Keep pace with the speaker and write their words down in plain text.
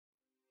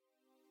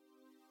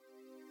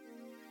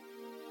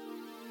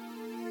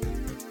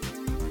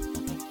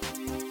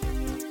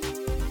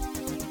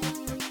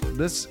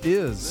This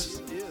is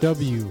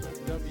WTM.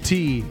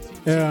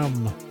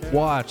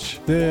 Watch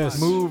This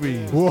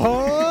Movie.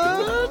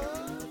 What?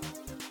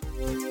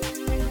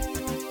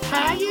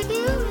 How you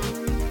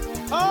doing?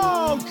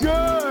 Oh,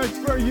 good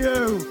for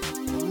you.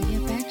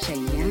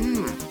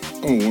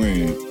 Oh,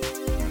 wait.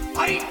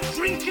 I ain't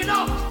drinking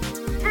up.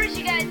 First,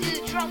 you gotta do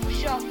the truffle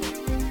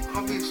shuffle.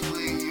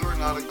 Obviously, you're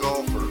not a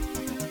golfer.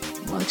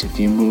 Watch a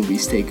few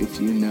movies, take a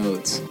few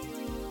notes.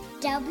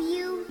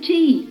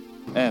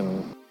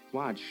 WTM.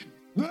 Watch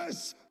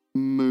this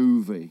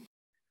movie.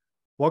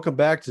 Welcome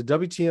back to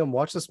WTM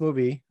Watch This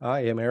Movie.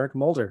 I am Eric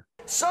Mulder.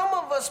 Some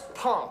of us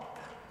pump,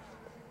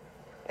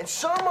 and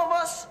some of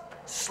us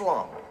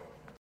slump.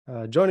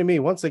 Joining me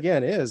once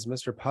again is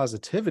Mr.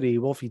 Positivity,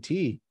 Wolfie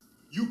T.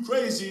 You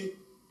crazy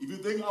if you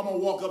think I'm gonna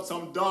walk up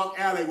some dark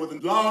alley with a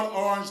loud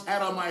orange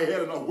hat on my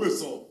head and a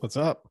whistle. What's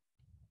up?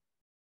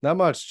 Not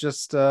much,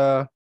 just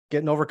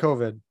getting over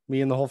COVID, me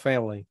and the whole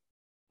family.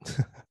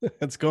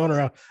 It's going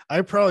around.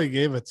 I probably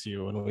gave it to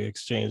you when we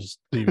exchanged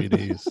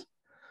DVDs.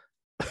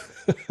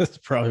 That's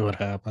probably what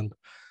happened.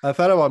 I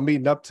thought about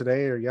meeting up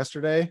today or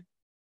yesterday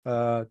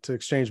to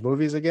exchange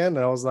movies again.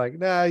 And I was like,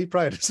 nah, he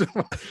probably doesn't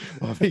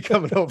want me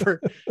coming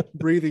over,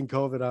 breathing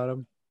COVID on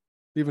him,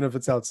 even if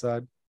it's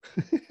outside.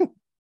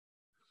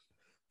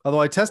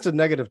 Although I tested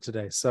negative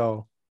today,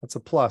 so that's a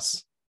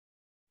plus.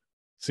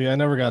 See, I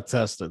never got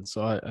tested,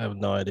 so I have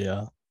no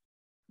idea.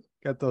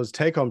 Got those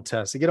take-home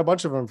tests. You get a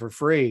bunch of them for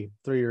free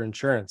through your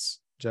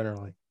insurance,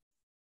 generally.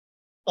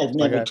 I've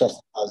never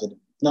tested positive.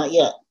 Not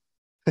yet.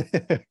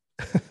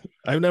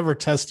 I've never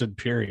tested,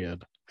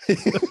 period.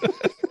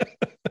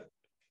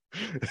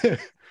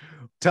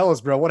 Tell us,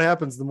 bro, what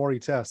happens the more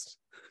you test?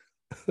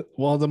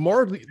 Well, the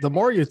more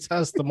you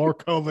test, the more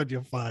COVID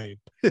you find.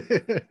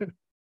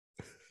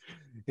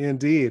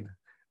 Indeed.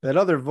 That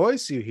other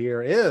voice you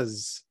hear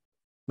is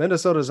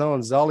Minnesota's own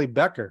Zolly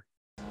Becker.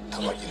 I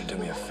want you to do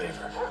me a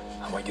favor.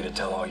 I want you to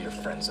tell all your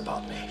friends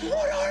about me.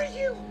 What are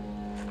you?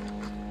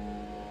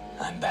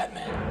 I'm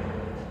Batman.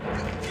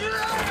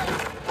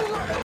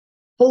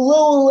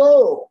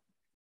 Hello.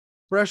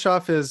 Fresh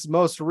off his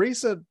most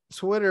recent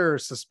Twitter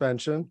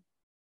suspension,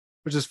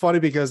 which is funny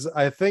because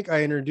I think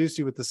I introduced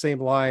you with the same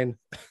line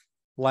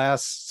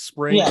last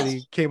spring when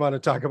he came on to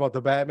talk about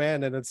the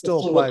Batman, and it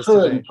still applies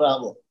today.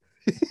 Problem.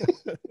 I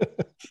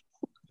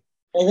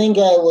think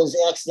I was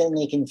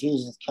accidentally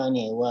confused with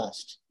Kanye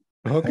West.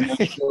 Okay. I'm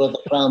not sure what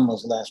the problem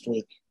was last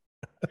week.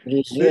 It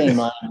was very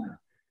minor.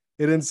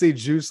 You didn't see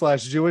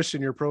Jew/Jewish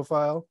in your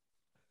profile?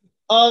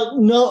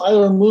 No,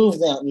 I removed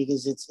that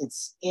because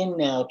it's in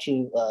now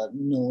to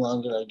no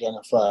longer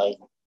identify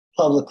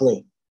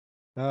publicly.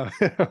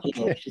 Okay.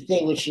 You know,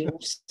 say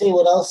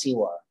what else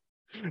you are.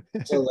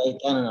 So, like,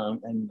 I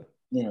don't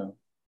know.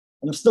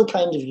 I'm still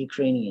kind of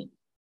Ukrainian,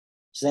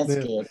 so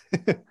that's good.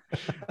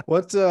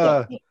 What?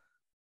 So,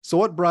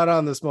 what brought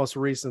on this most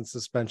recent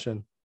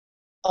suspension?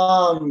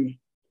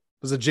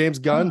 Was it James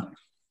Gunn?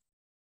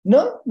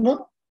 No. I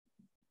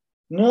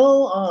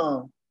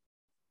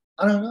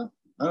don't know.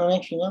 I don't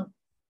actually know.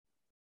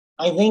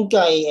 I think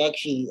I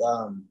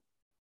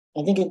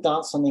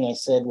thought something I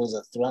said was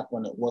a threat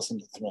when it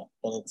wasn't a threat,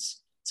 but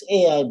it's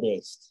AI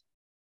based.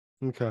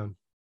 Okay.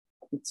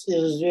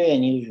 It was very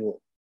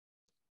unusual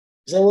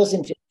because I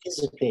wasn't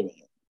anticipating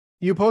it.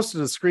 You posted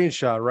a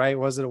screenshot, right?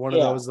 Was it one of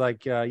those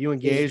like you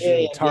engaged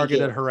in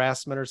targeted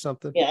harassment or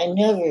something? Yeah, I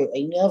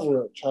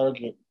never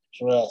target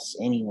harass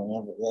anyone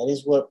ever. That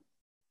is what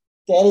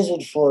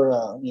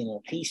for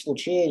peaceful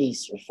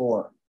charities are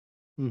for.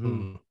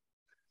 Mm-hmm.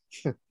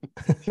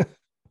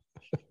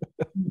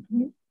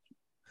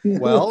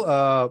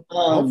 Well,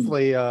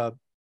 hopefully, well,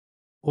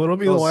 it'll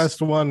be the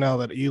last one now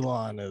that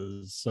Elon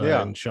is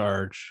in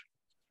charge.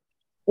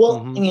 Well,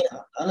 I mean,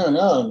 I don't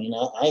know. I mean,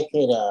 I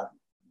could.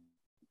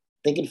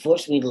 They could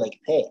force me to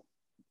pay,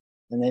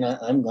 and then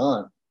I'm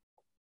gone.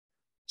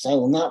 So I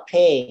will not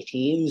pay to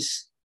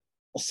use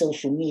a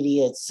social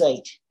media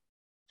site.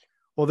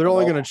 Well, they're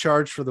only going to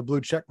charge for the blue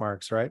check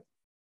marks, right?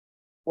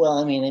 Well,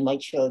 I mean, they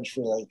might charge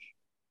for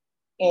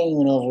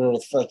anyone over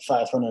with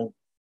 500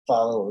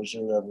 followers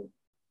or whatever.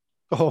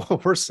 Oh,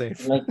 we're safe.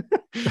 They might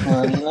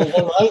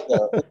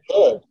though. It's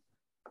good.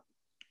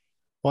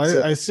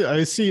 Well, I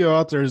see you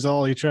out there,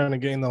 Zolly, trying to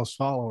gain those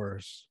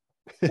followers.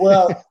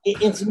 Well,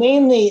 it's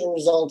mainly a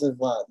result of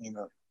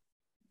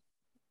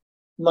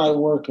my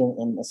work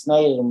in the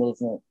Snyder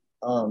movement,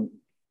 and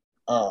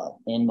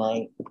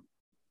the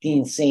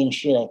insane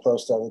shit I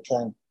post all the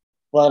time.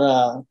 But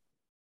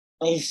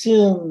I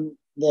assume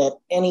that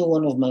any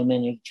one of my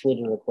many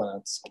Twitter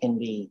accounts can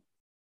be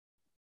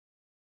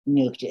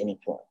nuked at any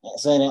point.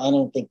 So I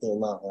don't think they're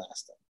long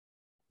lasting.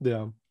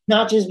 Yeah.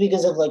 Not just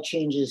because of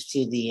changes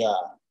to the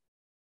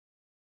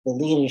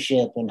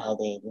leadership and how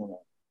they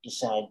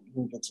decide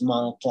who gets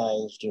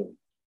monetized or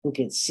who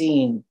gets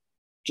seen,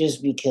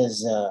 just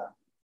because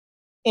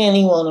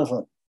any one of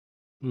them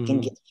can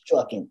get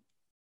struck in.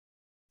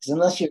 Because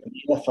unless you're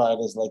identified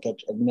as a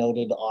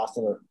noted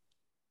author,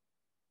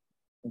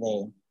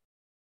 they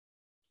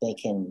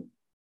can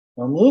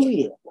remove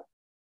you.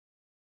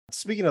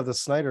 Speaking of the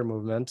Snyder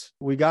movement,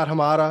 we got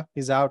Hamada.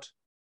 He's out.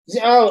 He's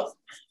out.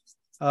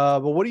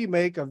 But what do you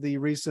make of the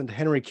recent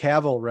Henry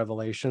Cavill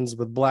revelations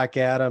with Black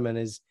Adam, and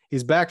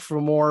he's back for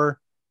more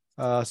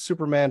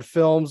Superman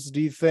films?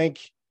 Do you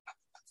think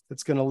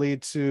it's going to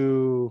lead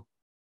to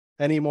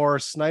any more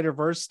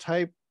Snyderverse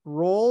type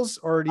roles,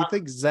 or do you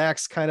think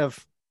Zach's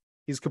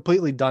he's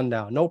completely done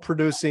now? No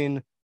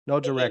producing, no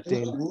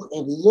directing.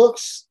 It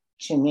looks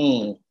to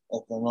me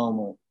at the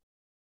moment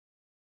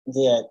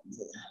that,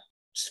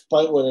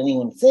 despite what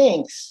anyone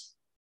thinks,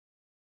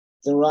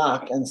 The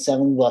Rock and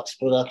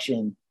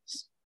 $7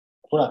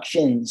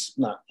 Productions,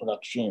 not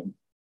production,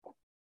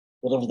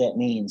 whatever that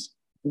means,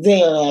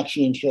 they are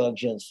actually in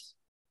charge of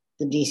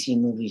the DC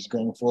movies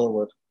going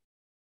forward.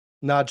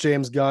 Not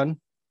James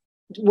Gunn?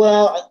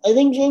 Well, I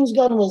think James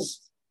Gunn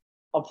was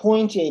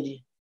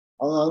appointed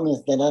along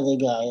with that other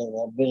guy,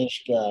 that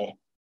British guy,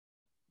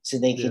 so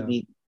they could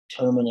be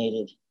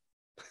terminated.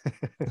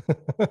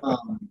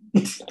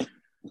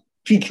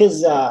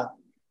 Because I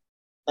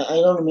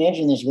don't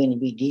imagine there's going to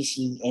be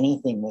DC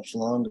anything much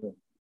longer.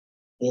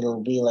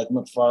 It'll be like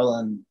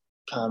McFarlane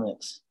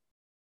comics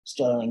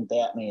starring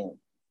Batman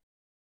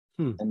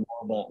and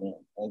more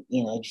Batman. I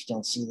just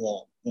don't see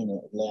that,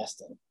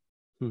 lasting.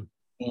 And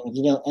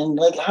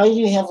how do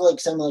you have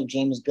someone like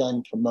James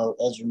Gunn promote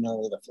Ezra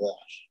Miller the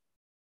Flash?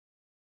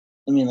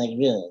 I mean,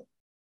 really,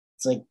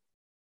 it's like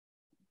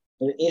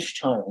they're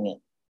Ishtaring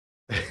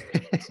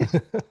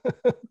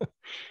it.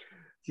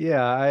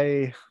 Yeah,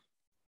 I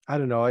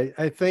don't know.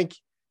 I think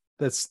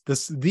the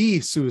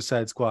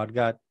Suicide Squad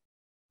got.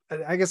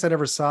 I guess I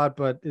never saw it,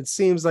 but it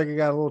seems like it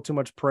got a little too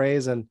much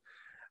praise, and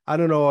I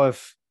don't know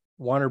if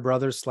Warner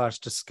Brothers /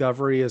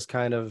 Discovery is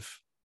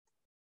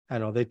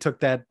they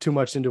took that too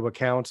much into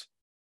account,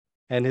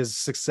 and his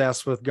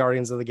success with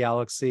Guardians of the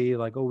Galaxy,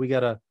 we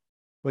gotta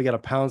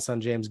pounce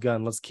on James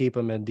Gunn. Let's keep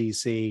him in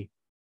DC.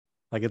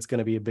 It's going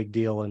to be a big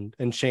deal and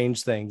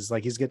change things.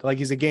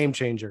 He's a game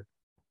changer.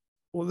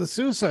 Well, the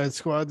Suicide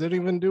Squad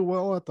didn't even do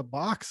well at the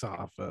box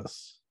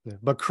office. Yeah,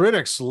 but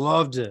critics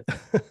loved it.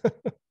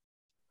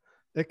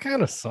 It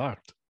kind of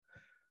sucked.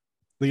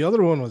 The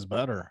other one was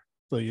better.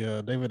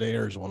 The David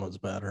Ayers one was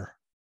better.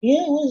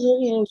 Yeah, it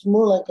was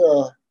more like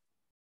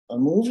a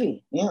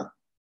movie. Yeah.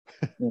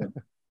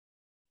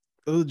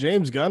 The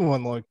James Gunn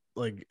one looked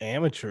like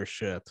amateur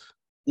shit.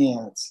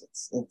 Yeah,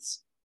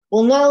 it's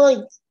well, not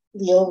like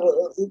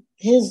the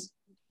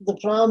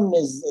problem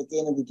is, at the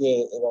end of the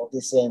day, it all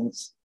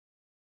descends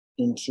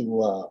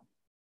into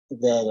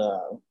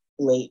that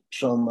late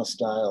trauma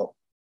style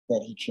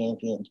that he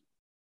championed.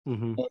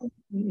 Mm-hmm. And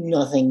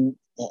nothing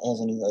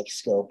has any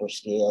scope or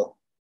scale.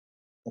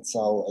 It's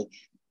all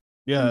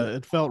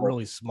it felt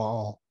really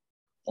small,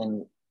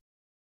 and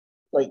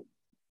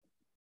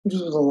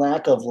just the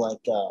lack of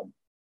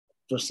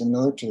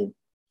verisimilitude.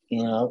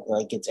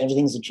 It's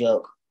everything's a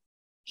joke.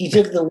 He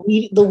took the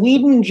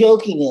Whedon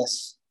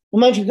jokiness.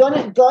 Mind you, Gunn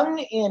and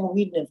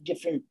Whedon have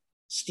different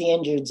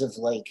standards of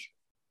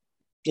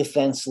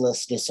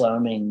defenseless,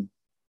 disarming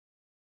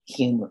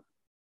humor,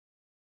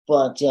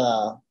 but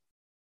the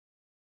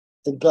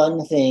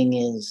Gunn thing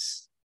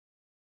is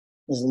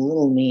a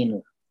little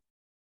meaner.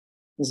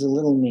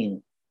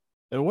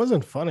 It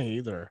wasn't funny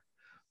either.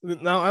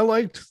 Now, I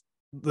liked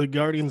the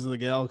Guardians of the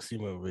Galaxy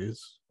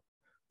movies,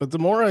 but the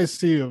more I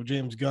see of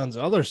James Gunn's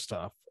other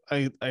stuff,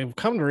 I've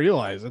come to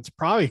realize it's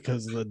probably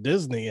because of the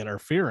Disney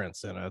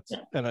interference in it,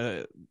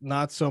 and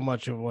not so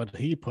much of what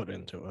he put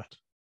into it.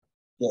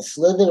 Yeah,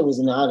 Slither was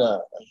not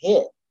a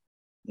hit,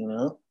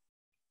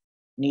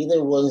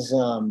 Neither was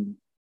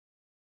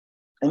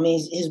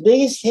his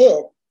biggest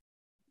hit,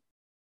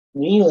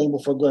 really,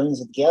 before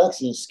Guardians of the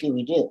Galaxy, is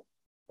Scooby-Doo.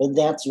 But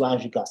that's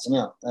Roger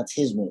Gosnell. That's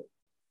his movie.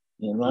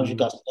 Roger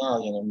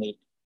Gosnell, made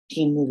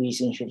teen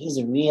movies and shit. He's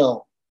a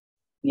real,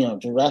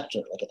 director,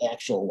 an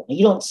actual one.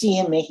 You don't see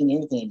him making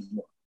anything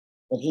anymore.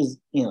 But he's,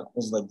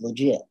 was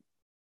legit.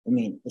 I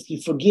mean, if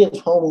you forgive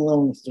Home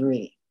Alone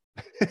 3.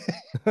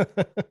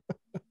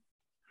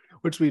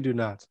 Which we do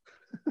not.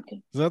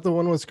 Okay. Is that the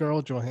one with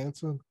Scarlett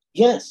Johansson?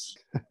 Yes.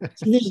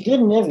 See, there's good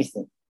in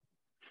everything.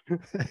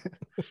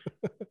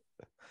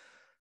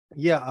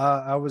 Yeah,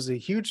 I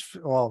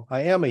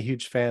am a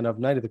huge fan of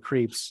Night of the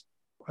Creeps.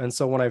 And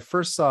so when I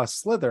first saw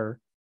Slither,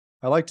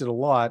 I liked it a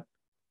lot.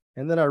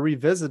 And then I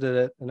revisited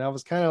it, and I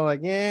was kind of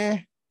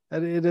it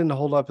didn't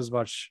hold up as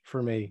much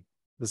for me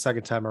the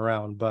second time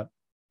around. But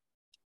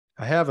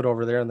I have it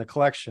over there in the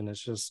collection.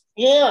 It's just...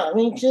 Yeah,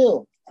 me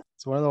too.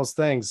 It's one of those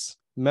things.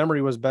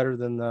 Memory was better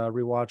than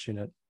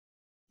rewatching it.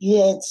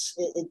 Yeah, it's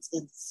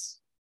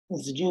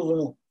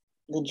the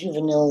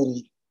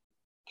juvenility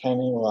kind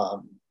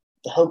of...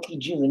 the hokey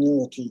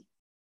juvenility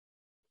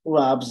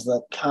robs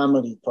the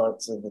comedy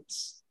parts of it.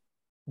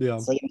 Yeah.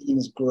 It's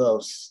everything's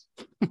gross.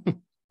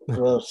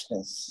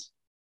 Grossness.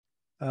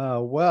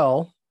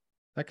 Well,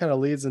 that kind of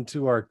leads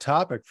into our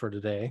topic for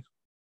today,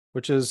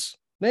 which is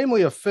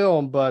namely a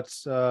film, but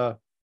a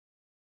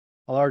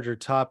larger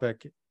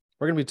topic.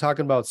 We're going to be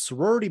talking about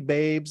sorority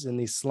babes in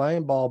the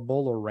Slimeball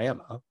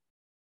Bowl-O-Rama.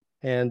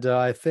 And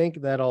I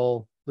think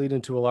that'll lead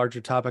into a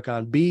larger topic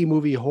on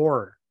B-movie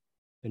horror.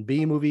 and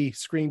B movie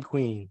scream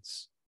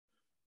queens.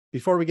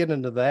 Before we get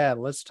into that,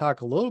 let's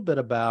talk a little bit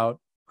about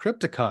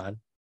Crypticon,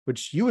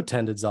 which you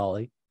attended,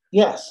 Zolly.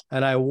 Yes.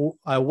 And I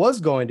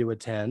was going to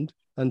attend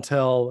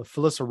until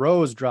Felissa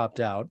Rose dropped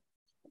out.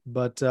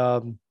 But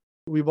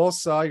we both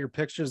saw your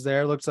pictures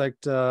there. Looked like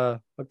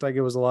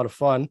it was a lot of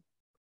fun.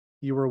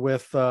 You were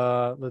with,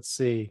 let's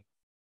see.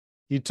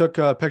 You took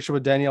a picture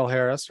with Danielle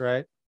Harris,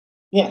 right?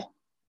 Yeah.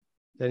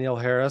 Danielle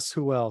Harris.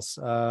 Who else?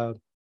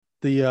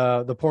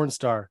 The porn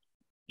star.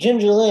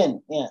 Ginger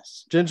Lynn,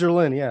 yes. Ginger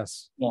Lynn,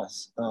 yes.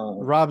 Yes.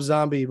 Rob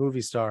Zombie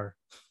movie star.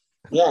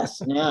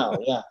 Yes, now,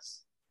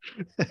 yes.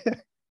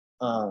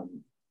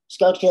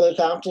 Scout Taylor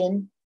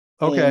Compton.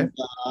 Okay.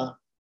 And,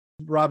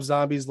 Rob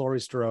Zombie's Laurie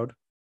Strode.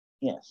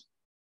 Yes.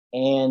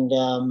 And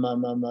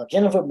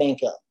Jennifer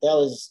Banko. That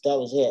was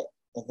it,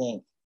 I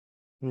think.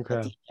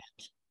 Okay.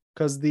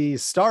 Because the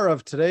star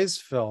of today's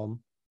film,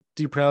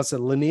 do you pronounce it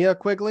Linnea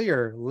Quigley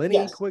or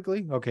Linny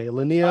Quigley? Okay,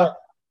 Linnea.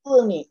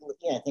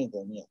 Yeah, I think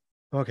Linnea.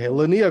 Okay,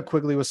 Linnea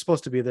Quigley was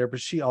supposed to be there,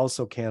 but she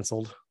also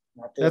canceled.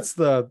 That's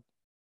the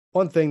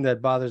one thing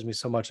that bothers me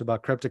so much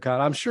about Crypticon.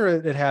 I'm sure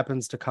it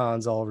happens to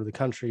cons all over the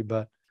country,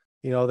 but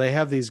they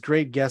have these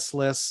great guest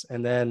lists,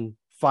 and then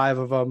 5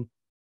 of them,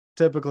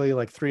 typically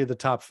like 3 of the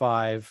top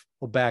 5,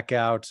 will back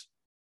out,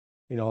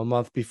 a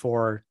month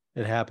before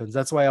it happens.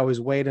 That's why I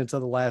always wait until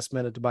the last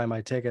minute to buy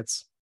my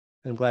tickets.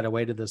 I'm glad I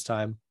waited this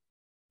time.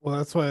 Well,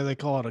 that's why they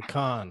call it a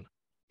con.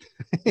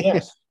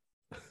 Yes.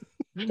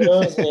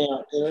 There's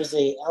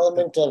a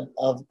element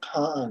of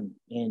con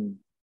in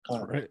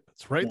con. Right.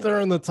 It's right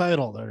there in the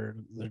title. They're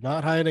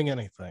not hiding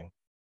anything.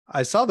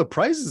 I saw the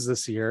prices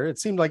this year. It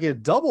seemed like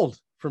it doubled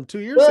from 2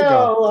 years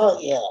ago. Well,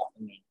 yeah.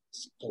 I mean,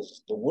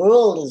 because the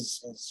world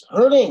is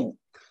hurting.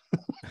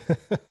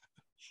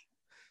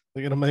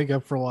 They're gonna make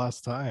up for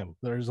lost time.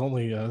 There's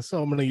only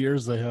so many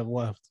years they have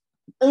left.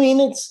 I mean,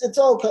 it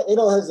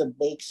all has a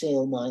bake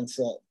sale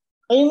mindset.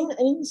 I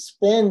didn't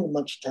spend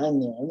much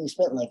time there. I only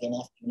spent like an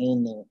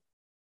afternoon there.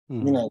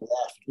 And then I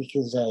left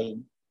because I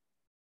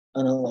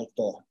don't like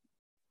the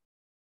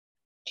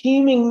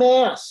teeming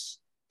mass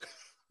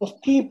of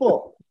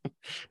people.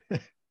 Do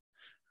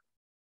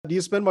you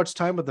spend much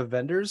time with the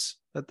vendors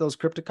at those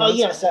Crypticons? Oh,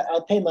 yes,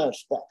 I pay my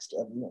respects to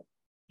everyone.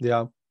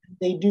 Yeah.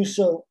 They do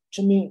so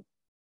to me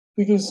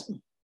because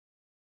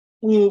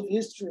we have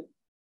history.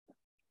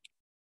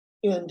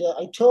 And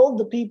I told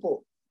the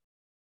people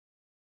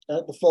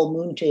at the full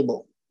moon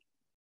table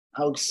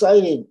how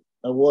excited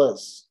I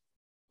was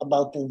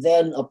about the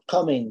then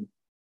upcoming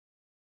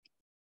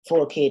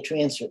 4K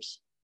transfers.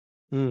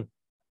 And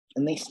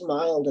they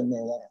smiled and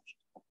they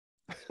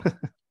laughed.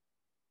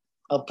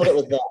 I'll put it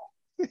with that.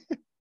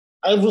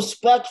 I have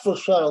respect for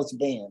Charles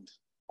Band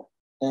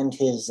and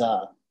his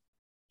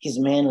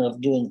manner of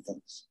doing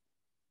things.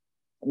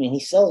 I mean, he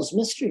sells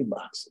mystery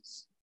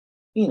boxes,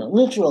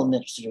 literal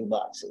mystery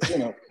boxes,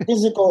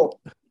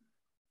 physical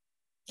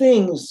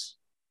things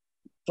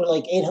for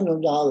like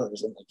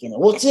 $800. And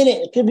what's in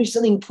it? It could be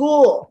something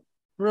cool.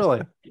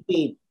 Really?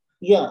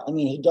 Yeah, I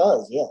mean, he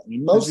does. Yeah, I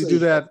mean, mostly. Does he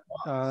do that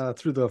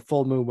through the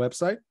Full Moon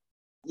website?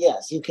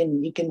 Yes, you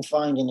can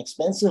find an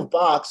expensive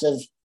box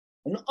of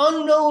an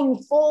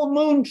unknown full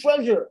moon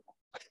treasure,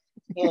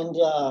 and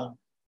you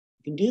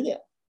can do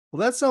that. Well,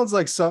 that sounds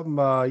like something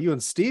you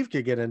and Steve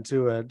could get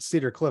into at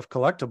Cedar Cliff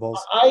Collectibles.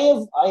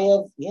 I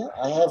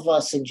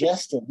have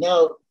suggested.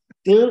 Now,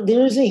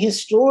 there is a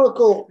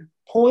historical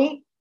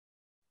point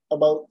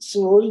about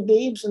sorority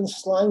babes and the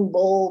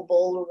Slimeball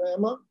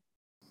Bowl-O-Rama.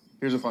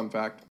 Here's a fun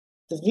fact.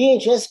 The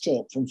VHS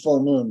tape from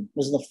Full Moon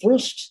was the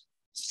first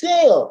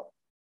sale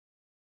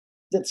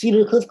that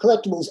Cedar Cliff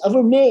Collectibles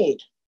ever made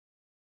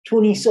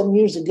 20-some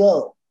years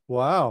ago.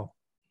 Wow.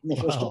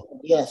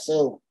 Yeah,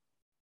 so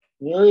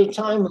very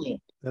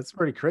timely. That's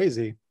pretty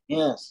crazy.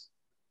 Yes.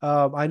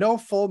 I know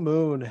Full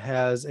Moon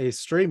has a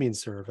streaming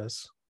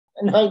service.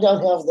 And I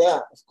don't have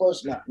that. Of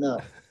course not. No.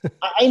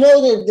 I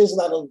know that there's a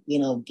lot of,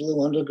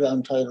 Blue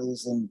Underground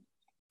titles and,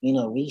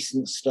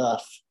 recent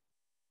stuff,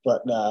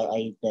 but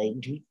I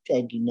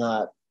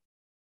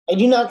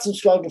do not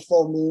subscribe to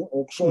Full Moon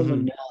or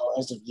Children now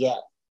as of yet.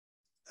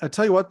 I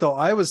tell you what, though,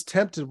 I was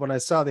tempted when I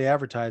saw the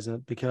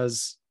advertisement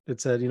because it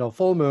said,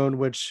 Full Moon,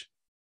 which,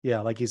 yeah,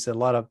 like you said, a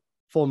lot of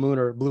Full Moon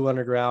or Blue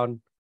Underground,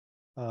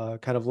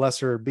 kind of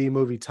lesser B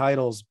movie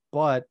titles,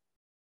 but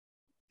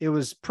it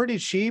was pretty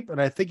cheap.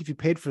 And I think if you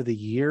paid for the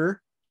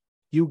year,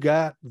 you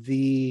got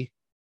the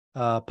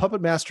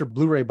Puppet Master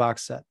Blu-ray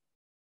box set.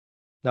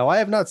 Now, I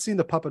have not seen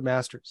the Puppet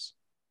Masters,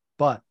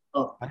 but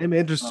I am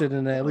interested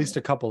in at least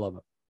a couple of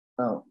them.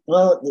 Oh,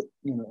 well, I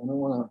don't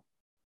want to.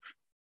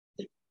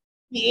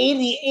 The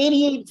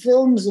 88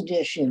 films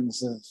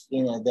editions of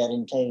that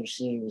entire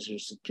series are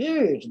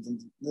superior to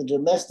the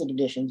domestic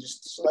edition,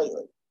 just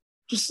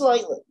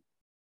slightly,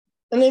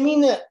 and I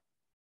mean that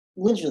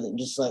literally,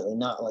 just slightly,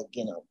 not like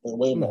the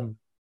way back.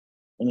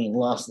 I mean,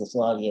 lossless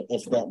audio,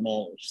 if that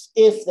matters,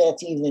 if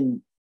that's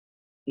even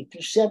a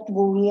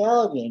perceptible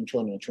reality in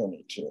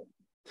 2022.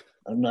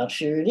 I'm not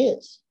sure it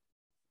is.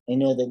 I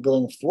know that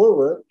going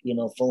forward,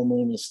 Full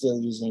Moon is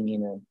still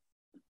using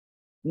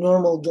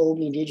normal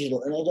Dolby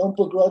Digital, and I don't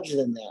begrudge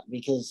them that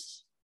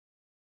because,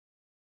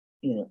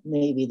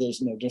 maybe there's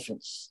no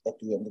difference at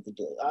the end of the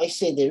day. I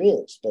say there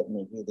is, but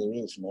maybe there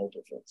is no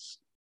difference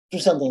for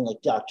something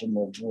like Dr.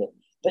 Madrid.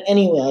 But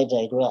anyway, I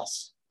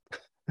digress.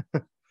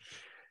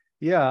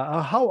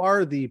 Yeah. How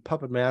are the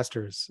Puppet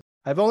Masters?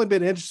 I've only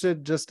been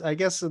interested just, I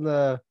guess, in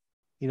the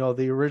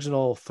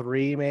original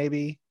 3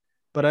 maybe,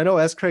 but I know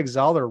S. Craig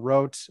Zollar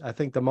wrote, I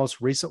think, the most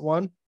recent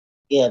one.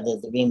 Yeah,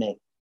 the remake.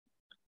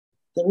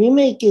 The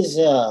remake is,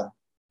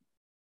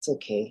 it's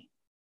okay.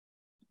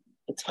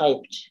 It's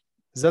hyped.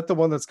 Is that the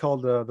one that's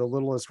called The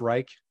Littlest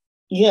Reich?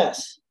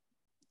 Yes.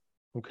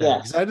 Okay.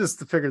 Yes. Because I just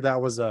figured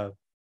that was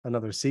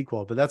another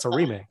sequel, but that's a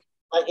remake.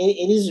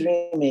 It is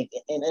a remake,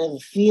 and I have a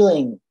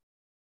feeling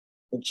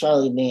that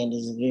Charlie Band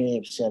is very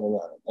upset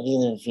about it. I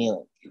just have a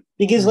feeling.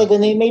 Because, like,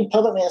 when they made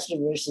Puppet Master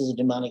versus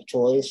Demonic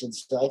Toys in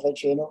Sci-Fi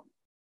Channel,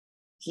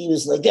 he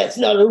was like, that's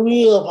not a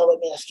real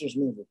Puppet Masters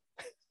movie.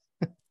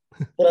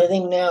 But I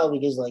think now,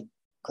 because, like,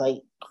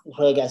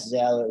 Craig S.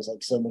 Zahler is,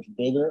 like, so much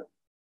bigger,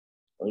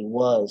 or he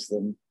was,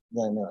 than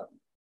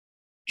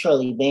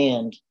Charlie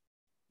Band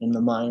in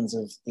the minds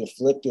of the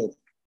afflicted,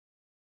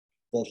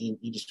 that he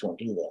just won't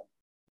do that.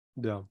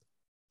 Yeah.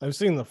 I've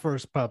seen the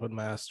first Puppet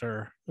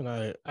Master, and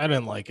I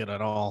didn't like it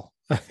at all.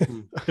 I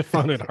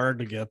found it hard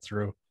to get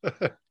through.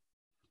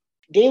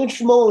 David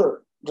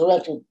Schmoller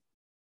directed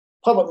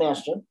Puppet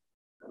Master,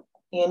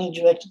 and he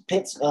directed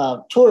Pitt's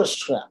Tourist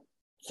Trap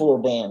for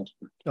a band.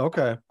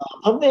 Okay.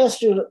 Puppet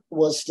Master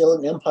was still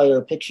an Empire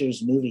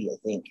Pictures movie, I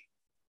think.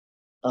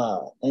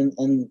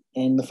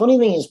 And the funny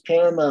thing is,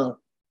 Paramount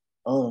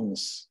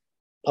owns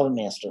Puppet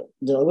Master.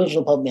 The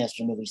original Puppet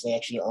Master movies, they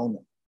actually own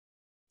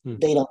them.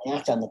 They don't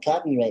act on the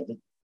copyright, but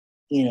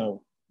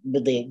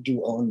they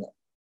do own them.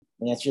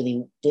 And that's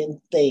really,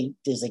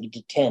 there's like a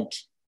detent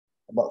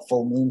about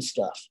full moon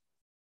stuff.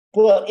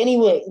 But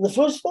anyway, the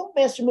first Puppet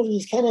Master movie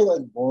is kind of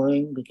like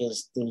boring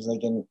because there's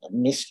like a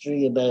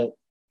mystery about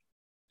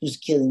who's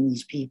killing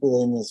these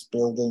people in this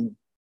building.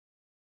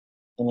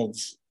 And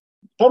it's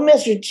Puppet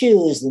Master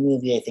 2 is the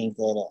movie I think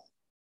that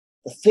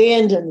the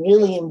fandom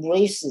really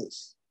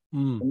embraces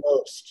the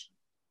most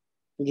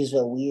because of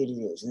how weird it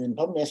is. And then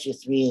Puppet Master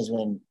 3 is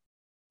when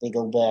they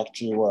go back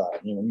to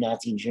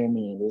Nazi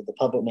Germany, where the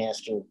Puppet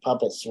Master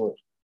puppets were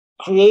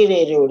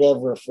created or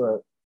whatever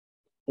for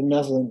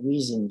benevolent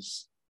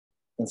reasons,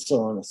 and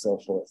so on and so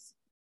forth.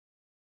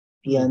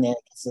 Beyond that,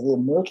 it's a little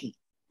murky.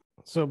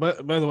 So, by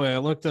the way, I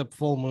looked up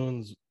Full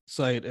Moon's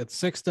site. It's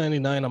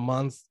 $6.99 a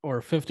month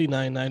or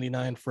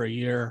 $59.99 for a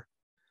year.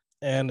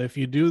 And if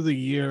you do the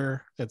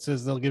year, it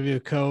says they'll give you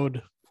a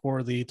code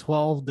for the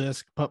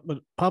 12-disc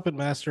Puppet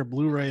Master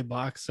Blu-ray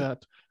box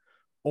set,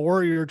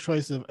 or your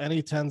choice of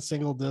any 10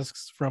 single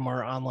discs from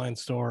our online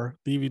store,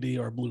 DVD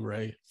or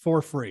Blu-ray,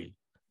 for free.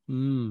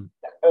 So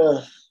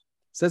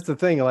that's the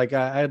thing. Like,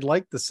 I'd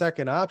like the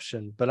second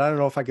option, but I don't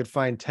know if I could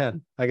find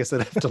 10. I guess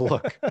I'd have to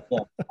look. Yeah.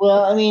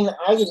 Well, I mean,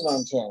 I could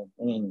find 10.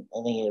 I mean,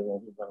 I think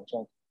everyone could find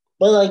 10.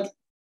 But, like,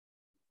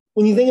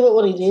 when you think about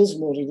what it is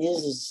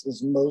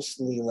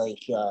mostly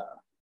like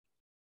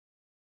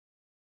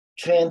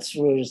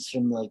transfers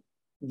from, like,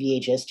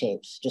 VHS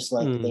tapes, just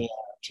like they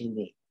are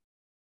TV.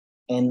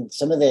 And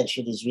some of that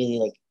shit is really,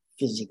 like,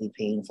 physically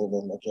painful to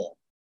look at.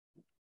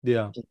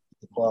 Yeah. The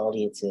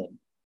quality it's in.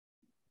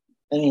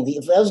 I mean,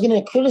 if I was going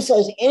to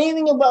criticize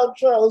anything about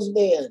Charles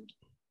Band,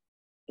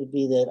 it would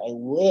be that I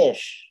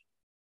wish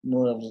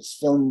more of its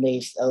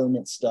film-based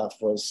element stuff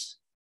was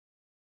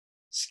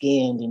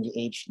scanned into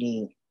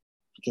HD,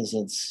 because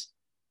it's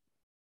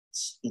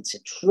a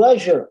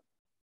treasure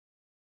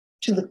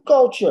to the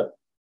culture.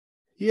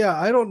 Yeah,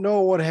 I don't know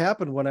what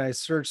happened when I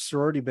searched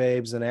Sorority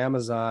Babes in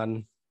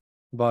Amazon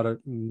about a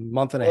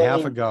month and a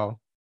half ago.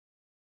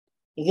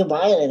 You can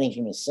buy it, I think,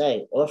 from his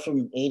site or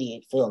from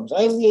 88 Films.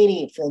 I have the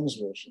 88 Films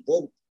version.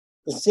 They're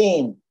the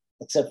same,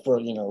 except for,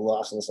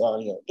 lossless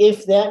audio.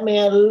 If that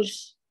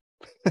matters.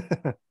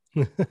 I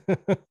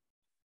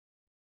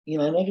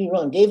might be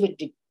wrong. David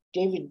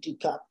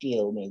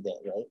DiCaprio made that,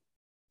 right?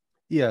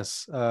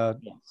 Yes. Yeah,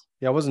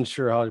 I wasn't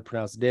sure how to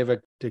pronounce it.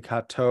 David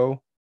DiCaprio.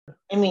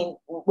 I mean,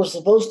 we're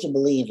supposed to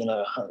believe in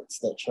our hearts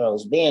that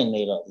Charles Band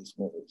made all these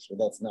movies, but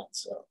that's not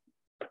so.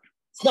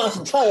 It's not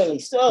entirely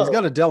so. He's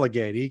got to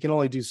delegate. He can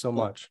only do so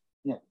much.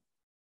 Yeah.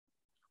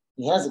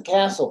 He has a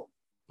castle.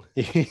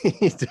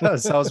 He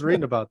does. I was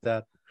reading about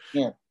that.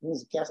 Yeah, he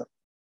has a castle.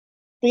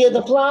 But yeah,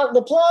 the plot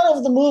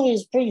of the movie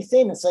is pretty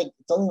thin. It's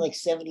only like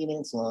 70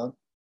 minutes long.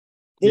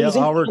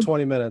 Hour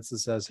 20 minutes, it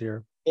says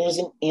here. There's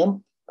an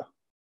imp,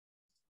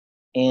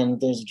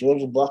 and there's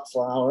Georgia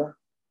Buckflower,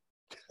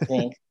 I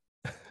think.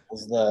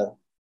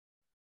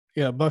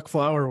 Buck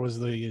Flower was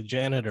the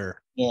janitor.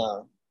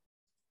 Yeah,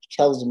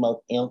 tells him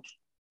about imp.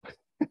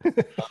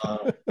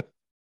 That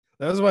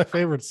was my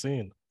favorite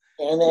scene.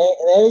 And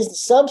that is the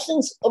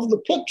substance of the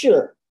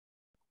picture.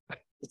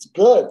 It's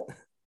good.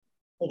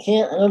 I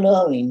don't know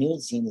how many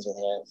nude scenes it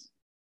has,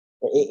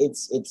 but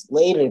it's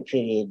later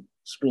period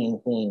Scream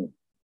Queen,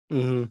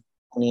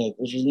 28,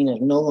 which is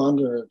no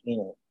longer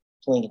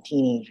playing a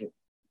teenager.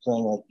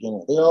 playing like,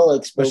 they all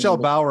like Michelle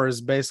Bauer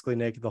is basically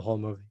naked the whole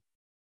movie.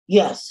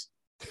 Yes,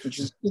 which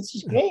is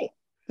great.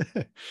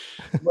 But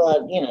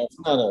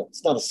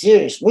it's not a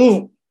serious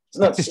movie. It's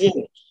not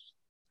serious.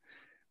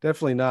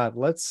 Definitely not.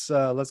 Let's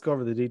go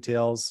over the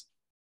details.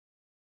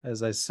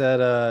 As I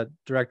said,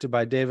 directed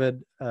by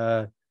David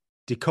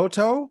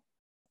DeCoto,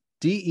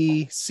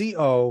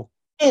 DECO.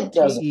 It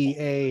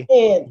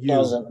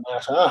doesn't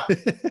matter.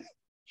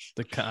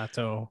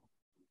 DeCoto.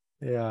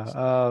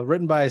 Yeah.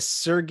 Written by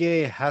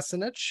Sergei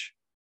Hasenic.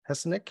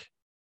 It's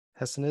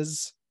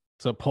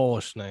a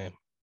Polish name.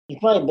 You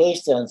probably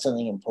based it on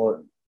something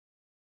important.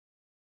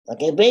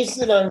 Like I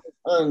based it on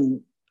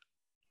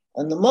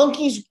the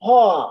monkey's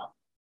paw.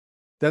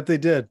 That they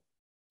did.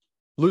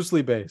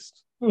 Loosely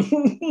based.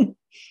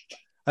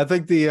 I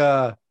think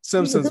the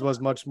Simpsons was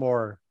much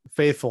more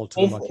faithful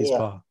to the monkey's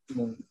paw.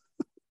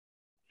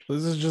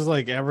 This is just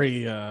like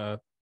every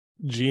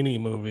genie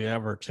movie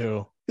ever,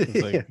 too.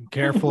 It's like,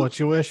 careful what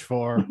you wish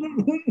for.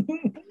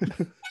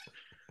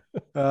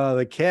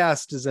 The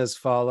cast is as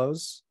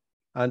follows.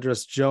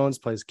 Andres Jones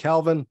plays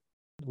Calvin.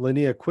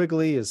 Linnea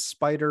Quigley is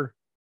Spider.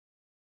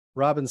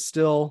 Robin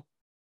Still,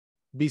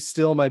 Be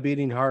Still My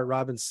Beating Heart.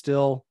 Robin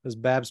Still is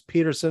Babs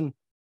Peterson,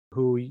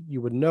 who you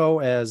would know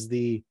as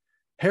the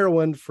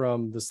heroine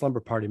from the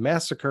Slumber Party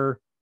Massacre.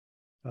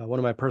 One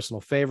of my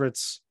personal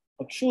favorites.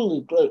 A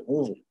truly great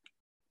movie.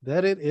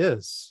 That it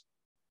is.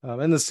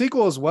 And the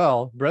sequel as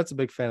well. Brett's a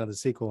big fan of the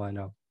sequel, I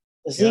know.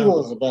 The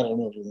sequel is a better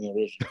movie than the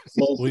original.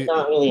 So it's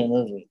not really a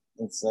movie.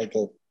 It's like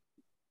a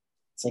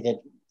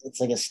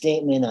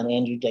statement on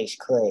Andrew Dice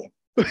Clay.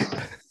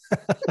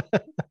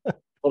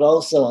 But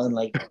also on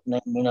like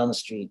Nightmare on Elm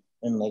Street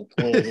and like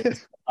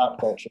pop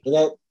culture.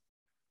 But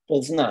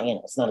it's not,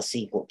 it's not a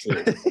sequel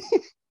to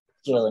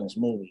Sterling's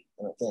movie,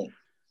 I don't think.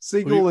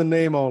 Sequel in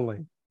name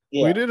only.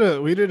 Yeah.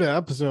 We did an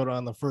episode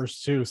on the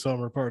first two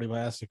Summer Party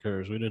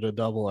Massacres. We did a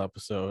double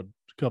episode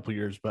a couple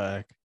years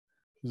back. It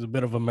was a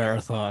bit of a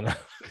marathon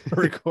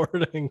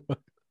recording.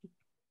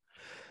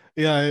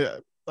 Yeah,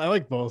 I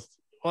like both.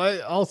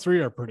 Well, all three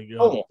are pretty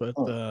good, but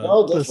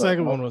the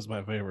second one was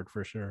my favorite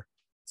for sure.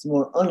 It's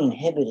more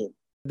uninhibited.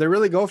 They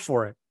really go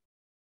for it.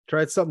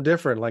 Tried something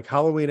different, like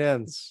Halloween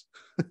Ends.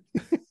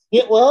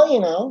 Yeah,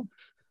 well,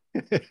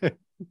 they're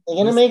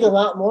gonna make a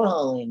lot more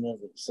Halloween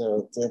movies,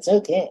 so it's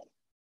okay.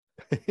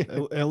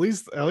 At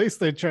least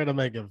they try to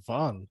make it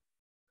fun.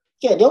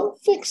 Yeah,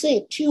 don't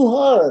fixate too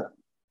hard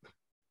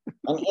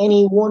on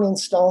any one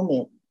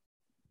installment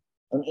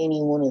on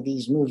any one of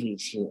these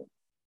movies here.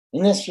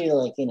 Unless you're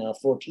like, a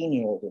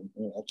 14-year-old and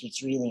like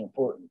it's really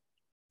important.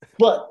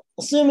 But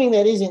assuming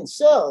that isn't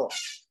so,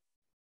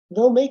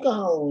 they'll make a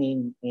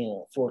Halloween,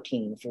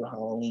 14 for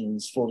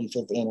Halloween's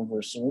 45th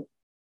anniversary.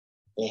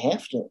 They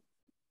have to.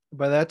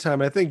 By that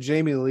time, I think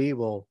Jamie Lee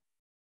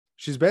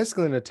she's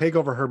basically going to take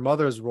over her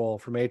mother's role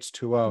from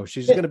H2O.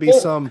 She's going to be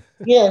some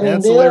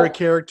ancillary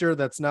character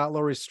that's not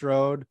Laurie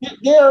Strode.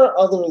 There are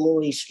other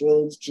Laurie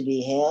Strodes to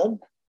be had,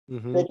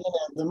 but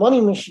the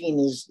money machine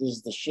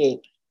is the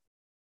shape,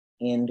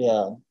 and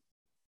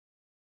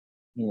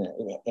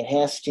it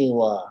has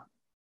to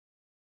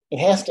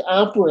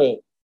operate.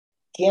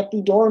 Can't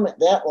be dormant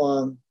that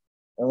long,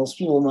 or else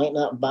people might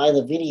not buy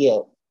the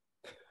video.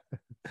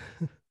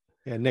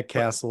 Yeah, Nick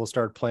Castle will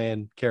start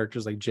playing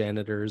characters like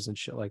janitors and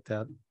shit like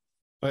that.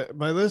 But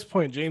by this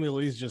point, Jamie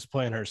Lee's just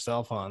playing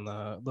herself on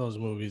those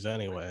movies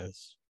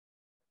anyways.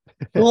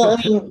 Well,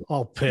 I mean,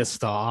 all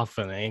pissed off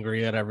and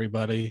angry at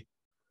everybody.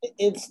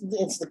 It's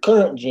the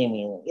current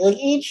Jamie Lee. Like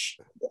I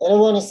don't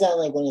want to sound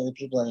like one of the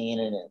people on the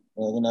internet,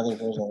 like another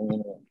person on the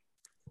internet.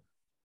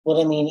 But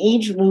I mean,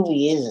 each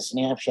movie is a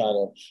snapshot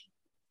of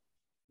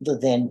the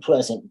then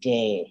present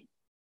day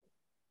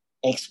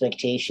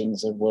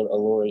expectations of what a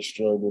Laurie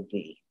Strode would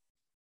be.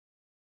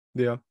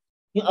 Yeah.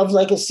 Of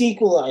like a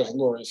sequelized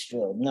Laurie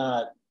Strode,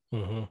 not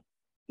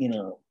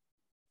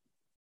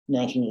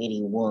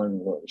 1981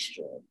 Laurie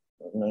Strode,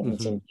 or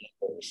 1978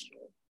 Laurie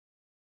Strode.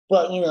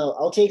 But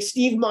I'll take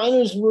Steve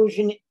Miner's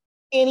version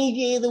any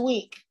day of the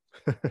week.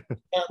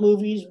 That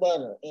movie is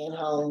better, and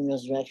Halloween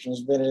Resurrection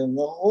is better than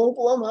the whole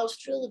Blumhouse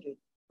trilogy.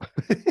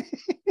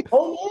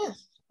 Oh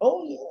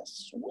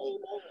yes, way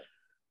better.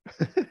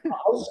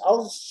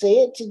 I'll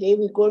say it to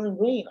David Gordon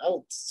Green.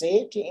 I'll say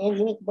it to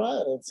Andrew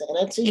McBride. And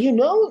I'd say,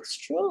 it's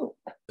true.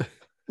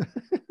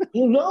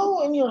 In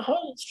your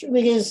heart it's true,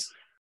 because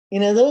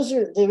those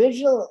are the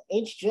original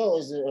H2O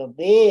is a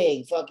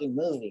big fucking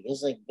movie.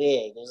 It's like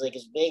big. It was like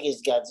as big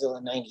as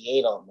Godzilla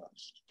 98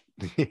 almost.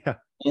 Yeah.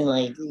 And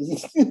like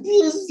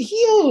it's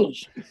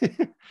huge.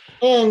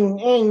 and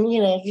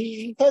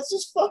he cuts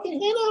his fucking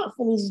head off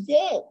and he's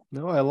dead.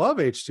 No, I love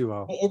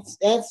H2O.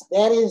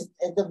 That is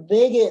the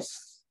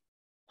biggest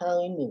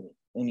Halloween movie.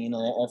 And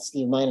that's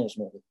Steve Miner's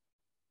movie.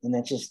 And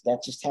that's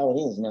just how it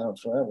is now and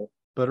forever.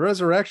 But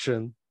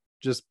Resurrection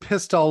just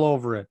pissed all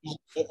over it.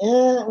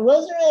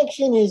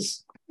 Resurrection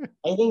is,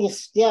 I think, a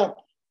step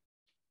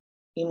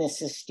in a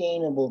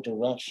sustainable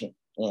direction,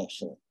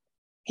 actually.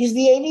 Because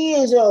the idea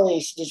is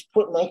always to just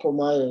put Michael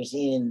Myers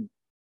in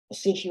a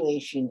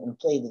situation and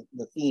play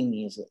the theme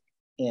music.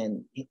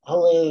 and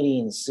hilarity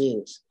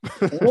ensues.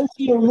 And once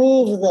you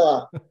remove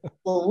the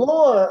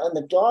lore and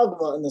the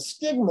dogma and the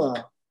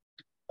stigma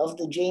of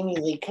the Jamie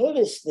Lee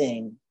Curtis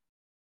thing,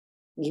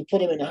 you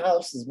put him in a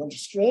house with a bunch of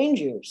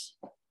strangers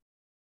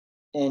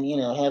and,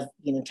 have,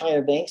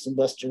 Tyra Banks and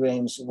Busta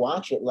Rhymes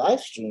watch it live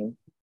stream.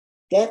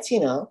 That's,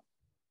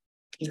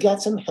 you've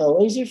got some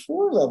Hellraiser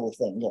 4 level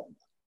thing going on.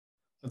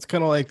 It's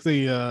kind of like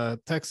the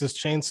Texas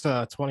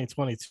Chainsaw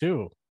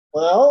 2022.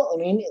 Well,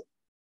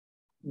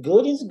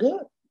 good is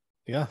good.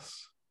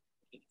 Yes.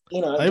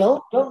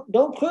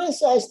 Don't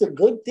criticize the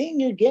good thing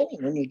you're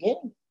getting when you're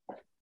getting it.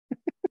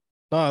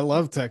 No, I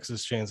love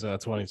Texas Chainsaw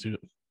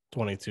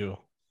 22.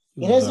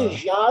 It has a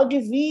joie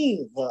de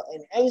vivre,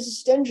 an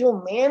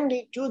existential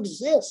mandate to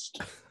exist,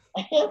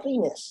 a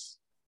happiness,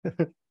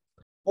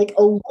 like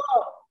a love.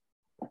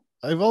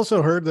 I've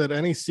also heard that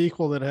any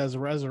sequel that has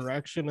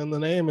resurrection in the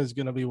name is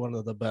going to be one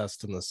of the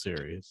best in the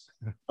series.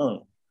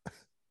 Oh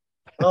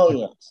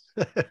yes.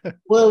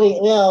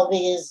 Well,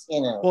 because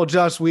Well,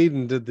 Joss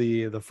Whedon did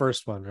the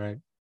first one, right?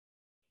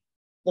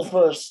 The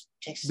first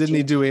Texas. Didn't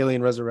he do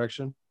Alien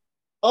Resurrection?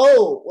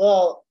 Oh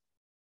well,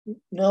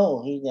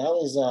 no, that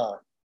was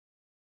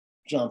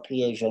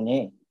Jean-Pierre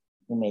Jeunet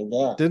who made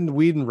that. Didn't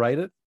Whedon write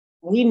it?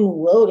 Whedon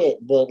wrote it,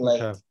 but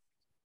Okay.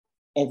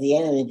 At the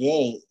end of the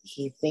day,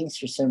 he thinks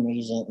for some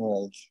reason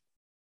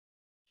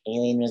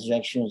Alien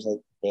Resurrection was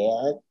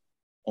bad,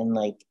 and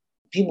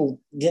people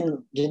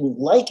didn't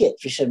like it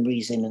for some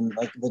reason, and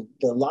the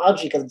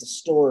logic of the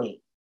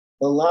story,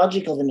 the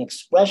logic of an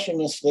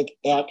expressionistic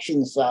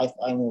action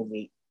sci-fi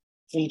movie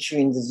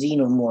featuring the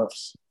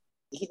xenomorphs.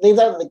 They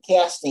thought the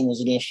casting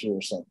was an issue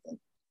or something.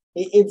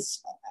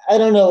 It's I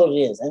don't know what it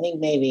is. I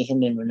think maybe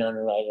him and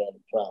Winona Ryder had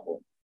a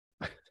problem.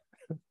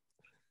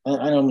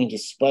 I don't mean to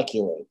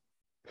speculate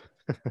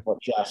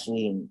what Joss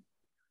Whedon.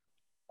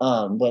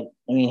 But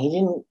he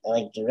didn't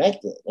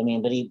direct it.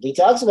 But he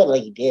talks about it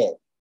like he did.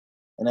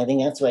 And I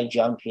think that's why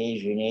Jean-Pierre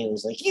Jeunet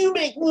was like, you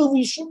make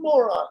movies for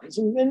morons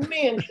and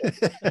mansions.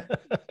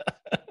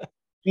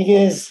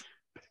 Because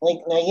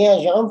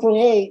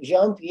Jean-Pierre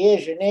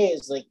Jeunet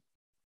is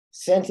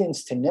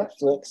sentenced to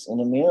Netflix in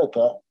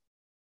America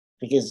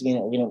because we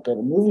don't go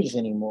to movies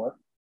anymore.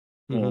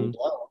 Mm-hmm. We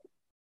don't.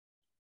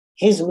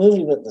 His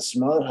movie with the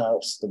Smart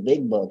House, The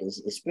Big Bug,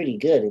 is pretty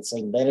good. It's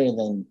better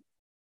than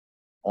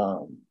I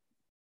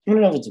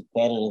don't know if it's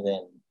better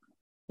than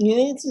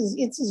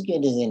it's as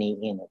good as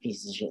any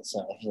piece of shit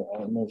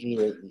sci-fi movie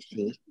that you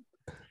see.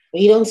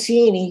 But you don't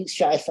see any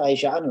sci-fi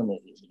genre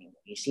movies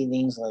anymore. You see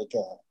things like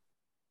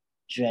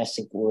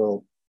Jurassic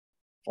World,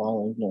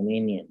 Fallen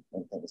Dominion,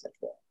 and things like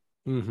that.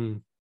 Mm-hmm.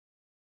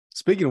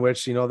 Speaking of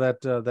which,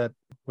 that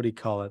what do you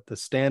call it? The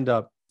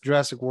stand-up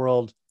Jurassic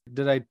World.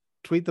 Did I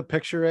tweet the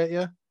picture at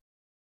you,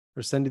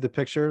 or send you the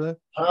picture of that?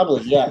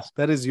 Probably, yes.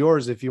 That is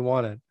yours if you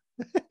want it.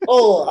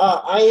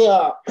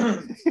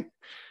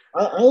 I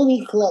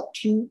only collect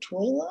 2 toy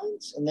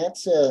lines, and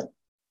that's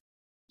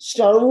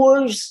Star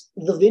Wars,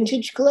 the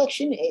vintage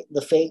collection,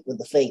 the fake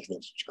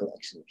vintage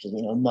collection, which is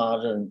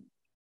modern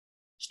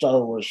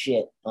Star Wars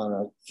shit on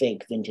a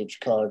fake vintage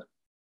card,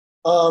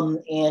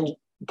 and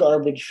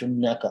garbage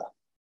from NECA.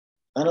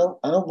 I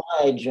don't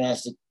buy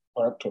Jurassic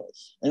Park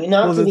toys. It's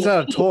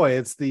not a toy;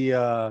 it's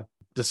the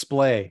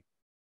display.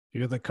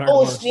 You're the card.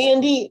 Oh,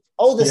 standee.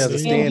 Oh, the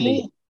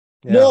standee.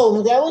 Yeah.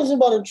 No, that was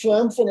about a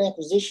triumphant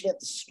acquisition at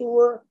the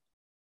store,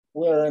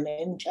 where an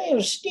entire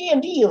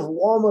standee of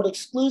Walmart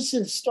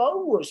exclusive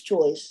Star Wars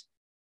toys,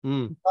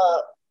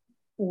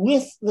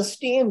 with the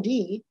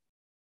standee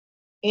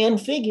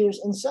and figures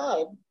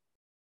inside,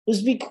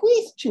 was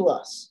bequeathed to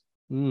us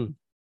from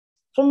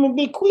a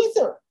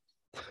bequeather.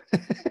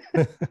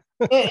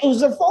 It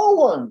was a full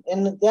one,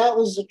 and that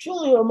was a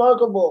truly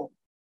remarkable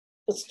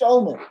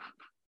bestowment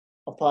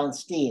upon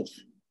Steve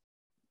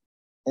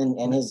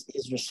and his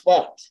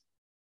respect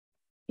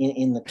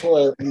in the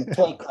toy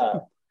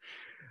car.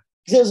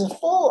 There's a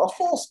full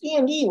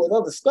standee with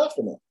other stuff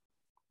in it.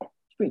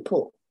 It's pretty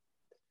cool.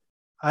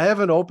 I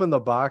haven't opened the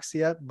box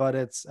yet, but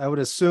I would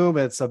assume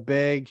it's a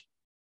big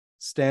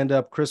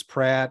stand-up Chris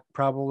Pratt,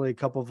 probably a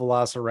couple of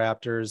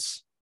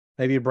Velociraptors,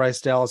 maybe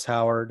Bryce Dallas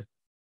Howard.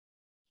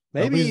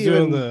 Maybe he's even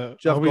doing the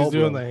Jeff he's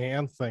doing Goldblum. the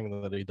hand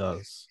thing that he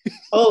does.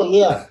 Oh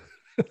yeah.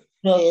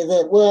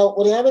 Well,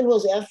 what happened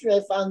was after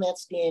I found that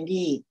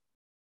standee,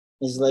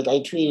 is I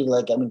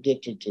tweeted I'm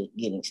addicted to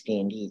getting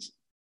standees.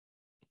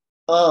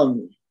 I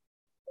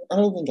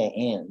don't think I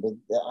am, but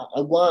I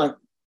want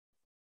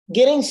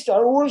getting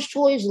Star Wars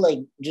toys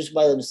just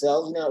by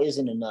themselves now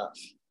isn't enough.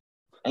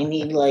 I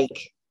need them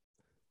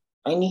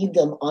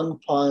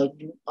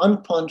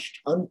unpunched,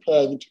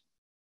 unpegged,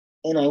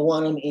 and I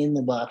want them in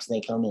the box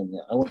they come in.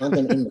 I want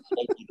them in the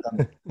plate they come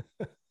in.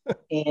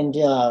 And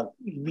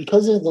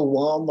because of the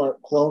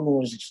Walmart Clone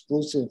Wars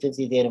exclusive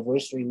 50th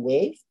anniversary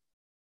wave,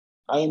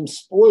 I am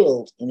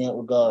spoiled in that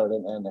regard,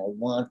 and I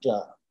want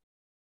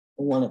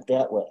it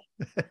that way.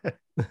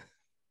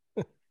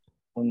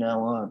 From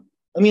now on.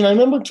 I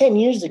remember 10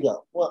 years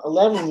ago,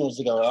 11 years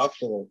ago,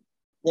 actually,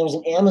 there was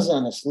an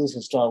Amazon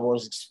exclusive Star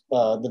Wars,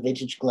 the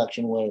Vintage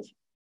Collection wave.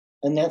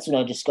 And that's when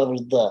I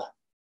discovered the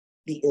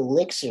the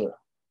elixir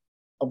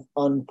of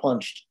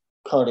unpunched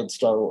carded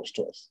Star Wars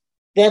toys.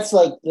 That's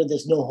like where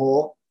there's no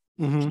hole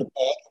to the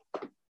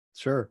peg.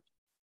 Sure.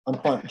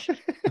 Unpunched.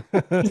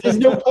 There's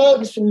no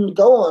pegs for them to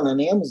go on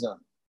Amazon.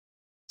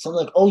 So I'm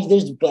like, oh,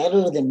 there's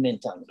better than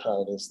mint on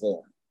card, is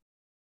there?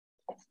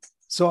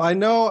 So I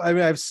know, I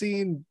mean, I've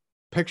seen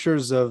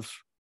pictures of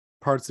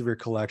parts of your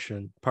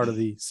collection, part of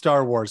the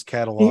Star Wars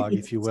catalog,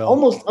 if you will.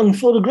 Almost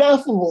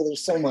unphotographable.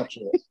 There's so much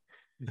of it.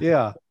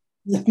 Yeah.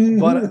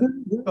 But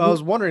I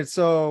was wondering,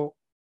 so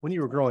when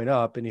you were growing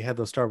up and you had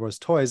those Star Wars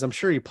toys, I'm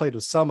sure you played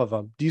with some of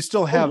them. Do you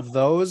still have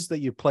those that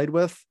you played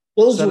with?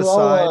 Those were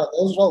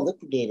all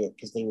liquidated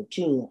because they were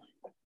too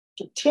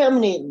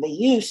contaminated by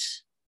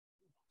use.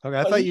 Okay,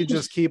 I thought you'd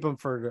just keep them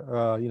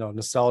for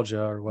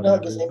nostalgia or whatever. No,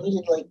 because I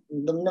needed like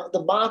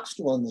the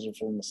boxed ones are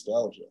for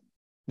nostalgia.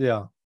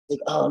 Yeah. Like,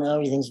 oh, now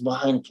everything's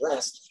behind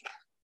plastic.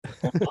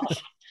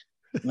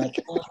 Like,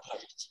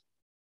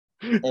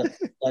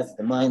 that's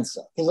the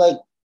mindset. Because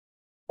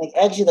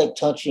like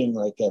touching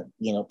like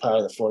a part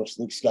of the Force,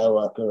 Luke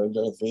Skywalker or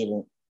Darth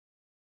Vader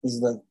is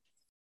like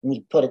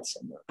you put it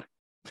somewhere,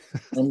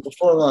 and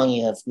before long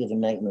you have a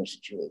nightmare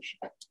situation.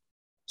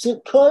 So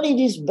carded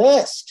is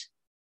best,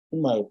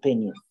 in my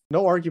opinion.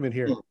 No argument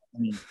here. I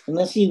mean,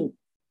 unless you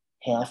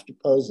have to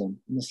pose them,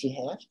 unless you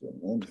have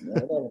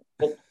to.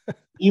 But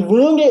you've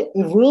ruined it.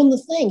 You've ruined the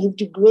thing. You've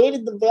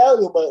degraded the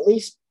value by at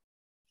least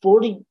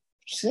 40%,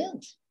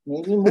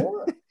 maybe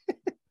more.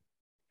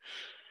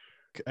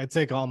 I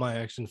take all my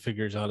action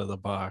figures out of the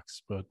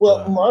box, but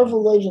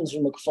Marvel Legends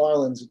or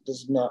McFarlane's, it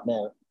does not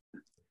matter.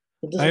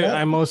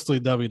 I'm mostly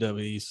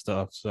WWE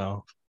stuff,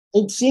 so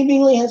it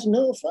seemingly has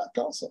no effect.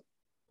 Also,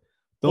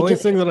 the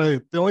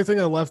only thing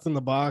I left in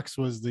the box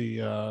was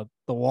the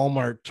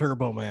Walmart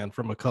Turbo Man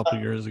from a couple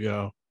years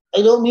ago.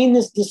 I don't mean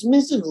this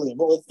dismissively,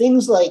 but with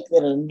things like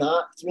that are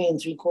not 3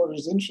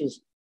 3/4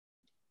 inches,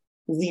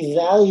 the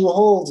value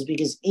holds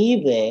because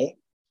eBay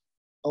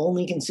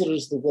only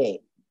considers the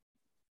weight.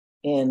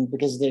 And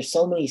because there's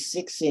so many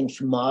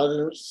 6-inch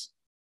modders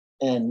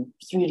and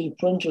 3D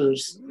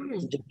printers,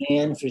 the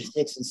demand for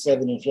 6 and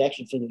 7-inch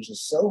action figures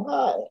is so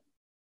high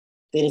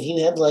that if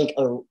you have like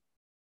a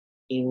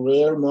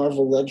rare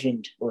Marvel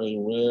Legend or a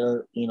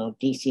rare,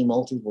 DC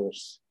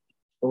Multiverse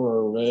or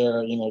a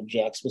rare,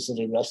 Jack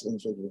specific wrestling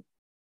figure,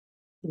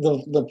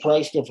 the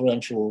price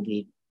differential will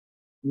be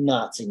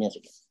not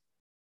significant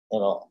at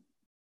all.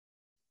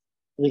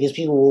 Because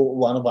people will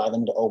want to buy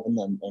them to open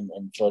them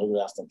and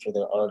photograph them for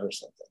their art or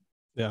something.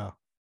 Yeah.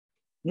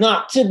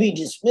 Not to be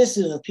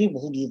dismissive of people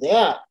who do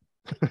that,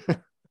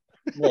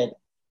 but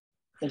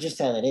it's just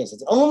how it is.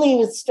 It's only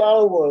with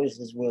Star Wars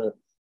is where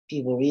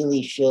people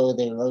really show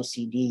their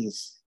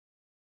OCDs.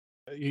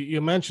 You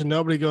mentioned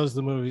nobody goes to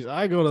the movies.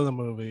 I go to the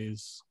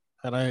movies,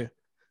 and I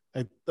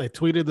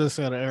tweeted this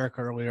at Eric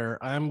earlier.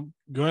 I'm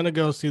going to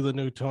go see the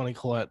new Toni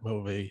Collette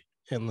movie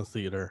in the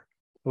theater.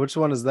 Which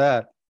one is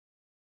that?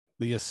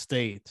 The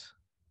Estate.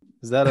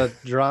 Is that a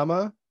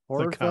drama?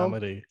 It's a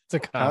comedy. It's a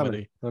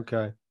comedy.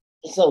 Okay.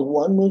 I saw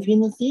one movie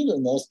in the theater,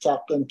 and that was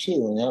Top Gun 2,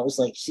 and that was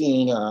like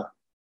seeing it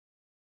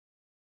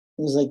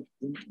was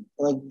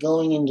like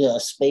going into a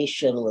space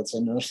shuttle. It's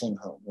a nursing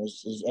home.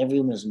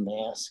 Everyone was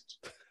masked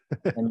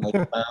and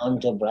like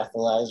bound to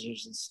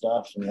breathalyzers and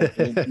stuff. And like,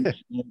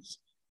 it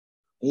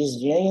was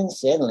very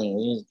unsettling. It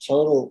was a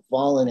total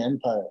fallen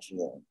empire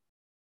feeling.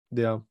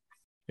 Yeah.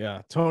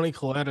 Yeah, Toni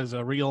Collette is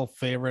a real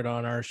favorite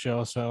on our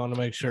show, so I want to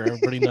make sure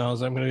everybody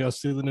knows I'm going to go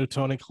see the new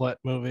Toni Collette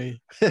movie.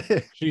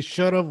 She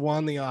should have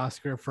won the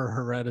Oscar for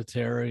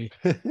Hereditary.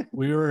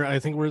 I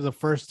think we're the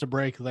first to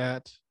break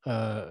that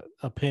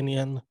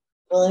opinion.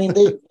 Well, I mean,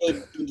 they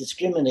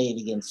discriminate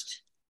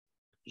against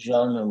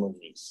genre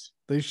movies.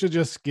 They should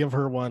just give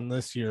her one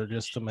this year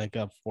just to make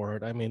up for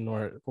it. I mean,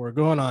 we're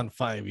going on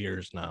 5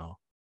 years now.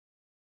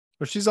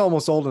 Well, she's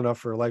almost old enough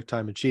for a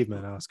Lifetime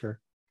Achievement Oscar.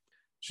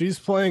 She's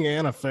playing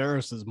Anna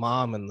Faris's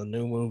mom in the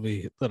new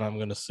movie that I'm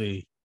going to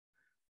see.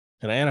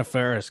 And Anna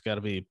Faris got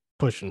to be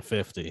pushing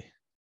 50.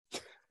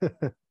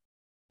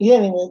 Yeah, I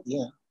mean,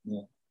 yeah.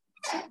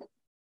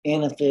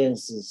 Anna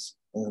Faris is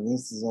at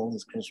least as old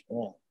as Chris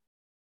Pratt.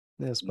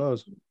 Yeah, I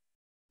suppose.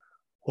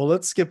 Well,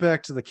 let's get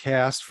back to the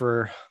cast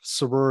for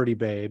Sorority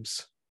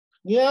Babes.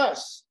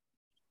 Yes.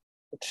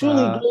 A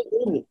truly great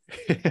movie.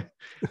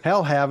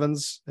 Hal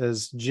Havens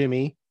as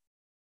Jimmy.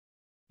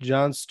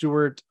 John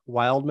Stewart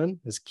Wildman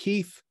as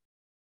Keith.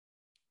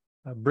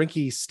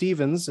 Brinky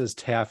Stevens as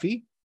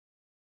Taffy.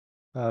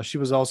 She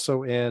was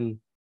also in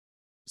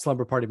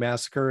Slumber Party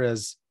Massacre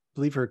as, I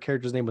believe her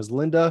character's name was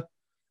Linda.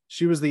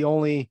 She was the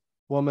only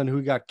woman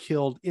who got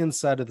killed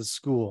inside of the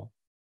school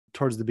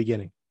towards the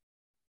beginning.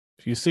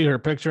 If you see her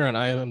picture on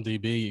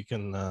IMDb, you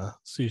can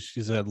see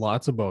she's had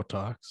lots of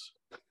Botox.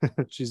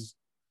 she's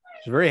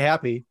very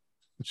happy.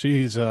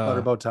 She's about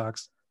her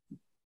Botox.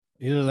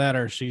 Either that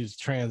or she's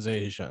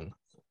Transasian.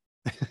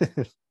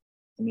 I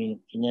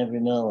mean, you never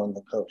know on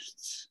the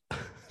coasts.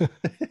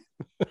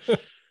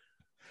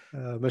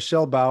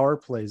 Michelle Bauer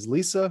plays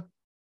Lisa.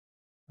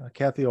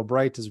 Kathy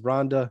O'Bright is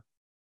Rhonda.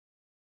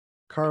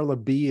 Carla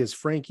B is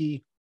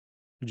Frankie.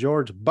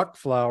 George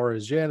Buckflower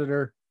is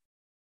janitor.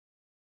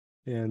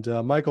 And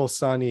Michael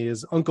Sani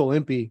is Uncle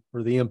Impy,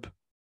 or the Imp.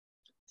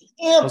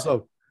 Imp.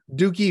 Also,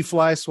 Dookie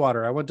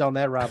Flyswatter. I went down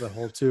that rabbit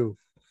hole too.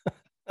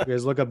 You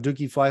guys look up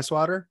Dookie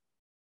Flyswatter?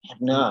 Have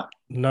not.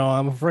 No,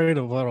 I'm afraid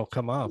of what'll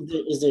come up.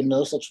 Is there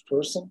no such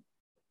person?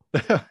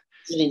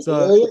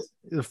 So,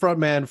 the front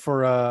man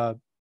for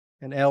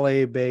an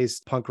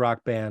LA-based punk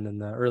rock band in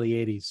the early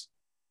 80s.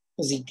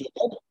 Is he dead?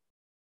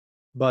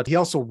 But he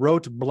also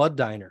wrote Blood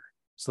Diner.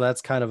 So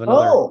that's kind of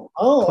another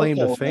claim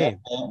to fame.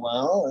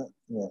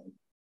 Yeah.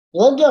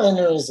 Blood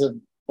Diner is a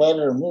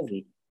better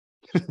movie.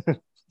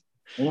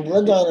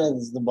 Blood Diner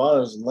is the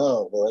bar is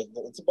low, but like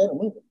it's a better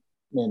movie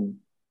than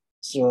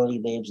Sorority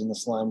Babes and the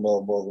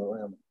Slimeball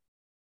Bowl-O-Rama.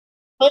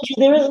 Mind you,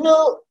 there's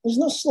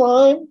no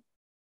slime.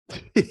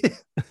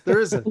 There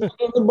isn't.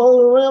 In the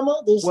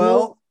Bowl-O-Rama,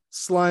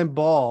 Slime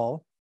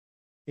Ball.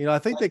 I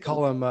think they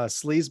call them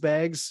sleaze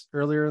bags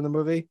earlier in the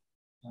movie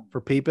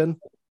for peeping.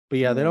 But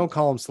yeah, they don't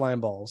call them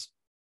slime balls.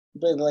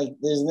 But like,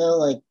 there's no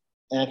like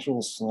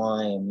actual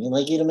slime.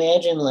 You'd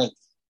imagine like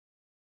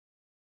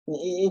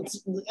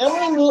it's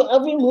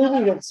every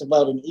movie that's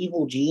about an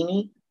evil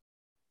genie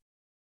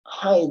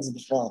hides the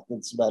fact that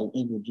it's about an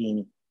evil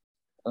genie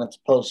on its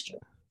poster.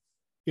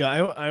 Yeah,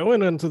 I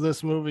went into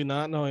this movie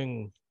not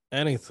knowing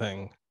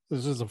anything.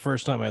 This is the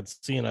first time I'd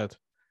seen it,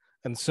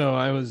 and so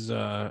I was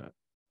I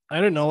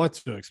didn't know what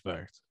to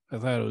expect. I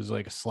thought it was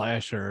like a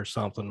slasher or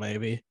something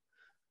maybe.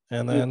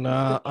 And then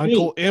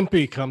Uncle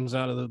Impy comes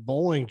out of the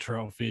bowling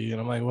trophy,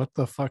 and I'm like, what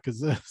the fuck is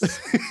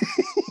this?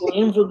 We're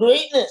in for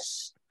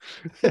greatness.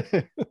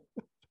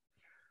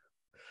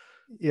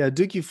 Yeah,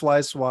 Dookie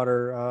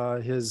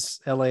Flyswatter, his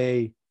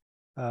LA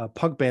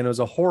punk band was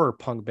a horror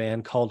punk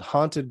band called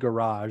Haunted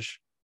Garage.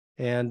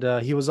 And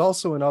he was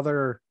also in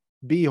other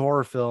B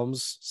horror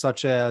films,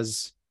 such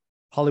as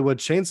Hollywood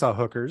Chainsaw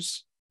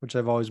Hookers, which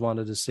I've always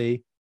wanted to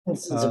see.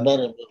 It's a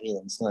better movie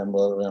than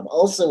Slimeball.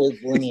 Also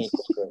with Linnea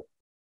Quigley.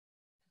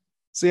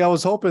 See, I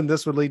was hoping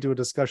this would lead to a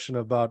discussion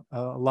about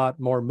a lot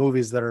more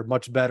movies that are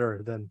much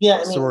better than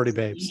Sorority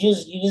Babes. You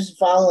just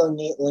follow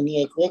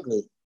Linnea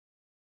Quigley,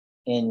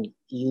 and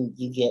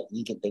you get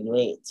the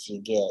greats. You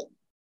get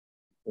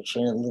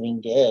Return of the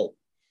Living Dead,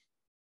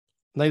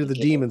 Night of the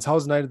Demons.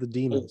 How's Night of the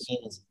Demons?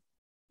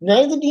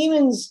 Night of the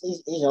Demons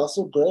is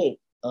also great.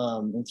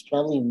 It's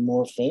probably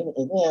more famous.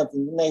 Yeah,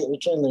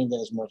 Return of the Living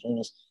Dead is more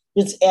famous.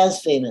 It's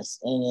as famous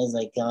and as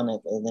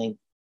iconic. I think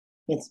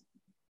it's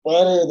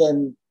better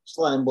than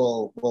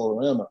Slimeball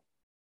Bowl-O-Rama,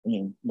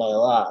 by a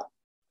lot.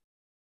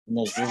 And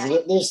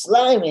there's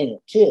slime in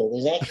it too.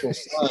 There's actual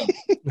slime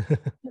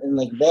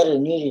and better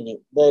nudity.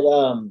 But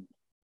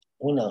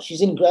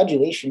she's in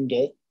Graduation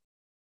Day.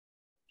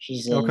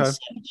 She's in Savage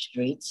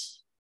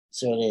Streets,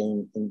 sort of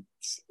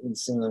in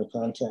similar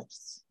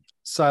contexts.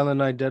 Silent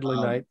Night, Deadly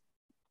Night.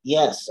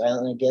 Yes,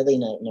 Silent Night, Deadly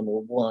Night,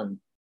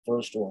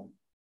 first one.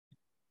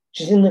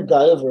 She's in the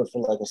Guyver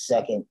for a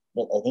second,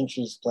 but I think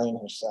she's playing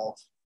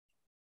herself.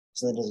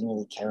 So that doesn't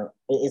really count.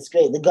 But it's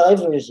great. The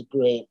Guyver is a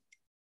great,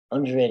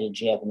 underrated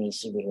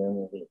Japanese superhero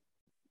movie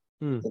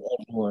that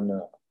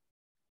everyone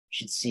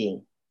should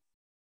see.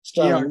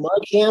 Starring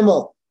Mark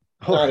Hamill.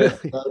 Not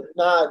as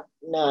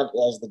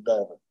the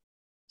Guyver.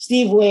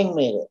 Steve Wang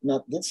made it.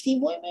 Did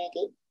Steve Wang make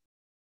it?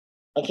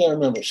 I can't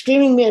remember.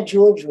 Screaming Mad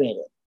George made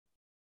it.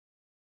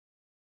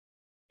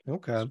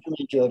 Okay. Screaming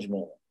Mad George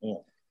made it. Yeah.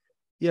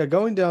 Yeah,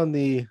 going down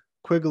the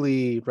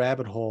Quigley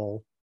rabbit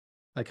hole,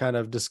 I kind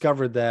of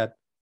discovered that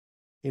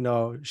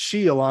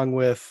she, along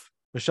with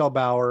Michelle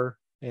Bauer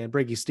and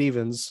Brady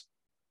Stevens,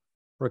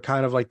 were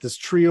kind of like this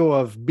trio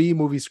of B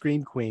movie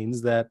scream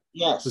queens that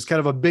was kind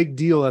of a big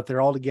deal that they're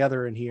all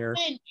together in here.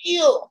 Big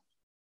deal.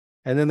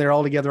 And then they're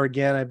all together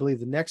again, I believe,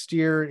 the next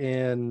year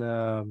in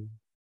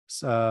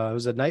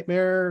was it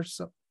Nightmare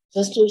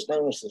Sisters?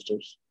 Nightmare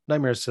Sisters.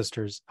 Nightmare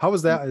Sisters. How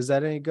was that? Is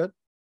that any good?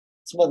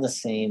 It's about the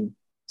same.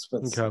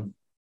 Same.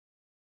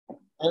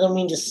 I don't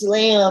mean to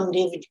slam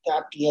David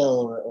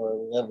DiCaprio or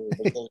whatever,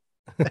 but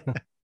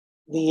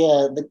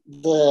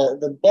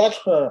the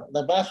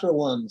Becker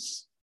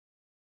ones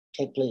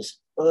take place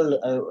early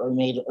or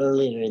made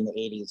earlier in the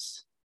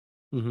 80s.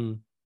 Mm-hmm.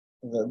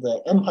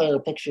 The Empire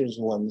Pictures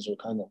ones are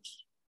kind of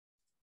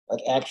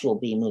like actual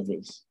B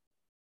movies.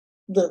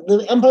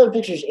 The Empire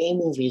Pictures A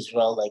movies were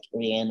all like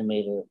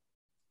Reanimator,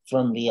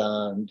 From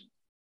Beyond,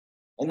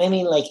 and I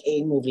mean like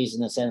A movies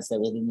in the sense that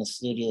within the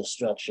studio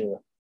structure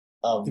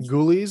of the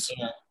Ghoulies.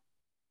 Yeah,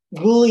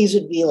 Ghoulies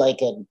would be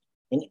like an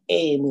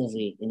A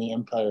movie in the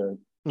Empire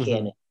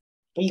canon,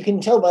 but you can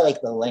tell by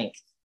like the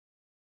length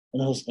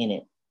and who's in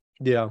it.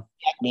 Yeah,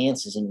 Jack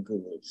Nance is in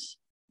Ghoulies,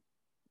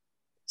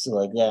 so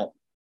like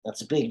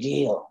that's a big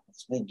deal.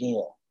 It's a big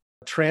deal.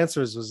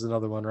 Trancers was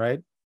another one,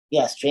 right?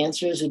 Yes,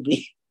 Trancers would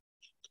be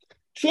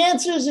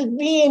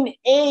an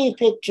A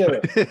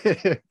picture.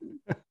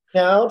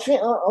 Now,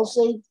 I'll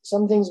say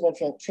some things about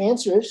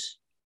Trancers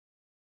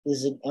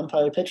is an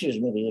Empire Pictures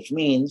movie, which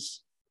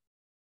means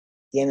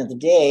at the end of the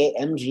day,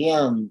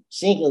 MGM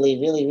secretly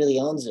really, really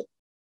owns it.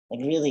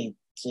 Like really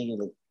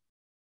secretly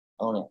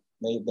own it.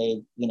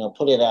 They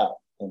put it out.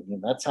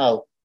 And that's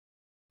how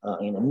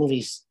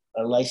Movies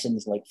are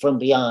licensed like From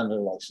Beyond are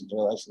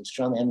licensed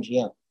from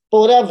MGM. But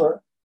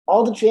whatever,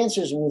 all the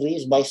transfers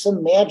movies by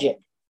some magic,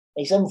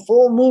 like some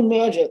full moon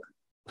magic,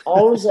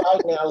 all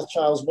reside now with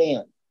Charles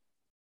Band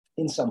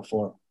in some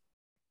form.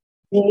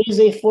 There is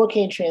a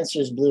 4K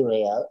transfers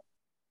Blu-ray out.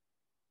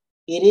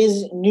 It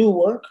is new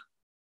work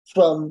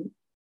from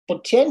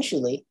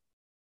potentially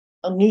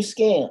a new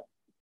scan.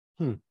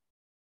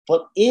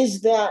 But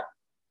is that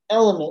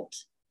element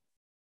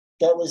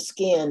that was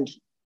scanned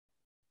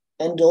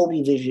and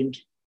Dolby Visioned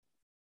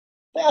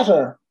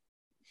better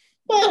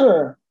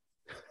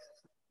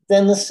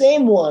than the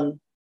same one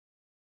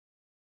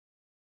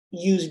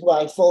used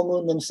by Full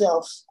Moon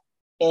themselves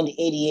and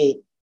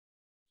 88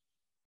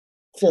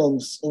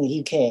 films in the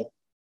UK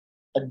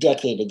a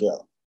decade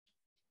ago?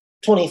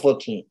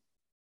 2014,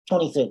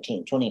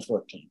 2013,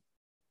 2014.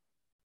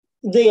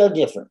 They are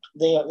different.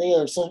 They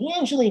are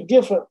substantially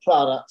different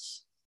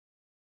products,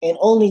 and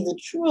only the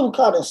true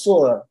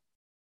connoisseur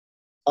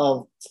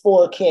of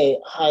 4K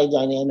high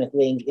dynamic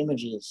range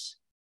images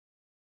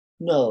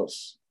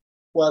knows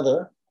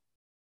whether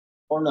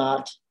or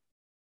not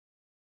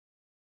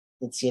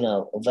it's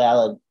a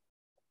valid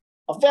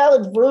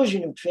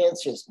version of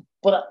Transfers.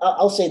 But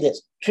I'll say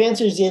this: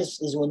 Transfers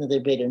is one of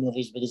their greater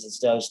movies because it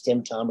stars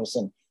Tim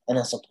Thomerson and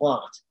has a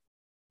plot,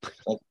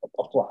 like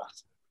a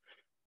plot.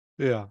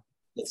 Yeah,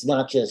 it's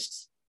not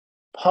just,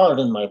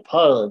 pardon my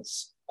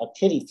parlance, a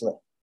titty flick.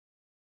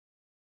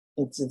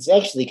 It's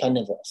actually kind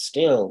of a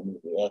sterile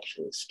movie,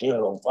 actually, a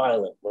sterile,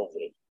 violent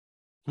movie.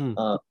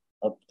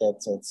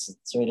 It's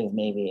sort of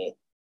maybe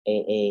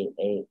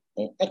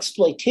an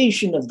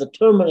exploitation of the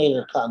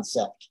Terminator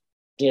concept.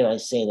 Dare I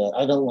say that?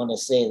 I don't want to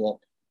say that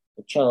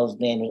the Charles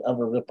Band would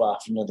ever rip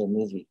off another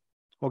movie.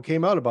 Well, it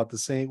came out about the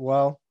same.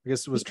 Well, I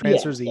guess it was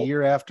Transfers a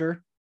year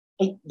after.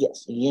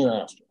 Yes, a year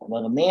after.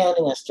 About a man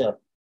who has to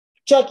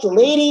protect a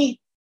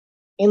lady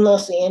in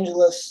Los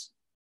Angeles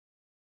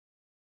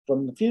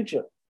from the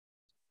future.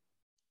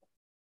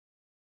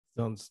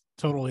 Sounds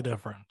totally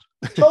different.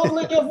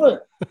 Totally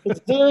different.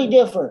 It's very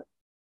different.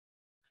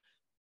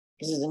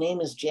 Because his name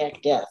is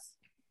Jack Death.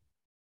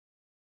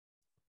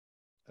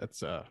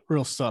 That's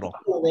real subtle.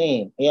 Cool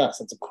name.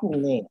 Yes, it's a cool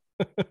name.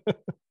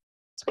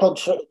 It's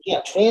called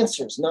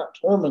Transfers, not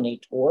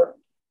Terminator.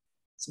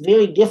 It's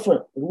very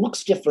different. It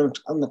looks different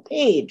on the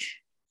page.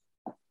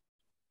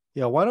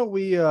 Yeah, why don't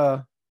we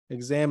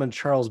examine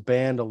Charles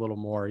Band a little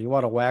more? You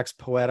want to wax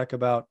poetic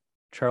about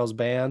Charles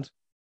Band?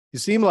 You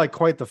seem like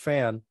quite the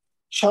fan.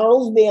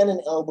 Charles Band and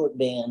Albert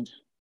Band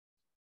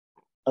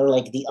are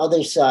like the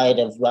other side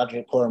of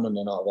Roger Corman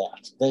and all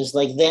that. There's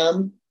like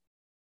them,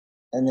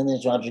 and then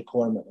there's Roger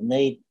Corman. And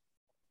they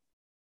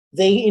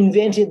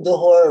invented the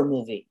horror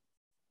movie,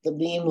 the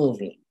B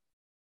movie.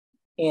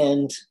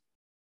 And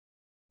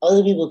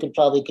other people could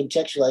probably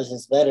contextualize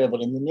this better,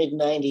 but in the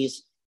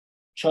mid-90s,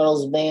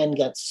 Charles Band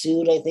got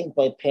sued, I think,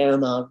 by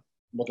Paramount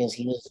because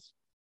he was,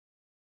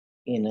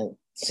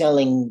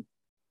 selling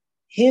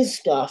his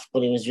stuff,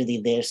 but it was really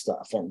their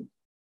stuff. And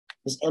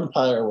his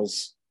empire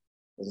was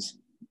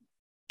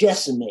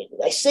decimated.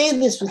 I say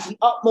this with the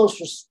utmost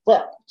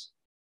respect.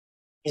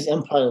 His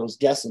empire was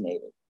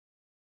decimated.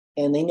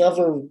 And they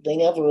never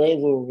were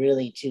able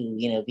really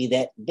to, be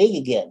that big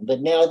again.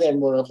 But now they're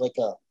more of like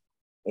a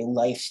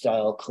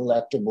lifestyle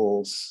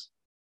collectibles.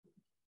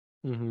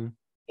 Mm-hmm.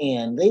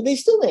 And they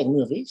still make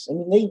movies. I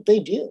mean, they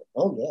do.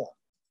 Oh, yeah.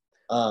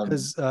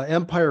 Because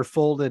Empire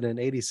folded in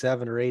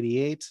 87 or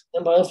 88.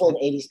 Empire folded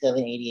in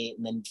 87, 88,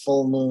 and then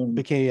Full Moon.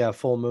 Became,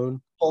 Full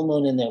Moon. Full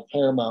Moon and their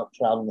Paramount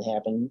problem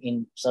happened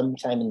in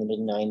sometime in the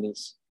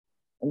mid-90s.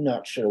 I'm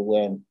not sure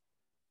when.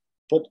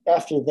 But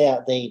after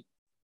that, they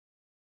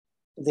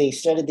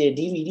started their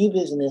DVD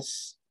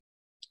business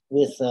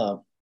with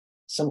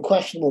some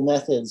questionable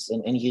methods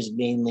and used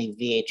mainly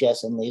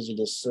VHS and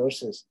Laserdisc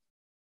sources.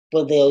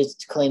 But they always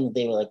claimed that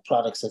they were like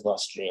products of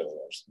Australia.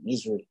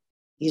 These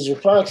were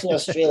products in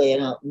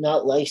Australia,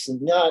 not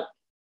licensed,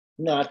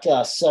 not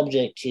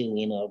subject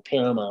to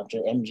Paramount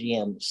or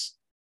MGM's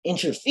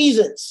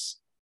interference,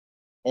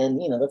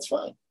 and that's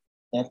fine.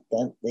 That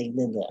they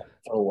did that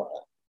for a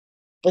while,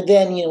 but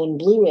then when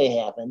Blu-ray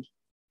happened,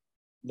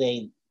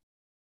 they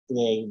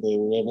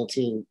were able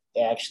to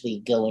actually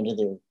go into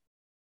their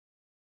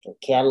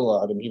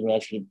catalog, and people were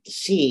actually to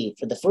see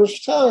for the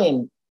first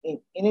time in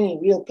any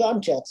real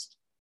context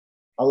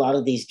a lot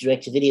of these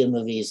direct-to-video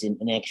movies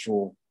in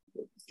actual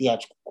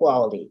theatrical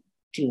quality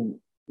to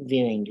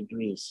varying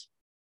degrees.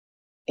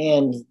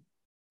 And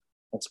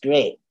that's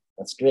great.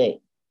 That's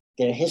great.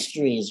 Their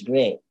history is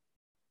great.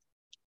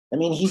 I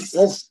mean, he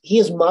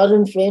has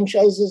modern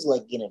franchises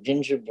like,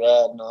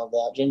 Gingerbread and all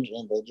that,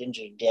 the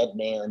Ginger Dead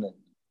Man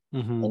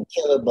and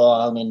Killer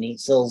Bong, and he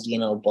sells,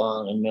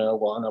 bong and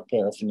marijuana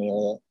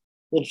paraphernalia,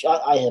 which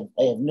I have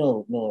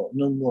no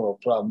moral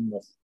problem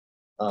with.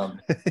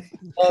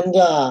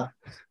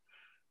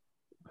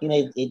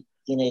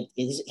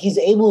 He's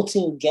able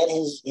to get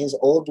his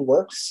old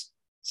works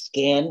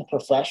scanned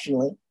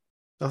professionally.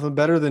 Nothing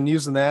better than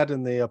using that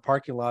in the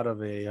parking lot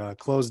of a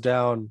closed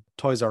down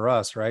Toys R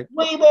Us, right?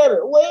 Way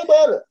better.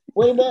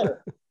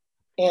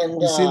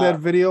 And you seen that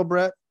video,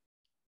 Brett?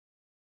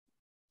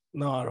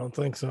 No, I don't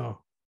think so.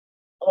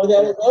 Oh,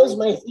 that was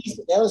my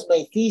thesis. That was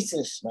my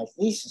thesis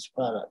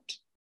product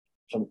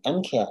from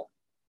MCAT.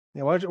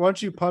 Yeah, why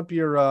don't you pump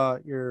your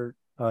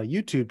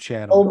YouTube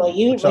channel? Oh, my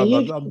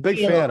YouTube I'm a big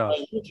channel, fan of.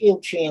 My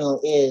YouTube channel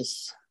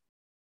is.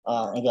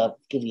 I got to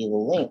give you the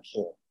link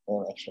here.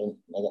 Oh, actually,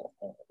 I got to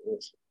find what it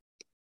is.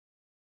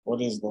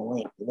 What is the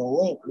link? The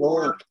link.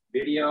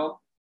 Video.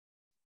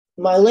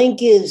 My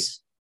link is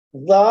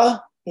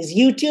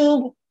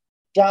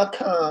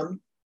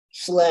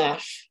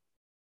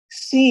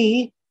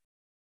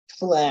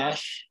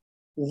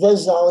youtube.com/C/The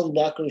Zolly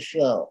Becker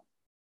Show.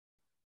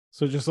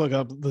 So just look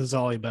up the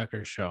Zolly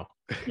Becker Show.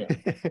 Yeah.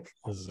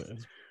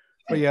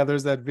 But yeah,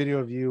 there's that video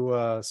of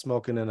you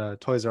smoking in a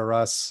Toys R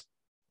Us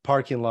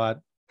parking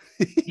lot.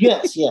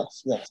 Yes.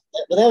 But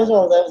that was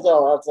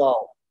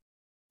all.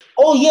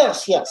 Oh,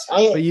 yes.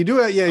 But you do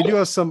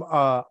have some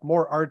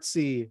more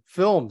artsy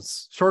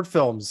films, short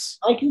films.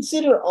 I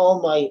consider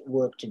all my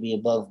work to be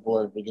above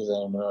board because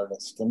I'm an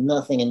artist, and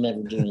nothing I'm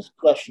ever doing is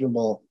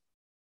questionable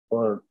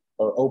or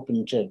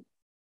open to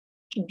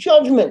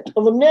judgment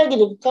of a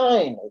negative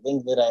kind. I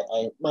think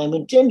that my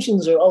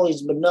intentions are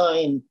always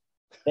benign,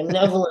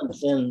 benevolent,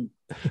 and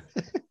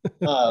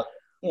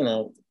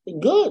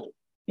good.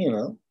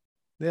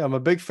 Yeah, I'm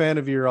a big fan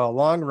of your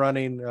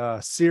long-running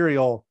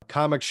serial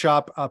comic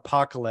shop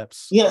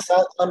Apocalypse. Yes,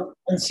 on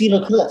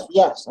Cedar Cliff.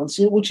 Yes,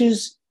 which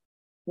is,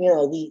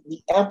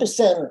 the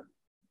epicenter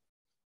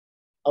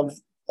of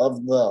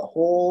the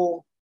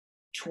whole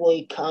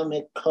toy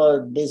comic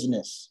card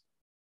business.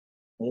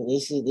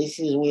 This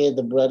is where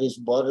the bread is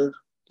buttered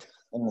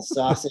and the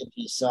sausage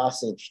is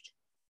sausaged.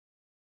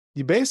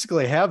 You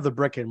basically have the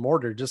brick and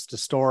mortar just to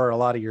store a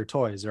lot of your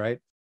toys,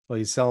 right? Well,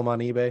 you sell them on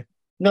eBay.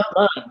 Not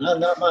mine.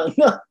 Not mine.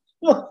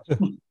 No.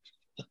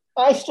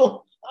 I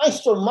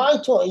store my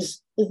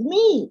toys with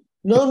me.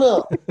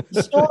 No.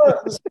 The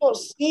store,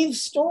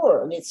 Steve's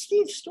store, and it's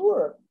Steve's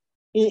store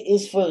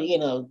is for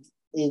the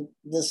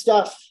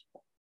stuff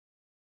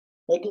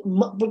like,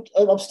 but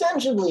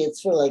ostensibly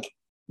it's for like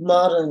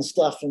modern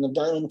stuff from the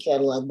Diamond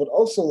catalog, but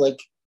also like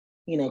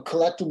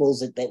collectibles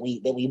that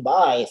we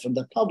buy from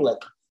the public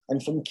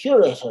and from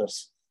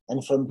curators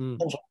and from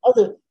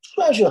other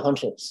treasure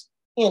hunters.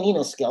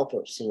 And,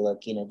 scalpers who go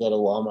to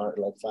Walmart at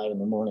like 5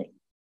 a.m.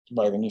 to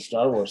buy the new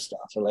Star Wars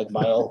stuff, or like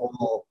buy a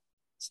whole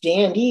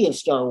standee of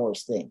Star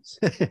Wars things.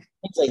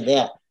 Things like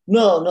that.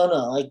 No.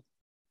 Like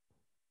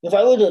if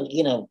I were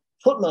to,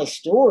 put my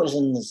toys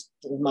in the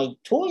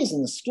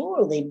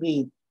store, they'd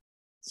be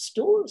the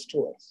store's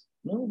toys.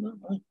 No.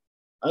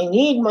 I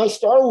need my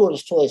Star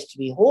Wars toys to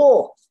be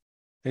whole.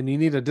 And you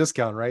need a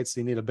discount, right?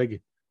 So you need a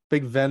big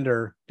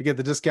vendor to get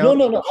the discount.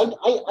 No.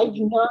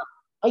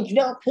 I do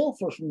not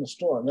pilfer from the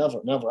store. Never.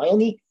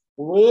 I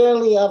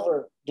rarely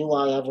ever do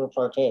I ever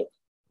partake.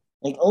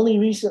 Like only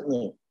very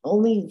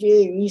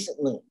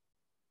recently.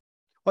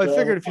 Well, I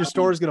figured if your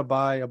store is going to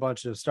buy a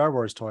bunch of Star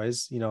Wars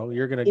toys,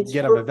 you're going to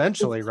get them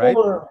eventually, right?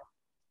 Because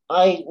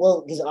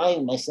I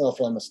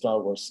myself am a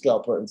Star Wars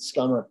scalper and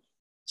scummer.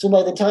 So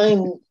by the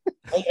time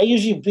I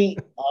usually beat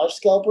our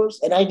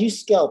scalpers, and I do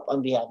scalp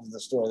on behalf of the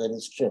store. That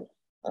is true.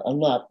 I'm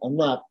not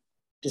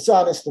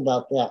dishonest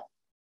about that.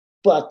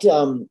 But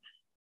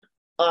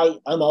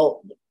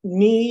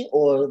me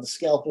or the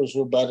scalpers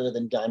were better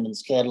than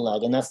Diamond's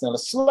catalog, and that's not a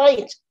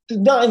slight to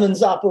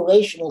Diamond's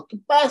operational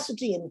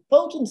capacity and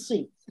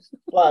potency.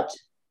 But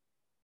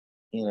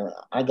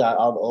I got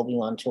all the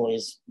Obi-Wan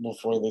toys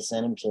before they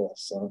sent them to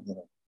us, so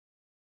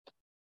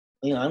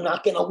I'm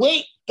not gonna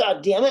wait.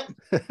 God damn it!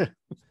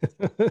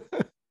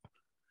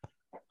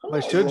 Why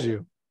should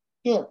you?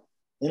 Yeah,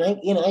 and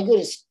I go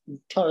to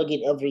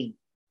Target every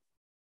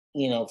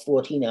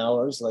 14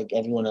 hours like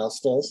everyone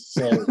else does.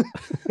 So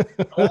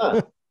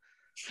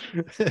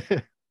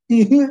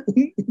you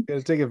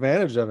gotta take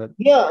advantage of it.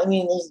 Yeah,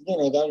 there's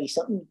gotta be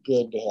something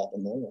good to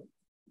happen there.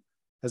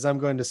 As I'm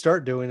going to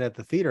start doing at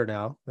the theater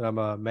now that I'm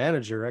a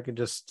manager, I can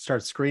just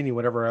start screening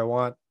whatever I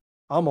want,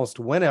 almost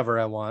whenever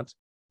I want.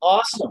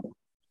 Awesome.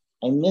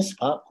 I miss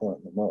popcorn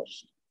the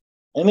most.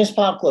 I miss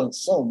popcorn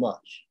so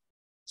much.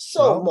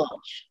 So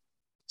much.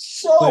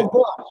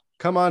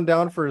 Come on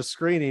down for a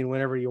screening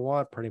whenever you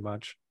want, pretty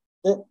much.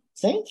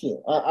 Thank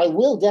you. I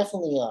will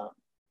definitely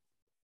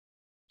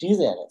do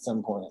that at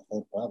some point, I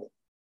think, probably.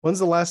 When's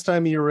the last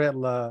time you were at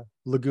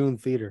Lagoon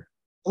Theater?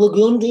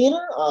 Lagoon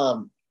Theater?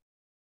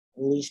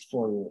 At least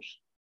 4 years.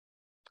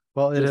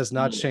 Well, it has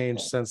not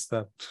changed since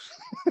then.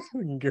 I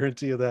can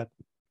guarantee you that.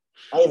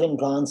 I haven't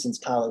gone since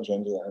college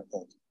ended, I don't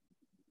think.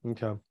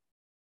 Okay.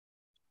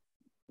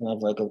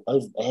 And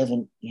I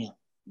haven't,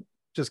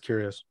 Just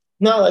curious.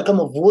 Not like I'm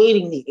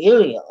avoiding the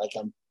area. Like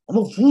I'm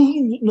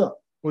avoiding it. No.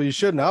 Well, you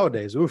should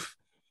nowadays. Oof.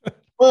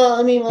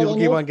 Well, people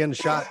keep on getting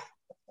shot.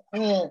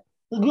 Yeah,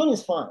 Lagoon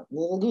is fine.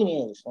 The Lagoon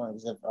area is fine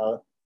because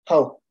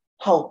of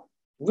how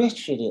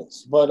rich it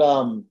is. But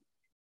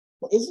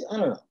is it? I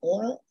don't know.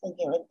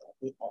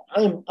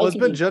 It's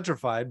been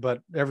gentrified,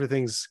 but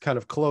everything's kind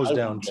of closed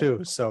down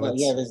too. So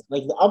there's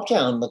like the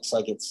Uptown looks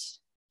like it's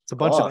a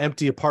bunch of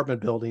empty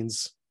apartment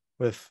buildings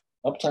with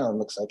Uptown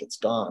looks like it's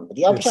gone. But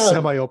it's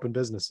semi-open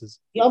businesses.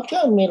 The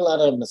Uptown made a lot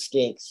of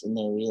mistakes in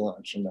their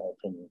relaunch, in my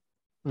opinion.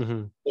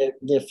 Mm-hmm.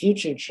 Their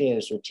future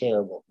chairs were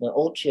terrible. Their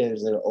old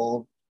chairs, they're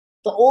old.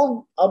 The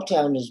old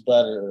Uptown is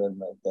better than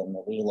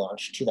the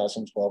relaunch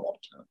 2012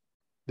 Uptown.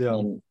 Yeah.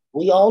 And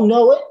we all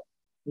know it.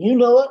 You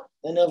know it,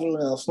 and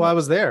everyone else knows. Well, I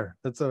was there.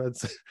 That's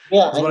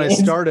when I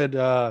started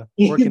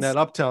working at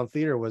Uptown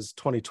Theater was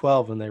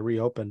 2012 when they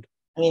reopened.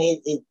 I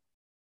mean, they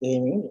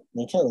ruined it.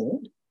 They totally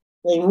ruined it.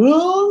 They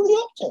ruined the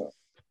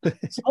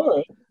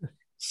Uptown.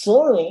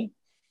 Sorry.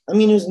 I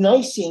mean, it was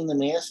nice seeing the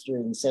Master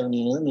in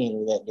 70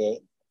 millimeter that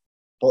day,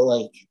 but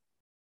like.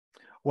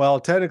 Well,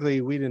 technically,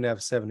 we didn't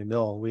have 70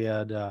 mil. We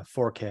had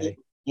 4K.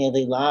 Yeah,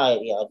 they lied.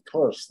 Yeah, of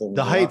course.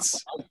 The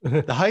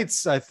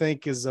Heights, I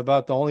think, is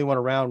about the only one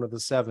around with the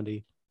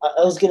 70.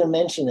 I was going to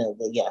mention it,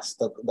 but yes,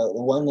 the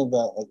one of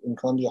in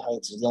Columbia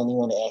Heights is the only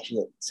one that actually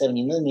had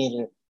 70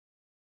 millimeter,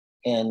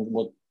 and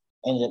what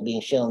ended up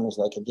being shown was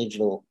like a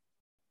digital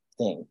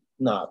thing.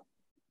 But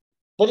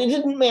it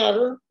didn't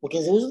matter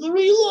because it was the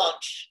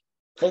relaunch.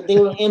 But they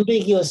were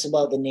ambiguous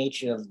about the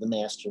nature of the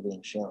Master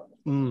being shown.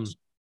 And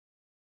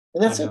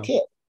that's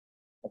okay.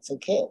 That's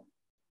okay.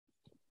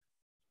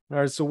 All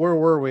right, so where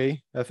were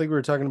we? I think we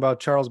were talking about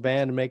Charles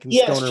Band and making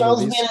stoner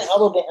Charles movies. Band and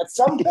Albert Band. At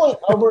some point,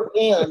 Albert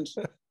Band,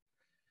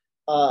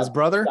 his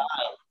brother,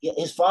 died. Yeah,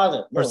 his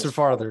father, or his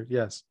father,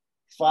 yes,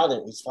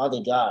 his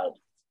father died.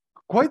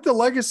 Quite the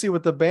legacy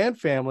with the Band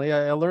family.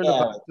 I learned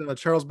about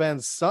Charles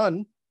Band's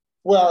son.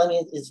 Well, I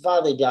mean, his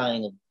father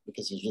dying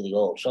because he's really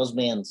old. Charles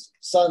Band's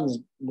son's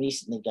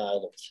recently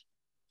died of,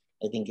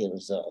 I think it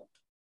was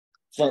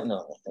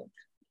fentanyl. I think.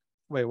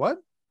 Wait, what?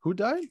 Who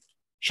died?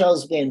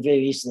 Charles Band very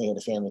recently had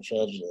a family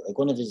tragedy. Like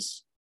one of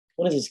his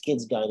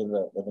kids died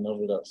of an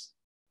overdose.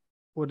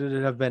 Would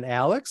it have been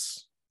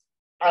Alex?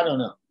 I don't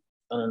know.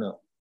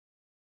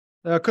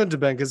 No, it couldn't have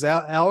been because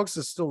Alex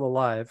is still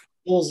alive.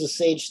 It was a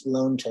Sage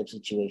Stallone type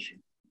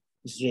situation.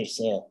 It's very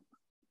sad.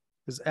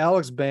 Because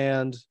Alex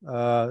Band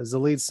is the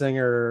lead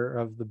singer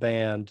of the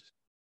band.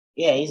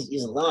 Yeah,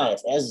 he's alive,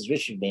 as is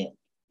Richard Band.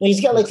 No,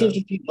 he's got like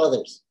 53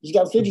 brothers. He's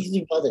got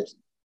 53 brothers.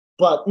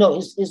 But no,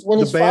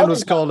 the band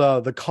was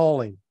called The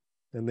Calling,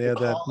 and they had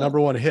that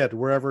 #1 hit,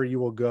 Wherever You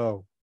Will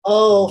Go.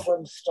 Oh,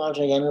 from Star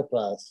Trek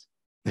Enterprise.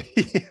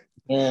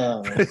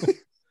 Yeah.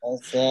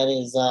 That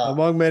is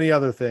among many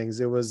other things.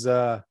 It was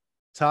the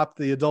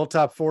adult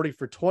top 40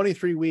 for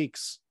 23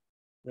 weeks.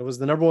 It was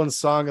the #1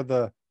 song of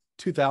the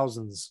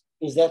 2000s.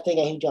 Is that the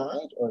guy who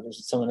died, or is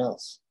it someone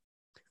else?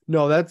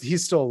 No,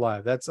 he's still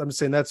alive. I'm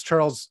saying that's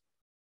Charles,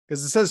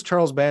 because it says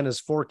Charles Band has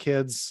 4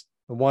 kids,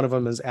 and one of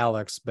them is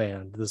Alex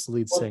Band, this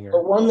lead singer.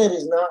 The one that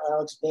is not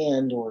Alex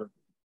Band, or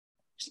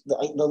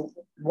the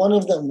one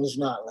of them was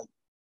not like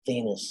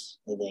famous,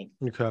 I think.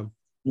 Okay.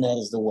 And that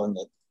is the one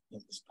that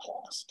was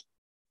passed.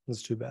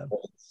 That's too bad.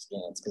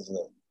 It's because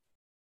of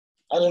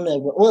I don't know.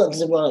 Well,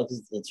 because it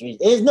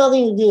has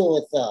nothing to do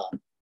with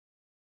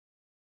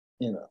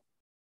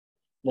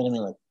what I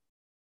mean, like,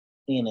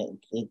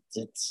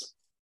 it's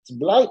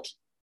blight.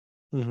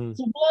 Mm-hmm. It's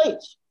a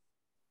blight.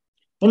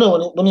 But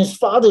no, when his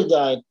father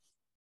died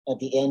at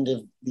the end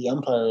of the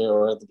Empire era,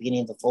 or at the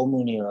beginning of the Full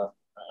Moon era,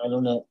 I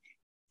don't know,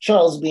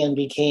 Charles Band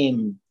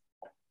became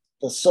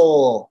the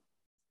sole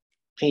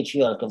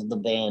patriarch of the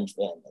Band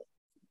family.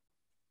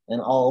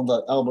 And all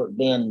the Albert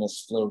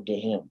Bandness flowed to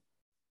him.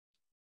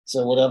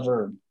 So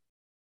whatever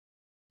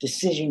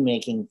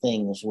decision-making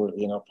things were,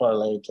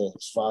 parlayed to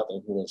his father,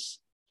 who was,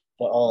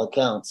 by all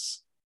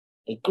accounts,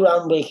 a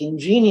groundbreaking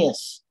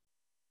genius,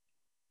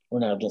 were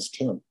now just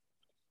him.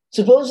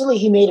 Supposedly,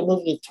 he made a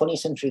movie with 20th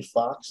Century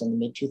Fox in the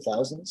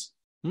mid-2000s.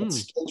 It's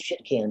still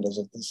shit-canned as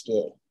of this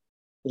day.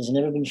 It has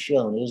never been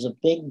shown. It was a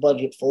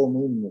big-budget Full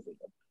Moon movie.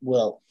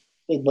 Well,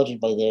 big budget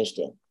by their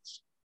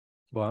standards.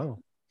 Wow.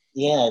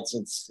 Yeah,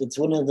 it's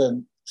one of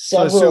the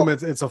several. I assume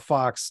it's a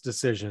Fox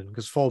decision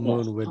because Full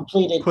Moon would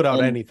put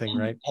out anything,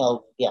 right?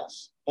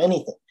 Yes,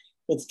 anything.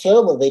 It's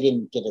terrible they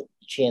didn't get a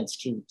chance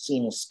to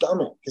see a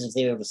scum it, because if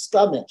they were to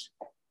scum it,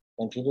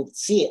 then people could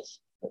see it,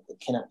 but it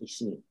cannot be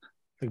seen.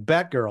 Like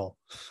Batgirl.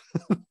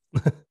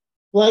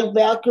 Like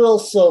Batgirl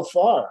so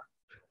far.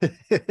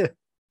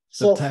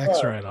 So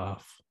tax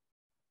write-off.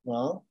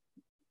 Well,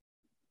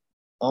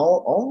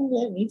 all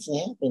that needs to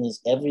happen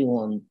is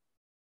everyone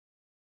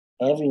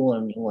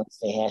who wants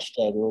to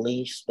hashtag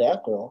release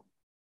Batgirl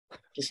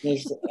just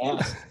needs to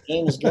ask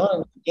James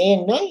Gunn day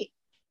and night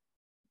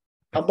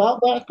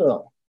about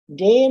Batgirl,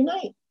 day and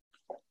night.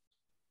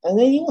 And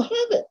then you'll have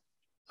it.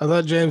 I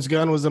thought James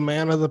Gunn was a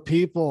man of the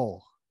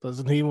people.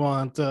 Doesn't he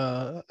want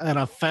and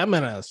a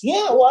feminist?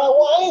 Yeah,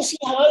 why is he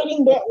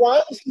hiding that?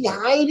 Why is he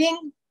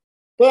hiding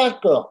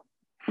Batgirl?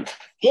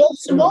 Gail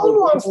Simone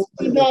wants to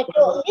see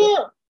Batgirl.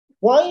 Yeah.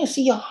 Why is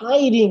he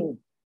hiding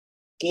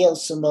Gail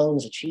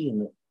Simone's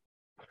achievement?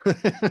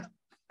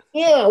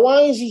 Yeah,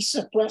 why is he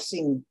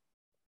suppressing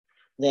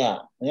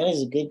that? That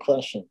is a good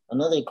question.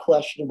 Another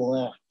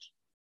questionable act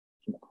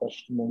from a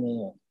questionable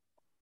man.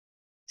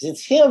 Because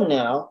it's him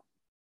now.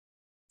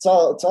 It's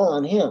all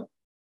on him.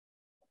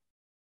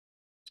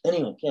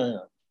 Anyway, yeah.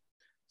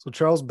 So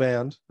Charles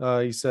Band,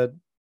 you said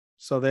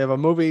So they have a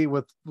movie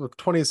with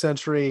 20th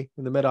century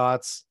in the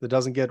mid-aughts that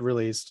doesn't get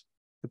released.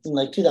 It's in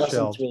like 2003.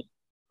 shelved.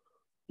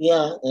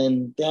 Yeah,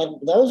 and that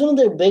was one of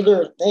their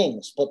bigger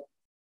things, but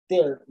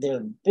their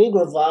big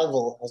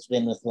revival has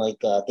been with like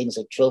things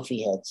like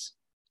Trophy Heads,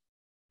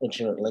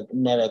 which are like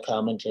meta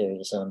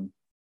commentaries on,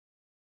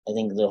 I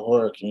think, the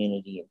horror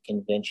community and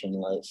convention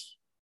life.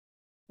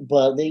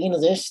 But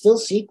there's still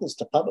sequels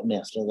to Puppet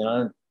Master. There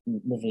aren't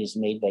movies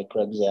made by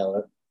Craig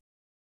Zeller.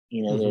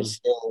 They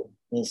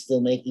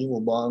still make Evil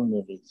Bong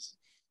movies.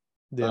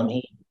 Yeah.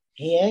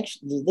 He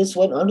actually, this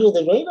went under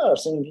the radar,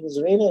 some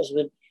people's radars,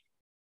 but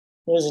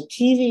there was a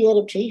TV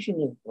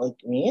adaptation of like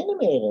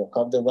Reanimator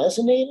called The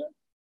Resonator.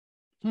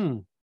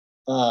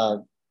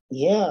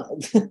 Yeah.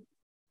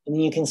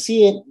 And you can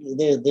see it.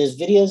 There's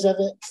videos of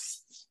it,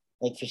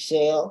 like for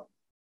sale,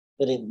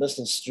 but it must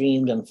have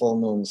streamed on Full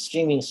Moon's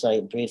streaming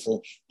site briefly.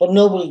 But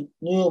nobody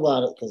knew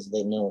about it because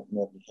they know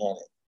nobody had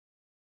it.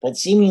 But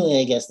seemingly,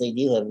 I guess they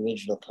do have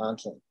original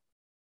content.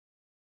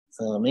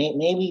 So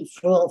maybe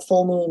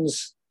Full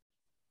Moon's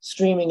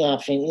streaming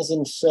option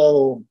isn't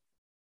so,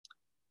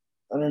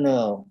 I don't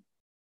know.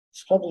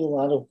 It's probably a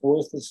lot of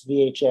worthless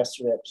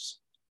VHS rips.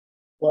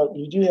 But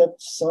you do have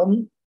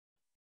some,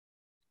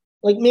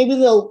 like maybe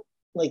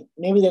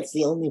that's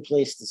the only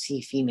place to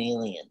see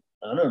Femalien.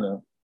 I don't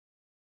know.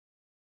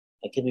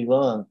 I could be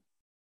wrong.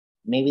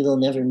 Maybe they'll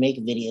never make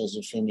videos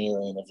of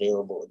Femalien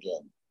available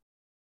again.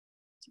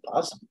 It's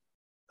possible.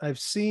 I've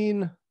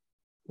seen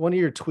one of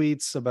your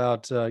tweets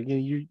about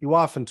you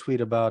often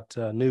tweet about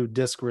new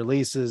disc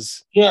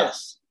releases.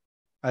 Yes.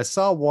 I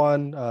saw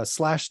one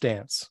Slash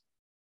Dance.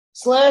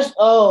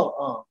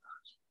 Oh.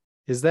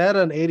 Is that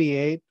an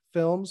 88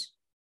 films?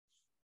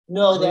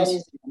 No, that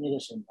is Vinegar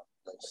Syndrome.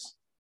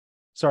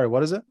 Sorry,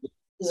 what is it?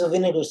 It's a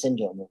Vinegar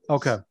Syndrome movie.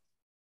 Okay.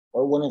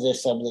 Or one of their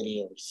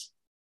subsidiaries.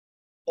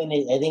 And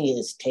I think it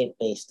is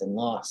tape-based and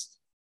lost,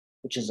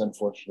 which is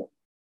unfortunate.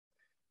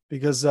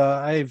 Because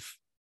I've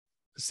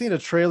seen a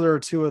trailer or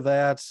two of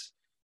that.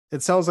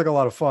 It sounds like a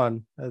lot of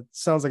fun. It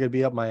sounds like it'd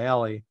be up my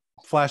alley.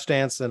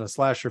 Flashdance in a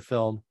slasher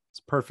film. It's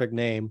a perfect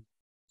name.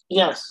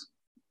 Yes.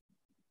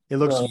 It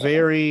looks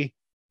very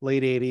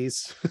late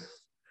 80s.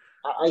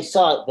 I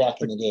saw it back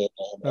in the day.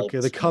 Okay,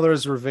 the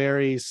colors were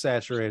very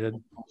saturated.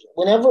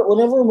 Whenever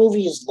a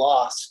movie is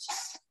lost,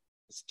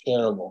 it's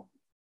terrible.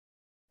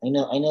 I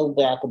know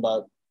back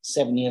about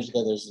 7 years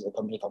ago, there's a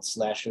company called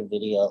Slasher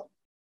Video.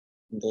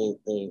 They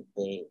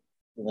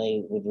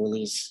would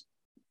release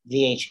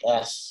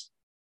VHS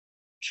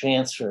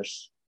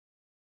transfers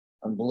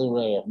on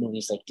Blu-ray of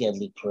movies like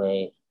Deadly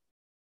Prey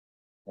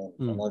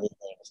and other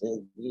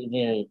things.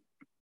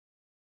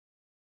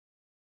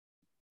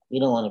 You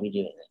don't want to be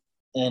doing it.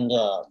 And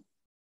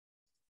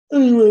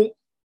anyway,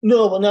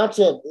 no, but not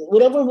to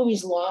whatever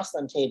movie's lost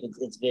on tape.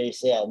 It's very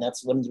sad, and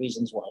that's one of the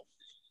reasons why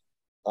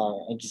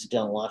I just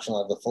don't watch a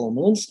lot of the Full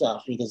Moon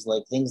stuff, because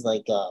like things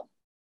like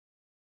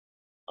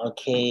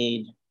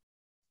Arcade,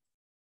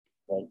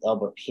 like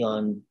Albert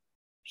Pune,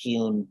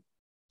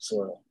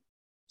 sort of.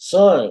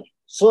 Sorry,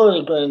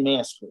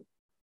 Grandmaster.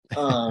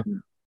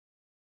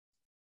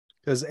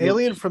 Because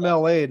Alien from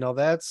LA, now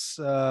that's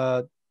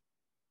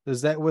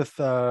is that with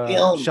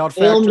Shout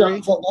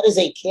Factory? That is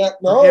a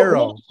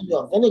Arrow.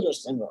 Vinegar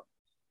Syndrome.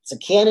 It's a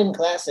canon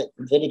classic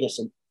from Vinegar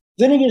Syndrome.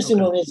 Vinegar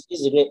Syndrome is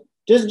a great.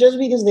 Just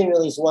because they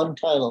release one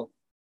title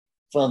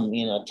from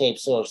tape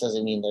source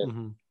doesn't mean that.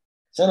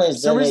 For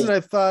some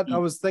reason, I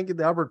was thinking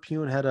that Albert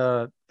Pune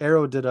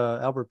Arrow did a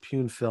Albert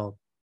Pune film.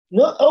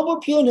 No,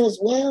 Albert Pune has.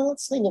 Well,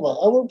 let's think about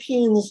it. Albert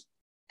Pune's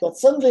got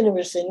some Vinegar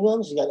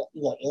Syndromes. You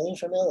got Alien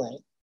from LA.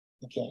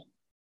 Okay.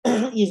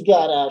 You've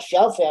got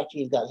Shout Factory.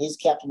 You've got his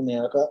Captain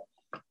America,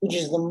 which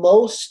is the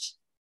most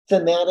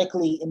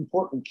thematically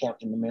important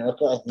Captain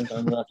America, I think,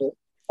 on record.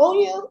 Oh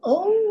yeah.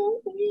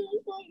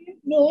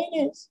 No, it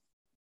is.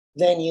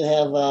 Then you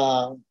have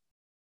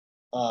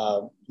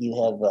who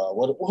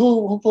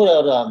put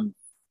out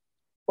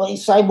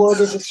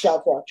Cyborg is at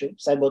Shout Factory,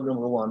 Cyborg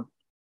 #1,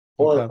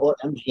 or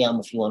MGM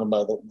if you want to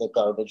buy the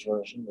garbage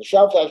version. The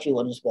Shout Factory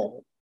one is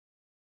better.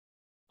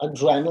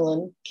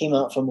 Adrenaline came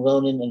out from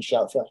Ronin and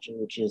Shout Factory,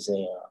 which is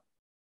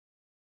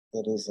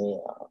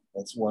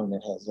that's one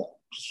that has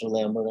Christopher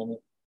Lambert in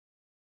it.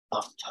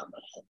 Off the top of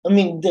my head, I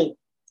mean,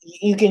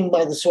 you can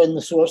buy The Sword and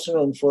the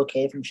Sorcerer in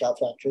 4K from Shout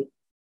Factory.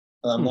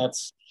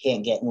 That's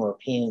can't get more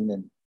Pune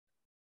than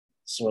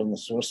Sword and the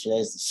Sorcerer.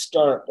 That is the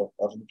start of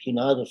the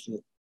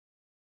punography.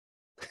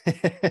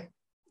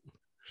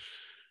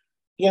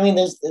 Yeah, I mean,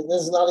 there's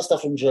a lot of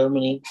stuff in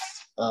Germany,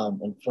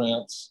 and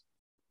France,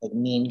 like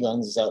Mean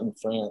Guns is out in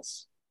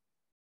France.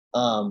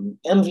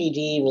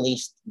 MVD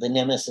released the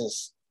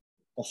Nemesis,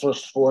 the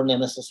first 4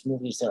 Nemesis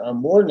movies. There are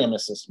more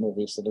Nemesis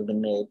movies that have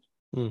been made,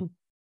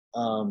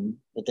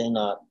 but they're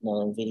not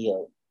on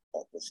video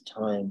at this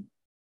time.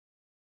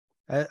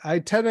 I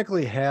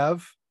technically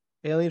have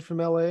Alien from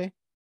LA,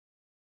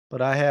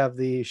 but I have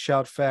the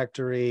Shout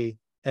Factory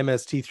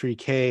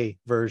MST3K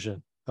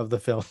version of the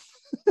film.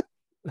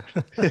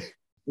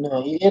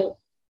 No, you gotta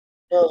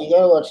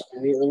watch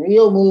the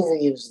real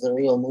movie. Is the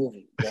real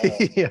movie.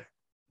 Yeah.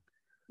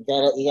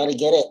 You gotta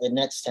get it the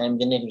next time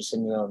Vinegar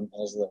Syndrome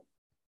has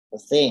the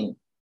thing.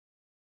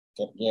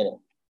 Gotta get it.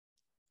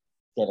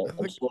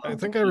 I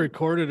think I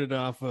recorded it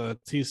off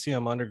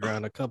TCM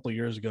Underground a couple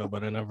years ago,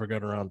 but I never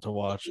got around to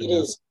watching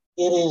it.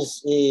 It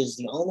is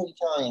the only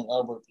time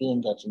Albert Kuhn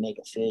got to make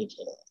a fairy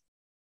tale.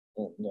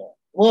 And,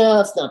 well,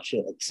 that's not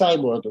true. Like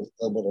Cyborg is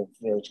a little bit of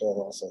fairy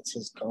tale also. It's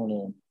his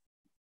Conan.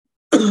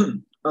 I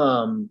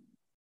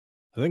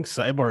think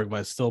Cyborg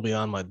might still be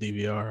on my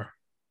DVR.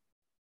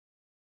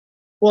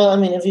 Well, I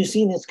mean, have you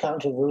seen this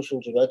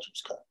controversial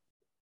director's cut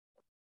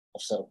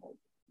of Cyborg?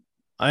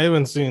 I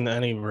haven't seen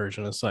any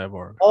version of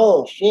Cyborg.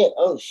 Oh shit!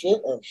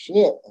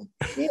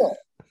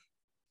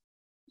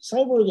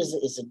 Cyborg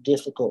is a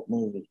difficult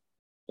movie.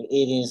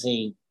 It is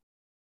a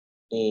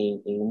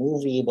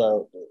movie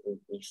about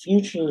a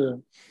future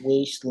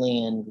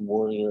wasteland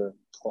warrior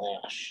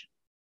clash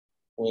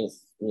with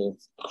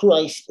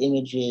Christ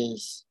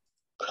images,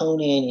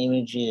 Conan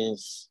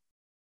images,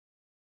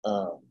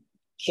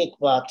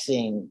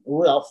 kickboxing,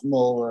 Ralph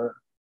Moeller.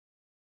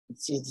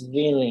 It's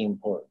very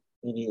important.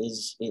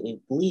 It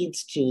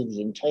leads to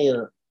the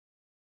entire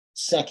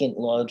second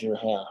larger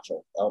half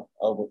of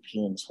Albert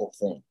Kuhn's whole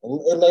thing.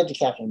 It led to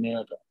Captain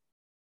America.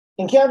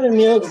 And Captain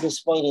America,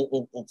 despite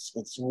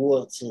its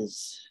warts,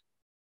 is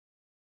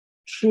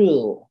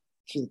true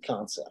to the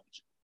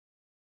concept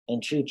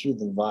and true to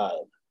the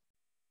vibe.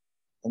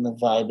 And the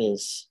vibe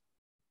is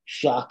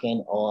shock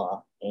and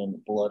awe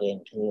and blood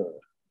and terror.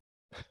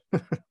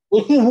 And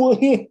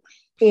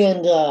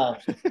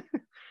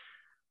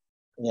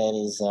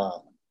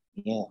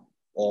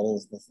that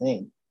is the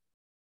thing.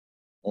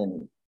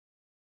 And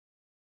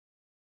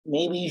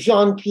maybe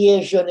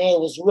Jean-Pierre Jeunet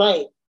was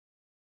right,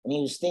 and he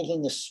was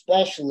thinking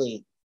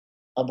especially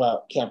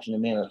about Captain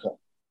America.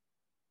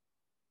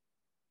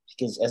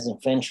 Because as a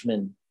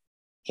Frenchman,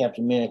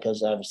 Captain America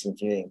is obviously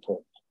very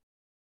important.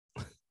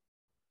 I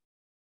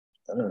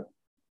don't know.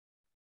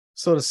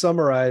 So to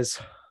summarize,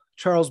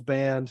 Charles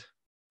Band,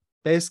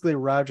 basically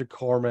Roger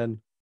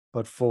Corman,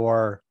 but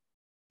for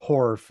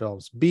horror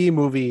films,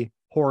 B-movie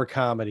horror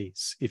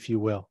comedies, if you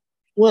will.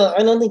 Well,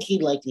 I don't think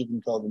he'd like to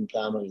even call them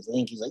comedies. I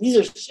think he's like, these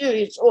are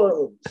serious horror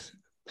movies.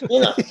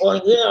 They're not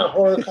funny. They're not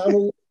horror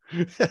comedies.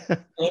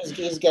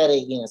 He's got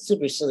a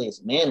super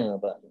serious manner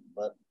about him.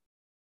 But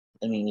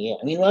I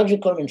mean, Roger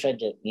Corman tried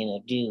to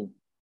do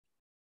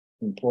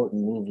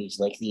important movies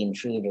like The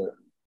Intruder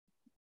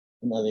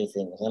and other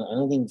things. I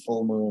don't think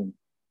Full Moon.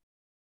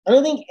 I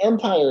don't think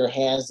Empire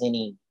has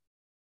any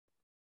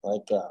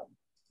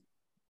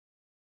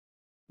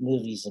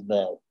movies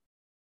about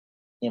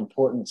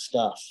important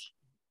stuff.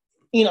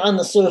 On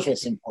the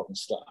surface, important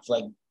stuff,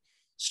 like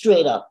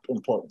straight up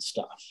important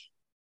stuff,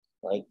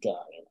 like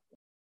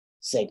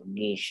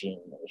segregation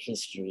or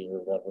history or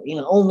whatever.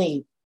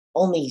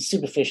 Only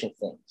superficial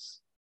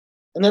things,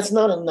 and that's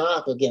not a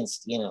knock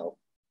against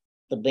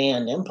the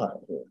band Empire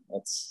here.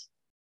 That's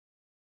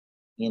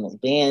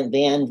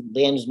band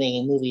is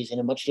making movies in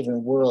a much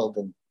different world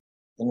than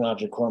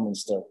Roger Corman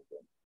started.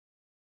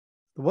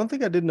 The one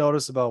thing I did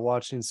notice about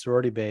watching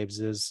Sorority Babes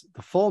is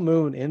the full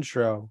moon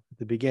intro at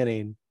the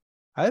beginning.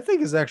 I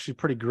think is actually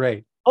pretty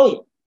great.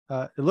 Oh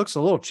yeah. It looks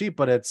a little cheap,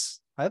 but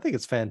I think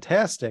it's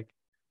fantastic,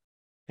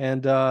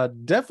 and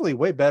definitely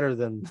way better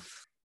than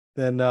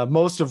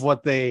most of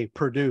what they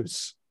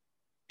produce.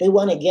 They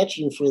want to get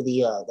you for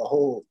the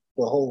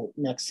whole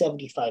next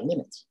 75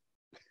 minutes.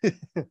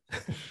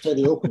 So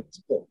the opening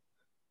is good.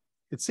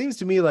 It seems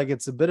to me like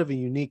it's a bit of a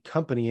unique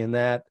company in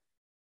that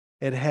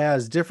it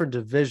has different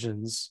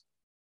divisions.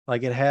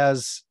 Like it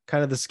has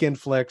kind of the skin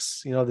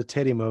flicks, the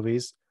titty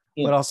movies,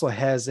 but also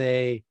has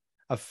a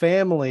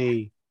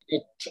family,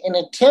 an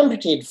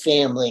attempted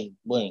family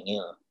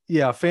wing,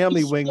 yeah,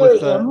 family wing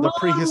with the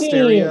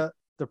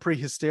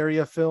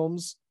prehysteria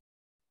films.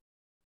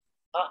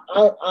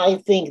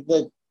 I think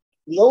that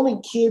the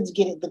only kids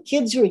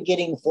who are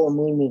getting full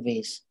moon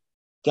movies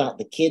got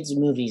the kids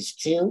movies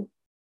too,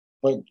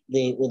 but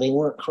they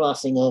weren't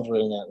crossing over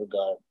in that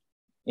regard.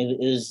 It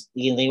was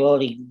they were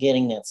already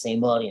getting that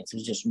same audience. It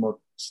was just more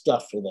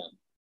stuff for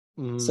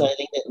them. So I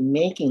think that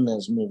making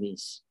those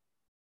movies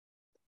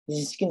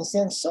is going to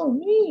sound so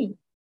mean.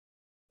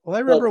 Well, I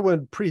remember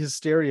when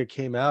Prehysteria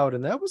came out,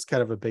 and that was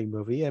kind of a big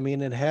movie. I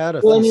mean, it had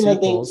a few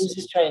sequels. They was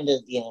just trying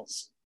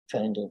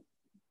to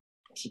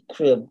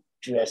crib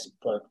Jurassic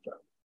Park from.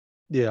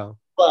 Yeah.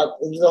 But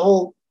the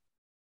whole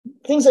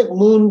things like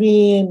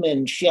Moonbeam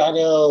and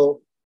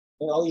Shadow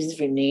and all these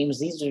different names,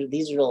 these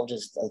are all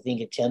just, I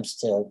think, attempts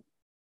to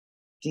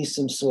do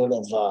some sort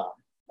of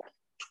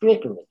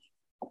trickery.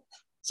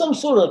 Some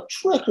sort of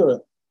trickery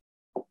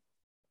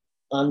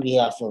on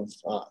behalf of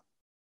I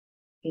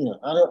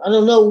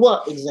don't know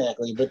what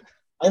exactly, but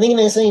I think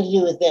it has something to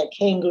do with that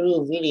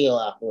kangaroo video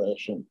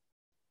operation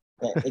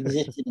that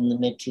existed in the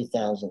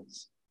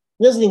mid-2000s.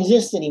 It doesn't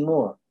exist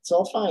anymore. It's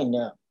all fine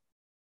now.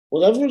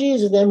 Whatever it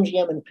is with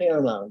MGM and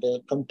Paramount, they're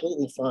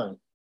completely fine.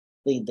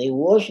 They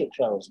worship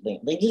Charles Band.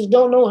 They just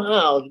don't know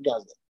how he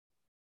does it.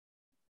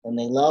 And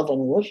they love and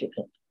worship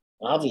him,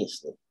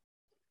 obviously.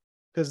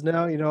 Because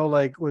now,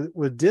 like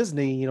with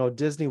Disney,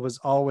 Disney was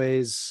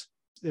always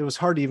it was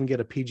hard to even get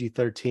a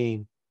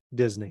PG-13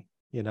 Disney.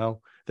 You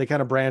know, they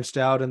kind of branched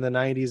out in the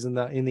 90s and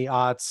in the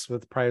aughts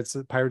with Pirates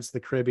of the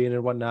Caribbean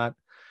and whatnot.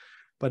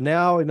 But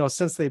now, you know,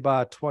 since they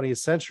bought 20th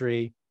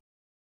Century,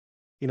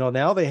 you know,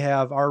 now they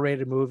have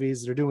R-rated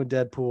movies. They're doing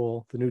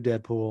Deadpool, the new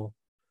Deadpool.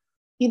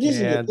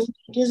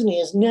 Disney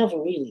has never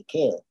really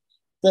cared.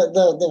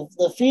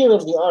 The fear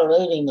of the R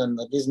rating on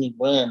the Disney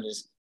brand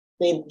is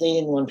they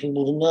didn't want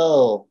people to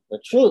know the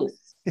truth.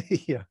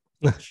 Yeah.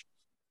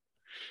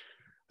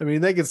 I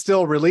mean, they could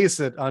still release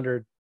it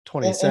under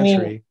 20th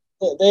Century.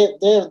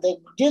 The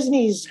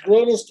Disney's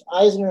greatest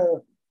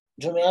Eisner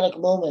dramatic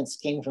moments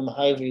came from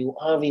Harvey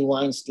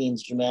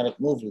Weinstein's dramatic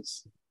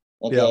movies.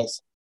 Okay, yeah.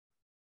 So,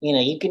 you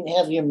know, you can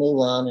have your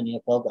Mulan and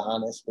your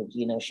Pocahontas, but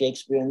you know,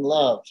 Shakespeare in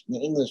Love, The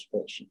English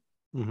Patient.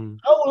 Mm-hmm.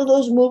 How were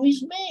those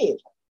movies made?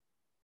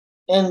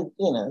 And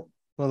you know,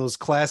 one of those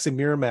classic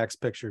Miramax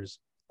pictures.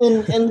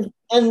 And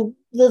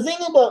the thing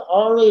about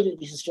R-rated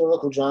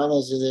historical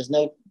dramas is there's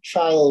no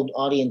child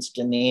audience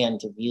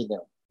demand to view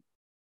them.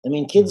 I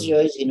mean, kids are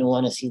always going to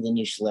want to see the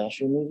new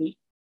slasher movie,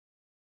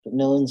 but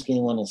no one's going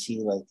to want to see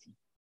like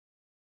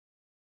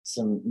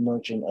some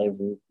Merchant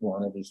Ivory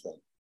wannabe thing.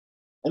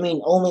 I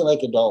mean, only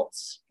like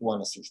adults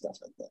want to see stuff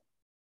like that.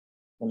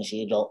 Want to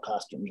see adult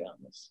costume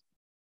dramas.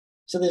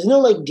 So there's no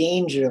like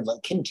danger of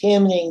like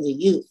contaminating the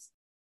youth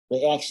by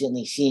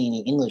accidentally seeing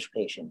an English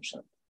Patient or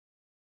something.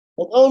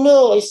 Like, oh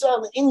no, I saw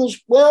the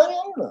English. Well, I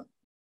don't know.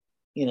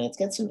 You know, it's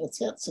got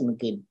some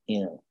good,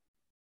 you know,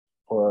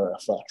 horror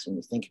effects when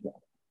you think about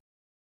it.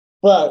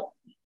 But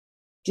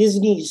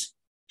Disney's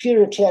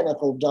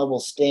puritanical double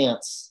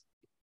stance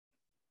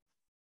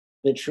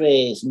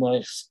betrays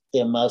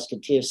their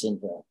Musketeer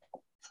syndrome.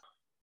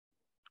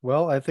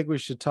 Well, I think we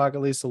should talk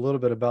at least a little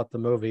bit about the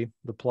movie,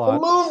 the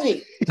plot. The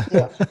movie!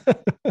 Yeah.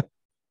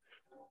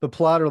 The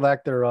plot or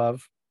lack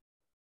thereof.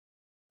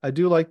 I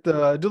do like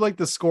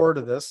the score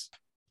to this.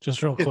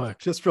 Just real quick.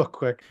 Just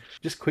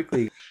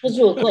quickly. Just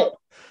real quick.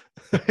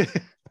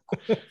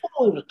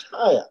 Before we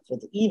retire for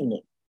the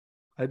evening.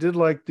 I did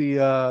like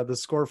the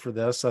score for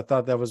this. I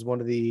thought that was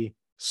one of the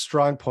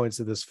strong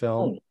points of this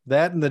film.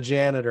 That and the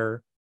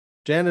janitor.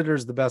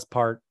 Janitor's the best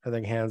part, I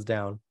think, hands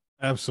down.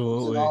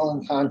 Absolutely. It's all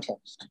in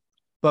context.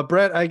 But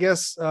Brett, I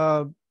guess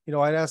you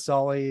know, I'd asked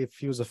Zolly if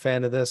he was a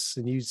fan of this,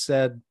 and you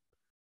said,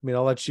 I mean,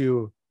 I'll let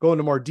you go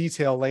into more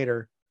detail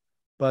later,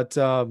 but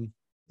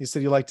you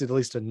said you liked it at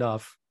least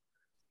enough.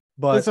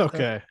 But it's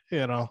okay,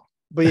 you know.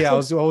 But yeah, I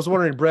was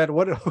wondering, Brett,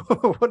 what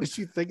did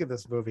you think of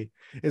this movie?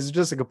 Is it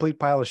just a complete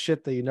pile of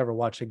shit that you never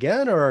watch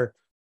again, or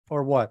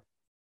what?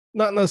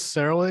 Not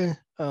necessarily.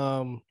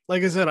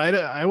 Like I said,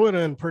 I went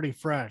in pretty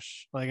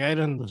fresh. Like I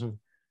didn't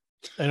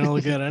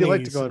look at any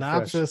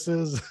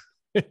synopsises.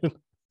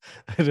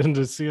 I didn't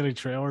just see any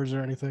trailers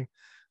or anything.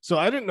 So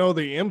I didn't know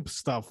the imp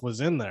stuff was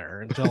in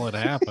there until it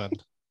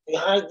happened.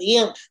 Behind the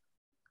imp.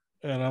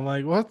 And I'm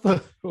like, what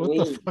the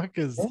fuck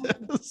is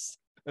this?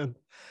 And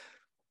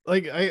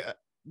like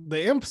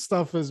the imp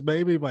stuff is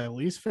maybe my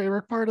least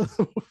favorite part of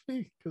the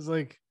movie, because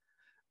like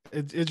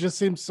it just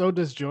seems so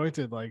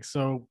disjointed, like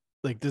so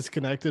like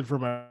disconnected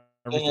from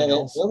everything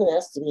else. Well, there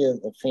has to be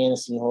a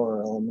fantasy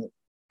horror element.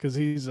 Because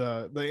he's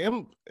the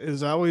imp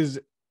is always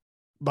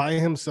by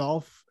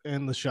himself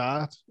in the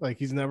shot, like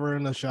he's never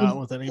in the shot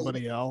with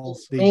anybody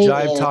else. The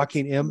jive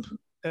talking imp,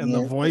 and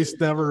the voice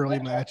never really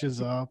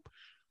matches up.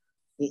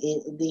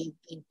 The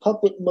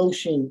puppet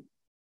motion.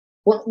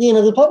 Well, you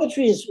know, the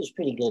puppetry is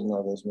pretty good in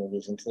all those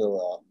movies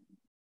until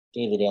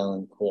David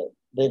Allen quit.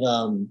 But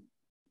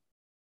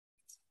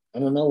I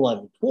don't know why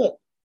he quit.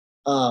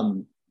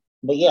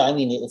 But yeah, I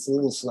mean, it's a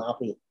little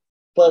sloppy.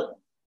 But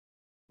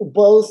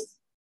both,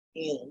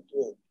 you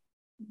know,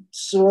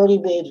 Sorority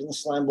Babes and the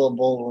Slimeball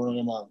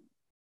Bowl-O-Rama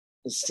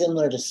is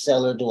similar to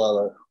Cellar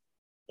Dweller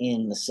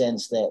in the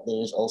sense that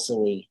there's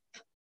also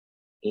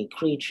a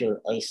creature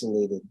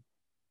isolated,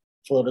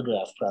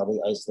 photographed, probably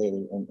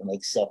isolated and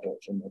like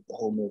separate from like the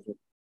whole movie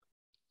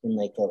in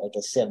like a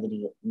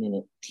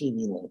 70-minute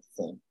TV length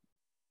thing.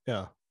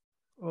 Yeah.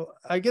 Well,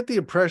 I get the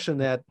impression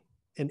that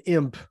an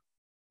imp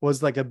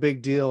was like a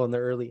big deal in the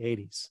early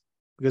 80s,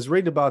 because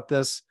reading about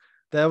this,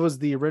 that was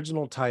the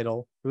original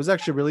title. It was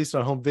actually released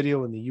on home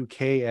video in the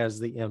UK as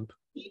the imp.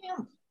 Yeah.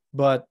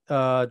 But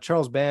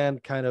Charles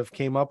Band kind of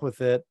came up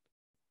with it.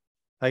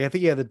 Like I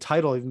think he had the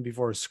title even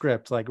before a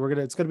script. Like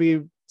it's gonna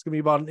be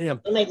about an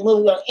imp. They make a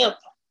movie about an imp.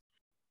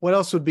 What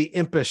else would be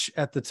impish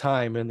at the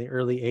time in the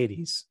early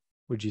 80s,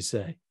 would you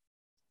say?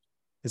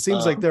 It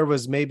seems like there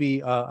was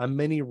maybe a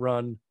mini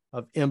run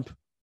of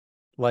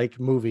imp-like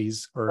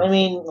movies. Or I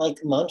mean,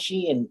 like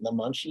Munchie and the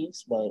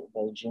Munchies by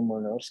Jim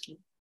Wynorski.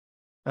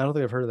 I don't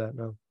think I've heard of that,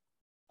 no.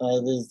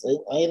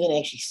 I haven't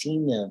actually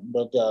seen them,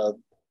 but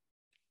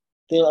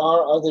there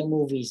are other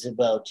movies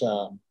about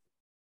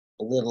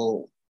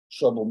little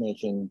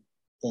troublemaking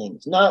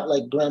things. Not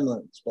like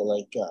Gremlins, but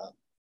like...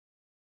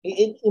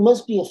 It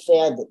must be a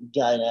fad that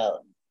died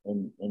out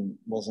and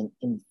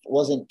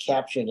wasn't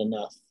captured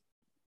enough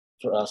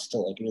for us to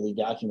like really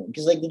document.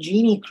 Because like the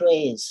genie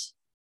craze,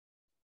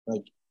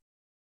 like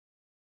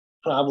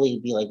probably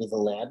be like with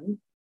Aladdin,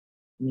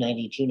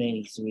 92,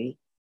 93.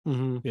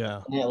 Mm-hmm.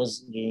 Yeah. And that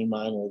was very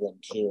minor then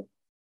too.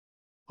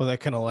 Well, that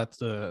kind of led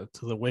to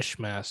the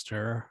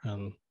Wishmaster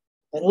and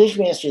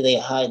Wishmaster, they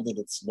hide that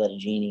it's about a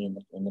genie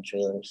in the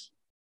trailers.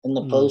 In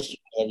the poster,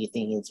 have you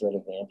thinking it's about a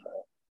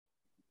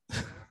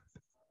vampire?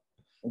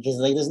 Because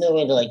like, there's no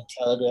way to like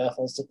telegraph,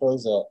 I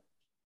suppose, a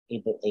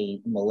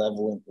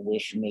malevolent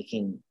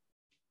wish-making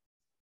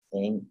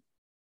thing.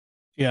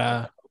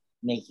 Yeah,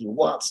 make you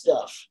want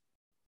stuff.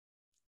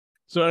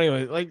 So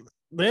anyway, like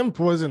the imp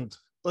wasn't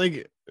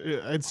like,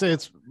 I'd say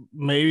it's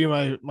maybe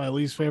my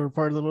least favorite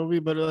part of the movie,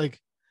 but like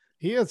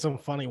he had some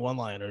funny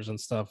one-liners and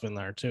stuff in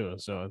there too.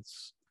 So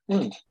it's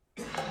Upper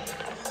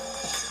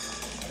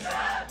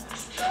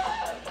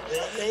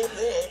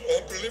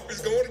lip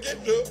is going to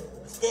get tough.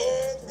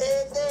 Fun.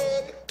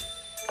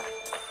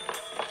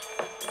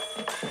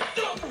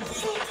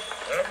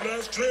 Have a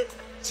nice trip.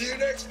 See you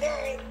next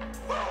fall.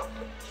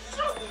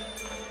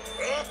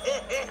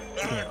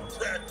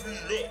 Crack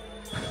me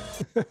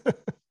up.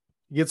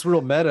 It gets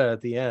real meta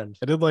at the end.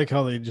 I did like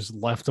how they just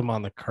left him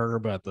on the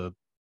curb at the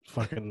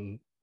fucking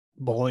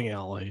bowling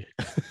alley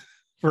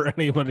for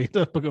anybody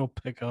to go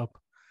pick up.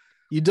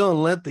 You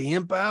don't let the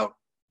imp out?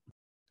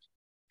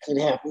 Could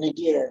happen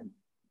again.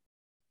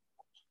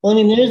 Well, I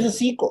mean, there's a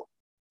sequel.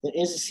 There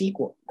is a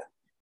sequel.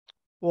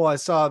 Well, I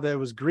saw that it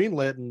was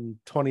greenlit in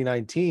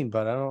 2019,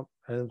 but I don't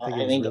think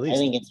it was released.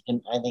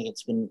 I think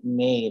it's been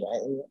made.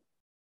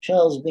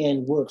 Charles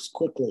Band works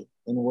quickly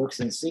and works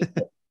in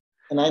sequel.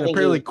 And I think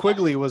apparently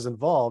Quigley was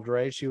involved,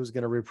 right? She was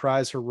going to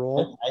reprise her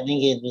role. I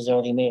think it was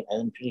already made.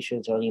 I'm pretty sure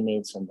it's already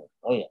made somewhere.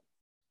 Oh yeah,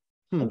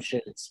 I'm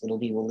sure it'll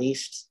be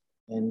released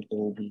and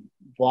it'll be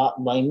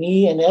bought by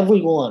me and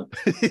everyone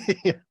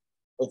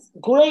with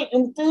great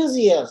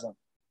enthusiasm.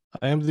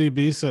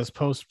 IMDb says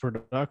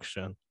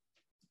post-production.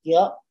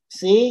 Yep.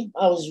 See,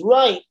 I was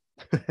right.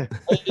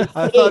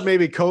 I thought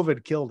maybe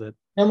COVID killed it.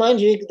 Now, mind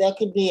you, that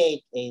could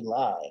be a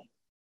lie.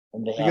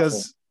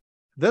 Because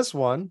this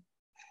one,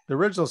 the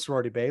original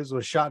Sorority Babes,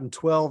 was shot in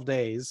 12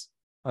 days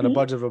on a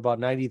budget of about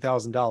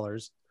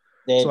 $90,000.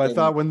 So I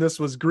thought when this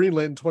was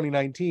greenlit in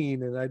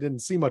 2019 and I didn't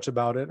see much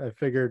about it, I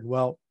figured,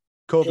 well,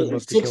 COVID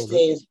must have killed 6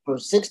 days for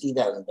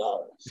 $60,000.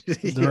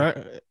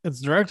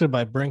 It's directed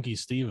by Brinky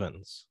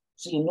Stevens.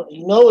 So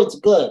you know it's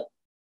good.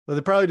 Well,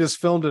 they probably just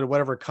filmed it at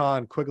whatever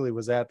con Quigley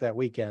was at that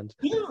weekend.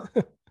 Yeah.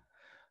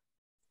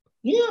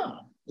 Yeah.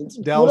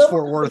 Dallas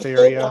Fort Worth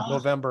area,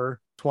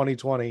 November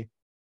 2020.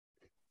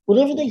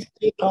 Whatever they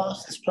say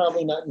cost is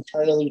probably not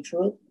entirely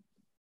true.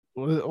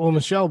 Well,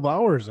 Michelle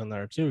Bauer's in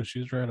there too.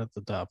 She's right at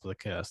the top of the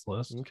cast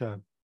list. Okay.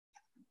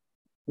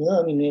 Yeah,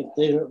 I mean,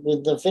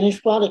 the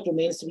finished product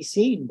remains to be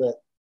seen,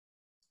 but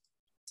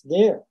it's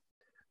there.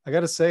 I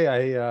got to say,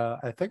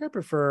 I think I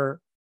prefer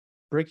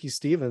Brinky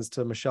Stevens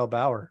to Michelle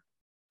Bauer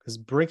because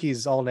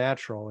Brinky's all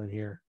natural in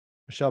here.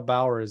 Michelle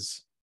Bauer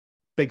is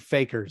big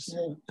fakers.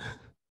 Yeah.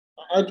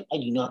 I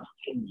do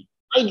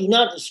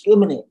not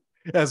discriminate.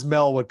 As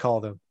Mel would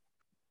call them.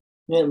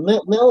 Yeah,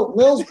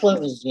 Mel's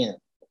point was,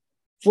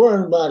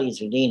 foreign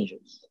bodies are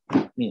dangerous.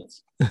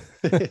 Yes.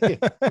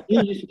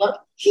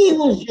 He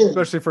was just,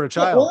 especially for a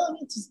child. Well,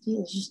 it's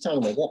just talking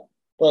about that.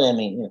 But I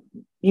mean,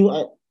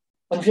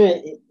 I'm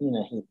sure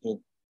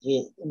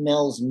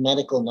Mel's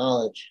medical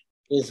knowledge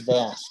is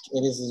vast.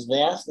 It is as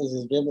vast as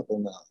his biblical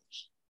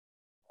knowledge.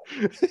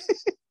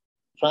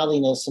 Probably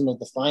knows some of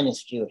the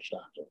finest Jewish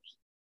doctors.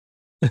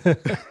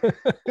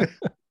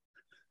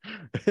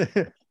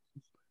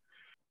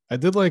 I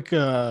did like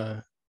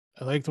I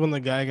liked when the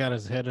guy got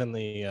his head in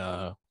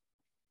the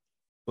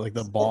like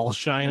the ball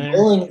shiner. The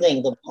bowling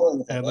thing.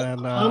 And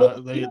then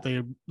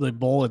they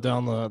bowl it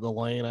down the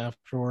lane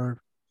afterward.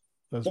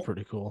 That's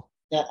pretty cool.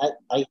 Yeah,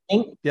 I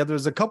think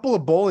there's a couple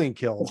of bowling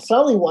kills. It's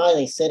probably why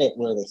they said it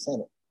where they said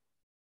it.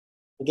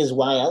 Because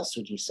why else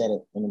would you set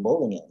it in a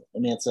bowling alley? I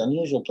mean, it's an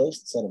unusual place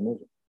to set a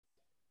movie.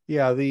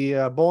 Yeah,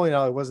 the bowling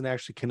alley wasn't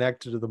actually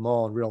connected to the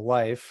mall in real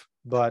life,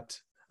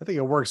 but I think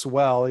it works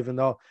well, even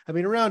though, I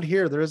mean, around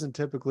here, there isn't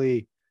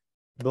typically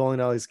bowling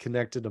alleys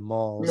connected to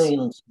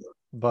malls.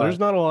 But there's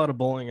not a lot of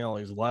bowling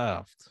alleys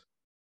left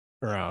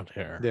around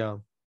here. Yeah.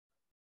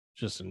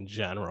 Just in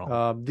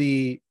general.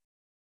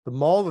 The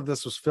mall that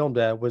this was filmed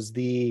at was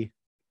the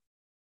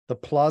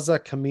Plaza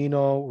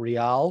Camino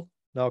Real,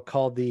 now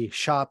called the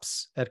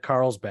Shops at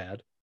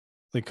Carlsbad.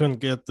 They couldn't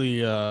get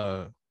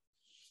the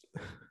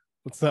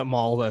what's that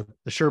mall that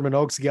the Sherman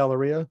Oaks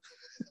Galleria?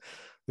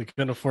 They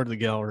couldn't afford the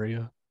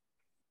Galleria.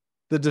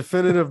 The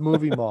definitive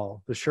movie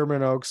mall, the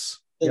Sherman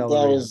Oaks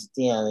Galleria. That was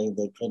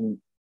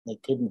they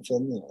couldn't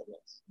film it, I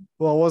guess.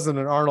 Well, it wasn't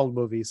an Arnold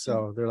movie,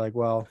 so they're like,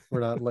 well, we're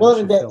not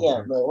letting you film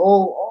here.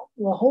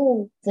 The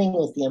whole thing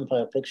with the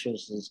Empire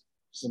Pictures is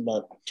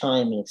about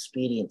time and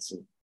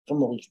expediency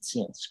from what we can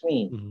see on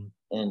screen,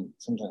 and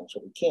sometimes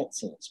what we can't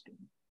see on screen.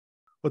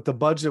 With the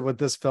budget with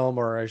this film,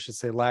 or I should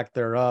say lack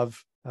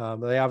thereof,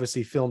 they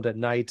obviously filmed at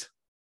night,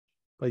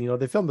 but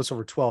they filmed this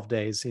over 12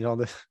 days.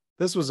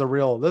 This was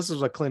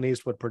a Clint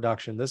Eastwood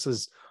production. This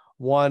is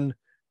one,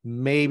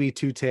 maybe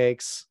two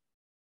takes,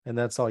 and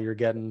that's all you're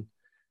getting.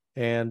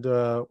 And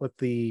with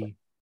the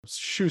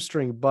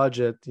shoestring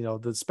budget.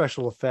 The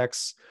special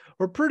effects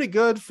were pretty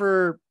good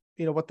for,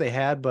 what they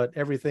had, but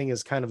everything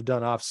is kind of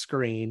done off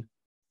screen.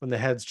 When the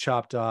head's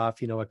chopped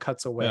off, it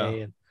cuts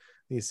away and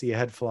you see a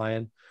head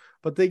flying.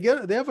 But they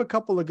have a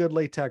couple of good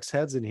latex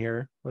heads in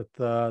here with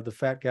the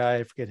fat guy.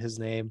 I forget his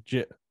name.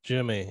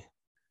 Jimmy.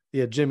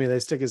 Yeah, Jimmy. They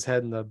stick his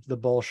head in the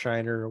bull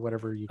shiner or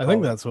whatever you call it. I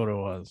think that's what it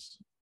was.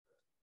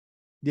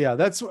 Yeah,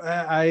 that's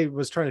I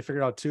was trying to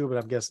figure it out too, but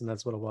I'm guessing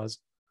that's what it was.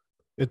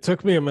 It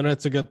took me a minute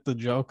to get the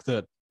joke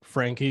that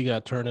Frankie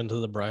got turned into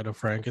the Bride of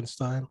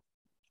Frankenstein.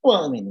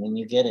 Well, I mean, when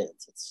you get it,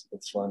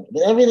 it's funny.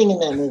 But everything in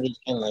that movie is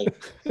kind of like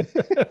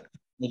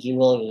make you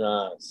roll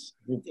your eyes.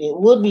 It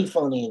would be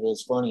funny if it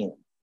was funnier.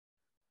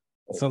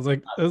 It sounds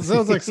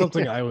like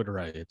something I would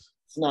write.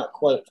 It's not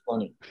quite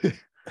funny.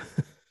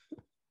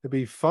 It'd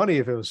be funny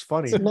if it was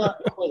funny. It's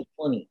not quite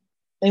funny.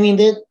 I mean,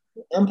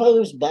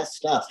 Empire's best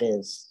stuff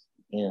is,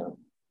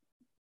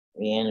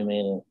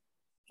 Reanimator,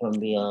 From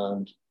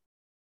Beyond.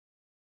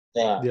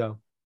 That. Yeah.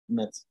 And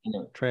that's,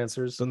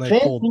 Trancers. And they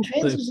pulled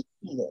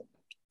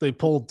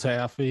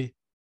Taffy.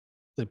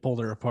 They pulled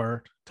her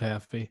apart.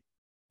 Taffy.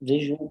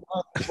 Visual.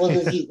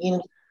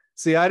 Well,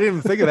 see, I didn't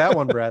even think of that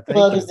one, Brad.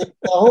 The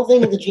whole thing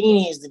with the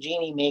genie is the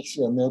genie makes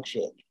you a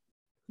milkshake.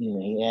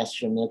 You ask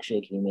for a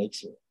milkshake, he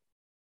makes you.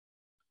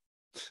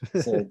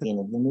 So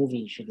the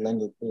movie should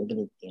lend it, but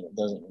it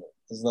doesn't.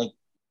 It's like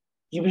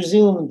you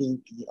presume the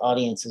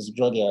audience is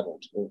drug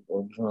addled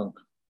or drunk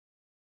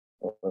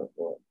or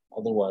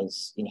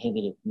otherwise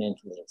inhibited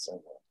mentally in some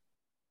way.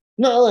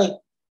 Not like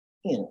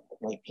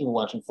like people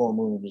watching full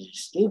movies are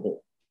stupid,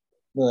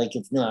 but like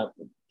it's not.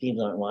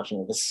 People aren't watching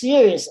it with a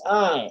serious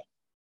eye.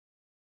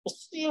 A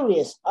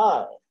serious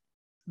eye.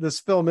 This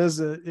film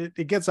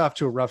it gets off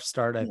to a rough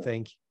start. I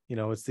think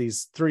it's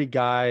these three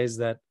guys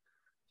that.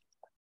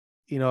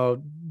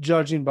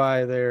 Judging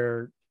by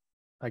their,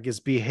 I guess,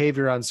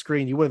 behavior on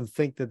screen, you wouldn't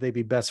think that they'd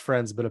be best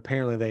friends, but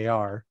apparently they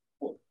are.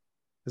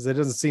 Because it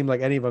doesn't seem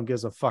like any of them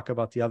gives a fuck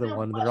about the other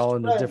one. They're all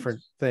into different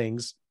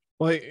things.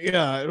 Like,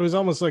 yeah, it was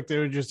almost like they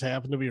would just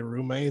happen to be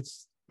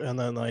roommates, and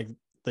then like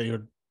they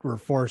were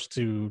forced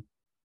to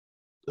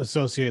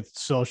associate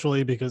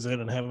socially because they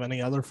didn't have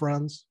any other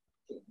friends.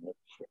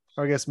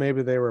 Or I guess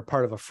maybe they were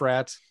part of a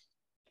frat.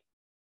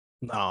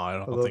 No, I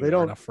don't Although think they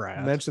don't a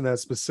frat. mention that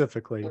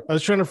specifically. I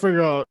was trying to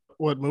figure out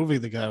what movie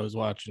the guy was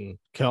watching.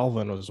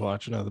 Kelvin was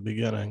watching at the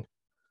beginning.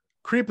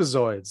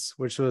 Creepazoids,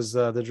 which was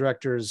the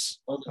director's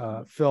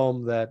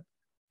film that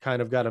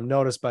kind of got him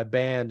noticed by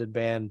Band, and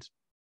Band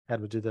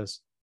had to do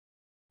this.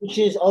 Which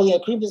is,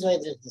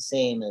 Creepazoids is the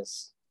same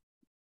as.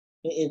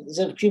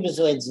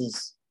 Creepazoids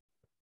is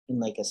in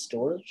like a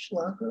storage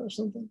locker or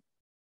something.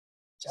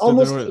 It's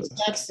almost the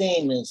exact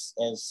same as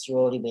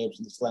Sorority Babes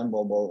and the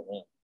Slimeball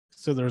Bowl-O-Rama.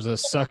 So there's a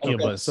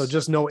succubus. Okay. So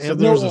just no imp. So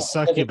there's a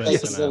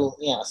succubus in it.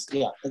 Yes,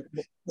 yeah.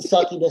 The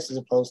succubus is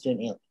opposed to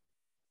an imp,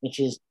 which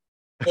is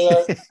they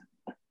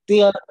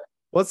are.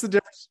 What's the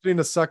difference between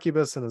a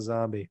succubus and a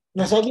zombie?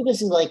 The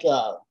succubus is like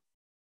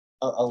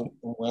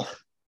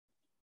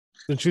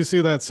Did you see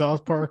that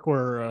South Park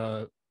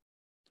where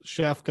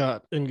Chef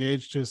got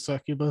engaged to his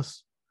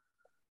succubus?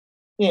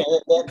 Yeah,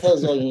 that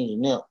tells you all you need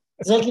to know.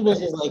 The succubus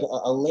is like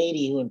a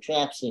lady who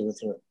entraps you with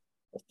her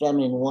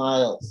feminine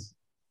wiles.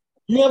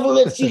 Never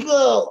lets you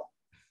go.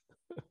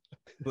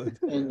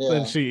 And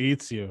then she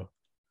eats you.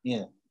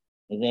 Yeah,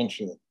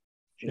 eventually.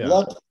 Yeah.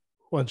 Lucky.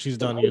 When she's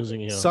done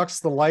using you. Sucks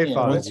the life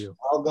out of you.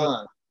 All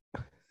gone.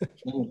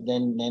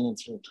 then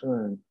it's your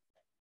turn.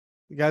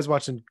 You guys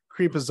watching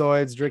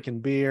Creepazoids,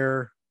 drinking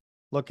beer,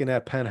 looking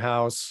at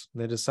Penthouse.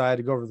 They decided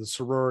to go over to the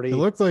sorority. It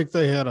looked like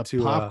they had a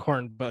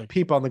popcorn bag.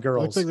 Peep on the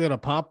girls. It looked like they had a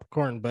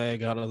popcorn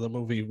bag out of the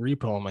movie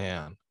Repo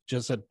Man.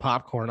 Just had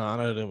popcorn on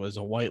it. It was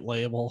a white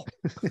label.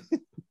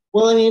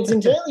 Well, I mean, it's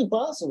entirely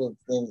possible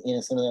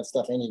that some of that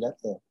stuff ended up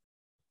there.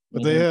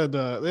 But they had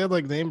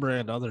like name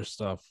brand other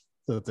stuff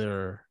that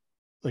they're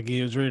like.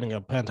 He was reading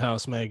a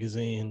Penthouse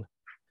magazine,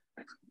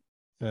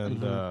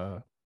 and I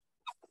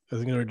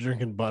think they were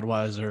drinking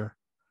Budweiser.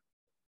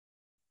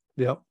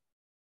 Yep,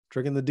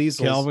 drinking the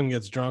diesels. Calvin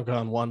gets drunk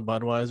on one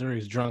Budweiser.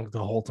 He's drunk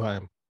the whole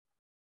time.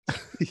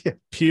 Yeah,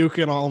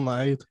 puking all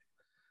night.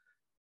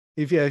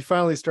 He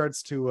finally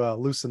starts to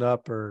loosen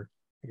up, or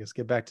I guess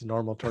get back to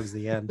normal towards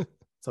the end.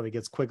 So he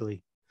gets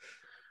quickly.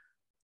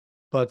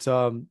 But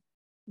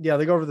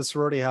they go over to the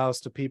sorority house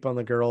to peep on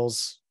the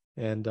girls,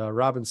 and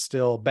Robin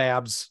Still,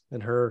 Babs,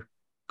 and her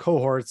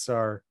cohorts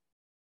there's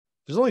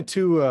only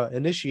two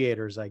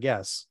initiators, I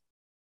guess.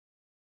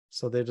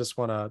 So they just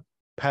want to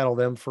paddle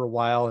them for a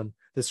while, and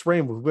they spray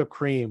them with whipped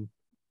cream.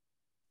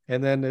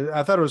 And then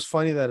I thought it was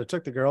funny that it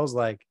took the girls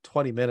like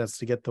 20 minutes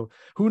to get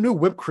who knew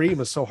whipped cream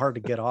is so hard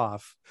to get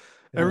off?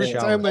 Every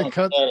time they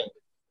cut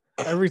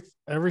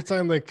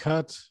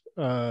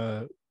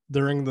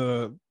during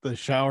the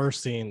shower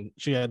scene,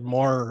 she had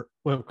more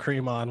whipped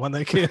cream on when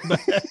they came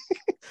back.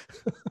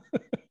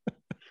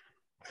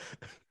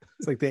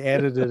 It's like they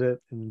edited it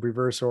in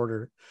reverse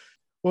order.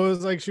 Well, it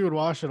was like she would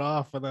wash it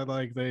off, and then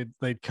like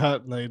they'd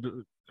cut and they'd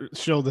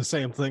show the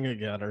same thing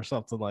again or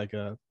something like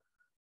that.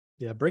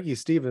 Yeah, Briggy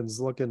Stevens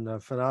looking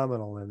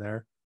phenomenal in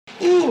there.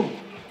 Ooh!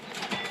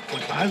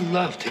 But I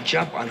love to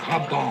jump on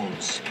her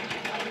bones.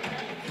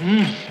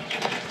 And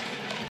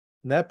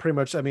that pretty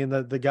much, I mean,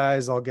 the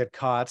guys all get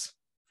caught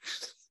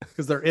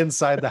because they're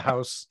inside the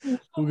house.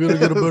 We're gonna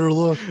get a better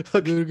look.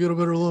 We're gonna get a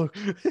better look.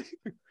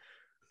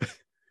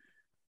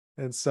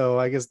 And so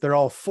I guess they're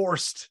all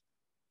forced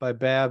by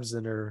Babs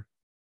and her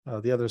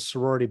the other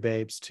sorority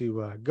babes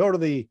to go to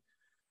the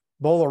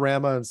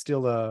Bowl-O-Rama and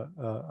steal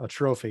a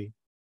trophy.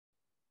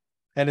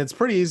 And it's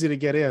pretty easy to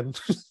get in.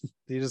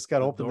 You just got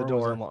to open the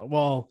door.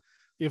 Well,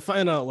 you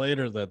find out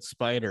later that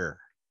Spider,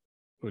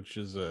 which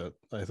is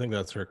I think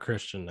that's her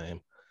Christian name,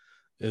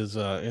 is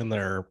in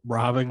there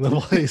robbing the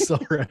place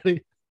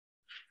already.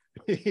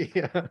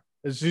 Yeah.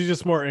 Is she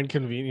just more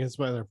inconvenienced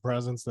by their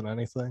presence than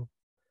anything?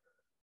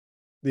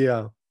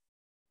 Yeah.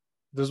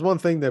 There's one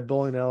thing that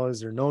bowling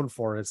alleys are known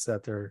for. It's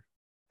that they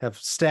have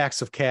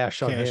stacks of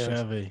cash on hand.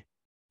 Heavy.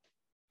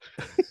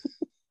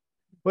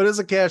 But it's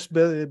a cash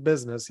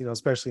business,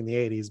 especially in the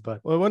 80s.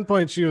 But well, at one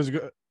point she was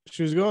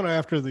going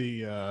after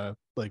the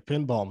like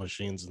pinball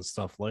machines and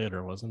stuff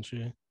later, wasn't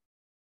she?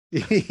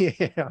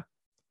 Yeah,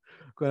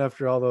 going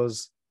after all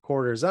those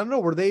quarters. I don't know,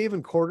 were they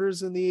even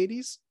quarters in the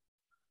 80s?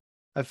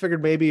 I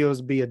figured maybe it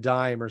would be a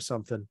dime or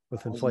something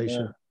with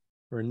inflation,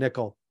 or a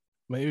nickel.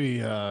 Maybe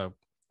it's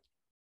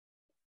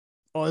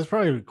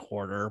probably a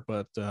quarter,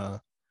 but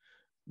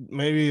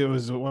maybe it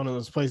was one of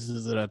those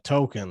places that had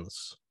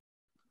tokens.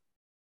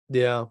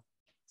 Yeah.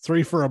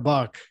 3 for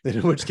 $1.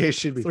 In which case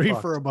should be 3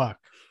 fucked. for $1.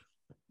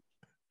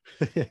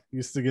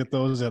 Used to get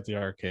those at the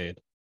arcade.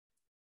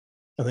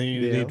 I think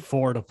you need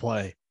 4 to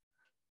play.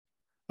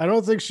 I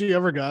don't think she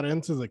ever got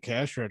into the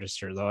cash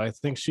register though. I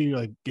think she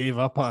like gave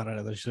up on it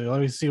and then she's like,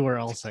 let me see where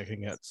else I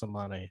can get some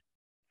money.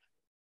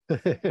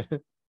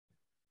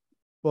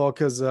 Well,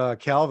 because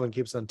Calvin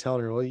keeps on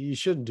telling her, well, you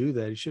shouldn't do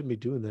that. You shouldn't be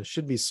doing this.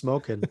 Should be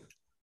smoking.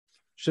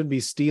 Shouldn't be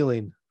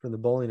stealing from the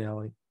bowling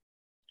alley.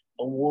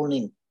 A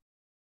warning.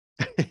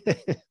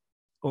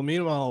 Well,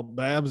 meanwhile,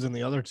 Babs and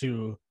the other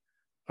two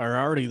are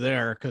already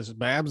there because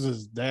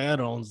Babs's dad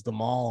owns the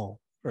mall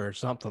or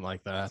something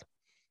like that.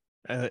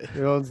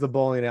 He owns the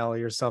bowling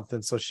alley or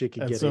something, so she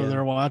could get so in.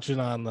 They're watching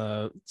on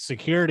the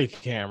security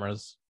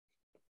cameras,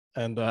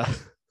 and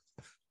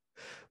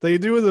they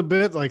do the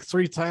bit like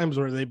 3 times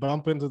where they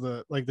bump into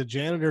the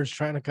janitor's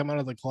trying to come out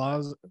of the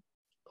closet.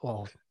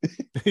 Well,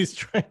 he's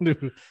trying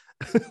to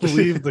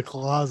leave the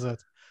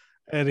closet,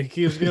 and he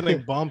keeps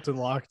getting bumped and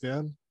locked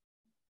in.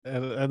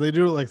 And they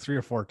do it like 3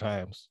 or 4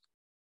 times.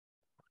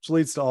 Which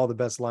leads to all the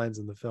best lines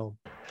in the film.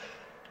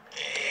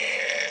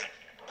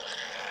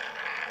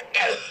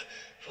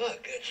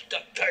 Fuck, it's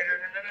stuck tighter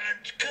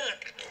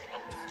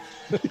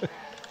than an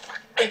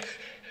cut.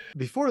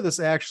 Before this,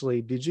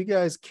 actually, did you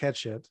guys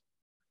catch it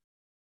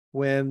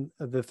when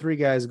the 3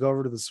 guys go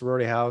over to the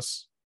sorority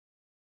house?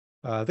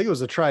 I think it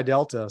was a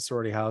Tri-Delta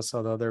sorority house,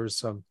 although there was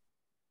some.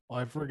 Oh,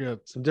 I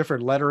forget. Some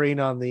different lettering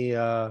on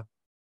the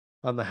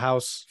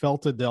house.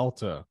 Delta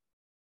Delta.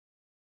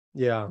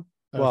 Yeah.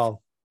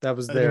 Well, that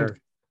was the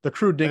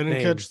crew nickname. I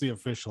didn't catch the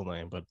official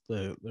name, but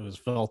it was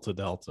Delta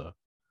Delta.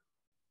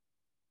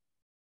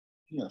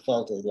 Yeah,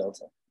 Delta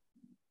Delta.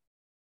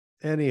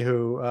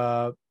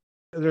 Anywho,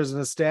 there's an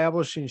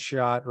establishing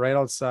shot right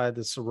outside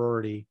the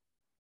sorority,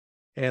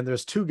 and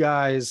there's 2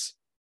 guys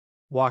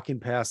walking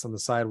past on the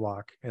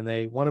sidewalk,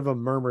 and one of them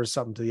murmurs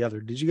something to the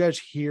other. Did you guys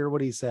hear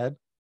what he said?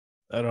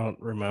 I don't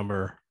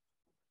remember.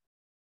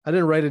 I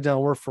didn't write it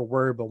down word for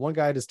word, but one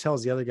guy just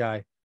tells the other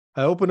guy,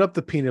 I opened up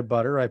the peanut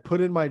butter, I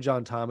put in my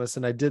John Thomas,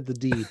 and I did the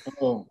deed.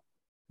 Oh.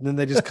 And then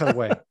they just cut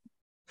away.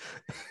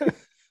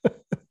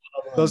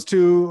 Those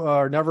 2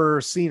 are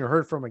never seen or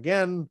heard from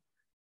again.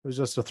 It was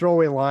just a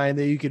throwaway line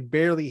that you could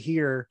barely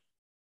hear.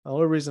 The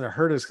only reason I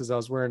heard it is because I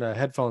was wearing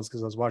headphones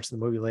because I was watching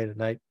the movie late at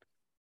night.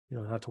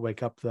 Not to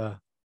wake up the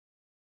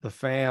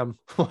fam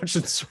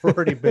watching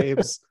Sorority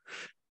Babes.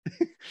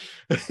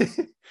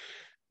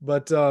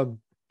 But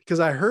because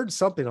I heard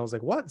something, I was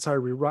like, what? So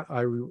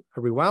I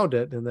rewound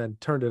it and then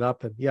turned it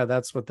up. And yeah,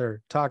 that's what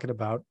they're talking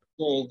about.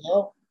 There you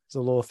go. It's a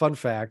little fun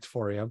fact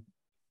for you.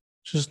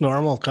 Just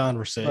normal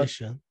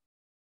conversation.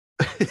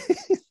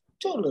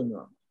 Totally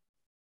normal.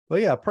 Well,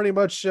 yeah, pretty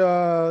much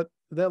that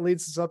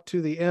leads us up to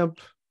the imp.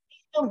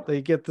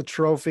 They get the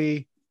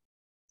trophy,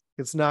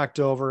 gets knocked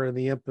over, and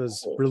the imp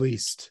is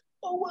released.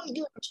 Oh my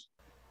God.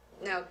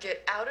 Now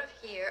get out of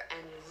here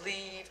and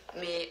leave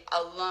me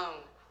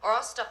alone, or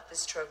I'll stuff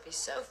this trophy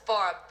so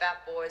far up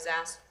that boy's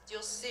ass,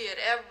 you'll see it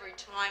every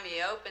time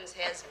he opens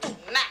his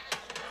mouth.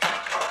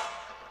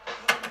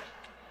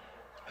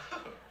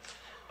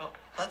 Well,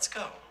 let's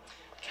go.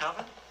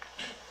 Calvin?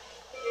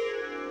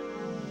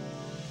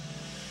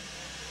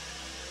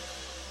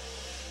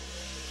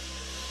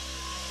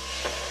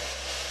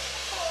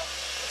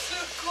 So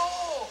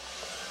cool!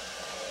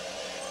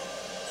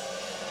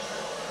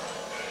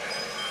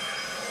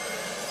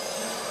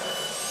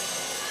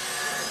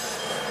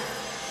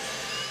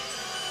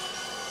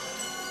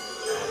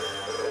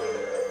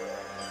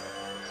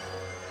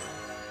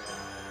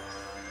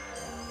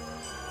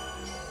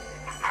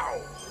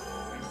 Ow!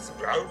 It's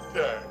about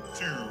time,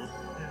 too.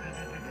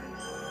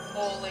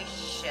 Holy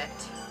shit.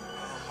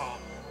 Oh,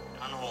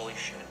 unholy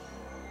shit.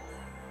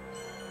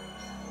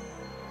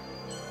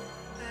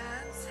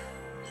 Babs,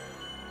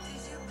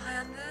 did you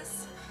plan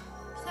this?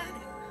 Plan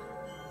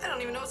it? I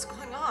don't even know what's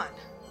going on.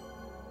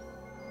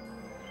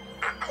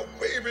 Ow,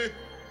 baby.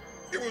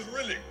 It was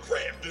really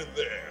cramped in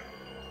there.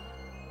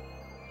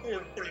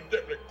 Well, it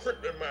definitely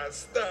crimped in my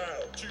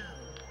style, too.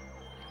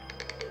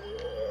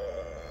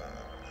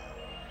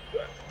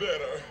 That's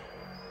better.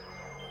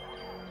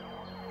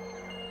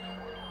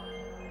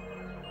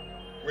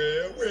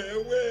 Well.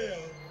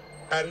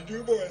 How do you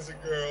do, boys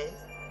and girls?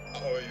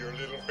 Oh, your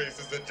little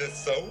faces are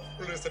just so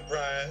full of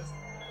surprise.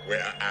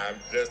 Well, I'm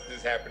just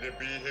as happy to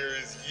be here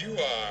as you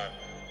are.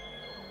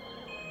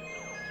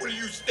 What are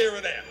you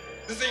staring at?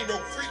 This ain't no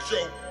freak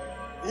show.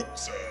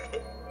 Oops.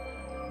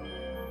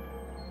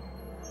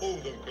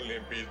 Old Uncle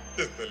Limpy is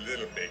just a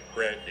little bit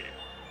cranky.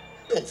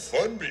 No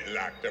fun being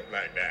locked up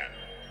like that,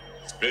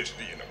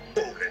 especially in a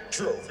bowling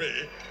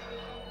trophy.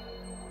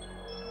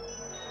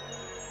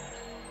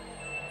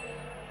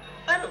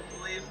 I don't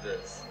believe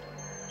this.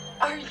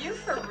 Are you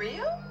for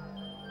real?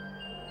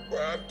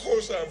 Well, of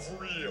course I'm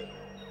for real.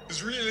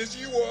 As real as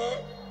you are.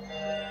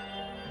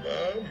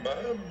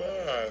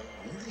 My.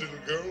 Whose little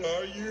girl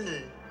are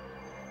you?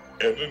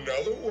 And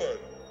another one,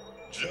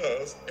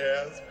 just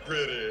as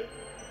pretty.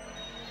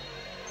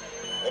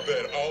 I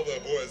bet all the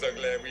boys are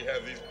glad we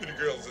have these pretty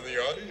girls in the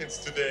audience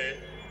today.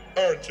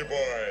 Aren't you,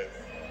 boys?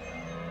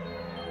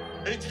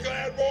 Ain't you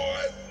glad,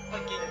 boys?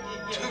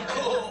 Too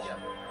cool.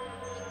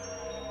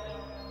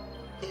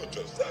 Such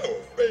a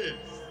sour face.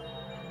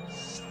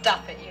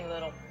 Stop it, you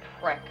little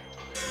prick.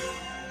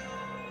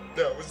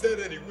 Now, was that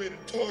any way to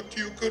talk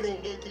to your good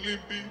old Uncle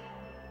Limpy?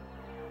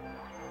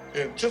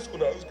 And just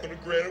when I was going to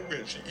grant a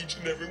wish to each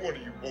and every one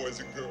of you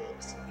boys and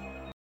girls.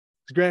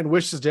 Grant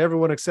wishes to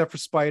everyone except for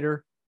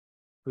Spider,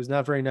 who's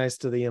not very nice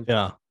to the imp.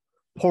 Yeah.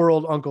 Poor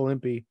old Uncle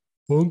Impy.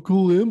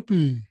 Uncle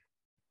Impy.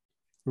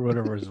 Or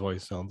whatever his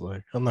voice sounds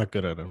like. I'm not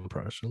good at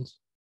impressions.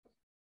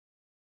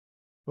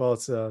 Well,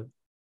 it's a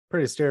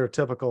pretty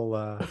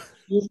stereotypical.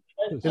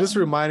 It just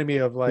reminded me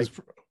of like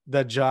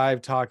that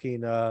jive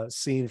talking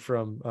scene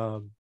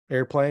from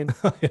Airplane.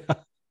 Yeah.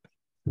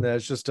 And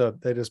that's just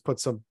they just put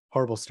some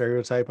horrible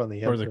stereotype on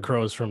the Or the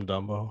crows from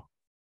Dumbo.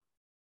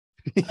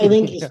 I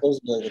think he's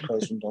supposed to be like the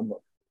crows from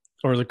Dumbo.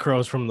 Or the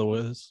crows from The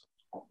Wiz.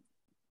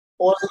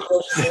 Or the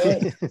crows from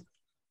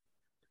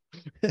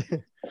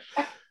The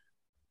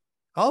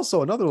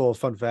Also, another little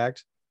fun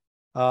fact.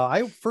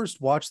 I first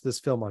watched this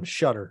film on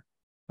Shudder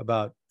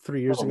about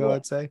 3 years ago,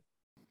 I'd say.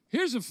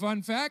 Here's a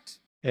fun fact.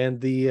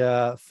 And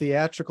the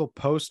theatrical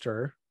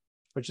poster,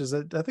 which is,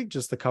 I think,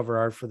 just the cover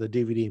art for the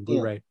DVD and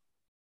Blu-ray. Yeah.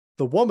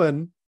 The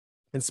woman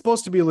is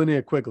supposed to be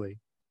Linnea Quigley,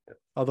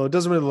 although it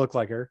doesn't really look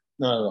like her.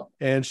 No.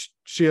 And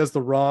she has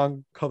the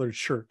wrong colored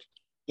shirt.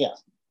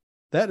 Yes.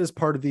 That is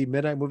part of the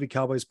Midnight Movie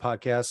Cowboys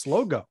podcast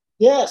logo.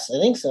 Yes, I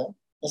think so.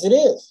 Yes, it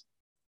is.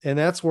 And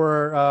that's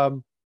where,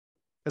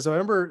 as I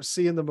remember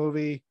seeing the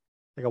movie,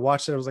 like I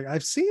watched it, I was like,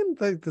 I've seen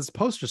like this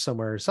poster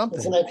somewhere or something.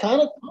 It's an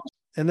iconic poster.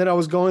 And then I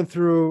was going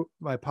through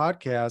my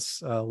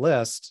podcast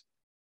list,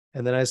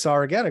 and then I saw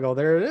her again. I go,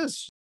 there it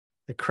is.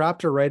 They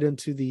cropped her right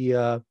into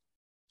the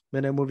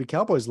Midnight Movie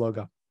Cowboys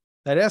logo.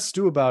 I'd asked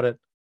Stu about it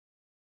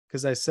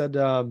because I said,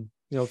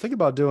 think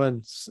about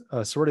doing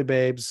Sorority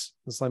Babes,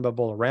 the Slimeball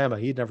Bowl-O-Rama.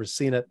 He'd never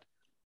seen it.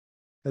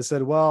 I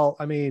said, well,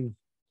 I mean,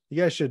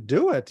 you guys should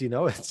do it.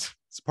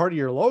 It's part of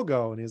your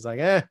logo. And he's like,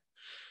 I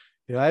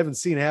haven't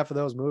seen half of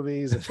those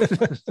movies.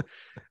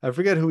 I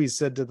forget who he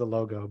said did the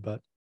logo,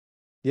 but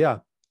yeah,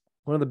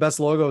 one of the best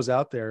logos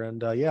out there.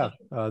 And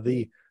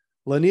the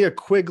Linnea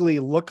Quigley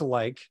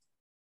lookalike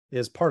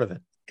is part of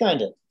it.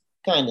 Kind of.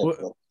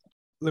 Well,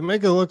 they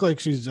make it look like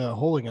she's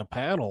holding a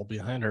paddle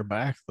behind her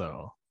back,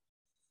 though.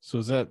 So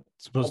is that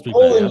supposed to be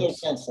bad?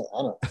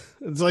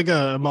 It's like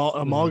a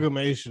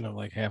amalgamation of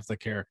like half the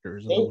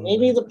characters.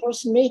 Maybe the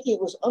person making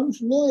it was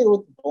unfamiliar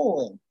with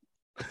bowling.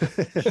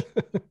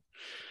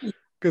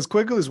 Because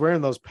Quigley's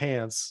wearing those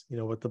pants,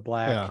 with the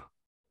black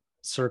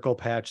circle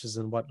patches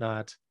and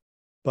whatnot.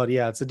 But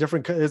yeah, it's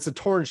a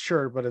torn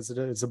shirt, but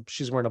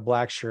she's wearing a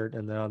black shirt,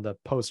 and then on the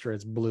poster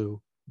it's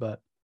blue.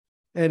 But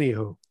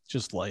anywho,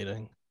 just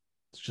lighting.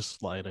 It's just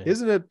sliding.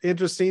 Isn't it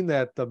interesting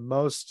that the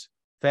most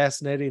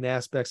fascinating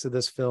aspects of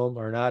this film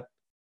are not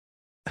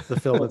the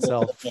film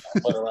itself?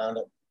 Put around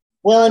it.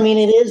 Well, I mean,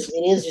 it is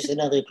just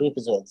another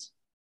Creepazoids.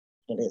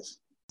 It is.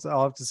 So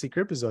I'll have to see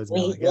Creepazoids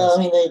now.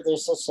 They're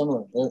so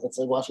similar. It's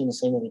like watching the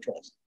same movie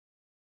twice.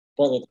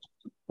 But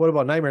what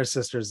about Nightmare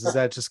Sisters? Does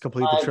that just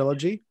complete the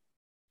trilogy?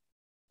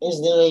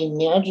 Is there a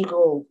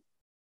magical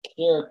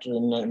character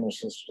in Nightmare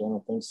Sisters? I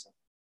don't think so.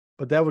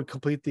 But that would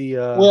complete the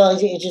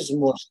it's just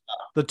more stuff.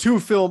 The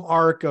 2-film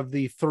arc of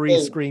the 3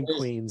 Scream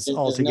Queens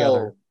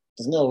altogether.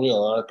 There's no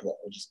real arc there.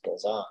 It just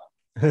goes on.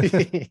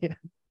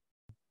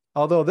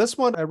 Although this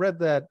one, I read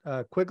that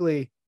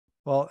Quigley,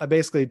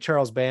 basically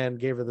Charles Band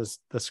gave her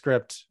the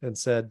script and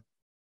said,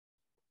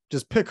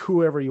 just pick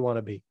whoever you want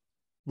to be.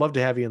 Love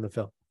to have you in the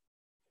film.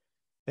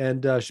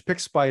 And she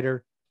picked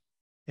Spider.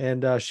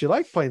 And she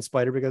liked playing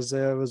Spider because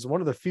it was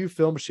one of the few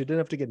films she didn't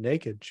have to get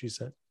naked, she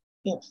said.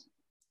 Yes.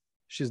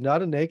 She's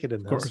not a naked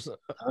in this.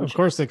 Of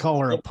course, they call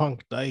her a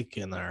punk dyke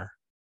in there.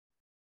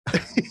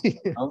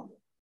 It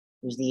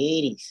was the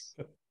 80s.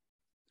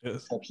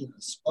 Yes. How people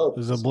spoke. It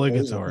was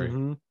obligatory.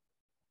 Mm-hmm.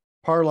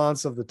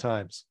 Parlance of the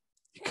times.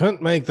 You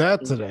couldn't make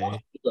that today.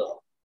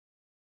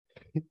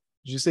 Did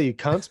you say you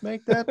can't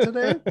make that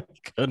today?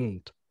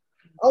 Couldn't.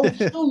 Oh,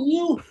 so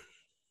you.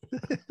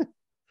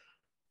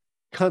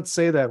 Can't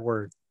say that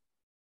word.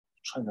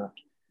 Try not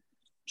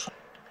to.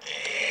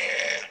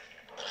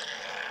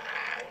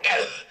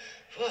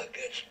 Fuck,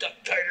 it's stuck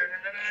tighter than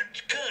an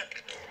ants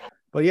cunt.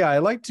 But yeah, I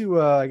like to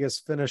I guess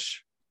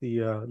finish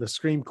the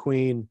Scream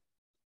Queen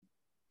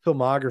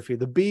filmography,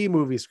 the B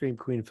movie Scream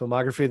Queen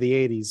filmography of the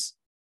 80s.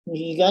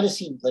 You got to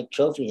see like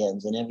trophy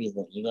heads and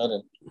everything. You got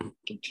to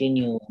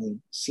continually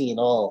see it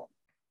all.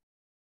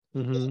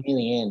 Mm-hmm. In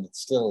the end,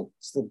 it's still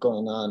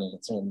going on in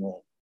its own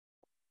way.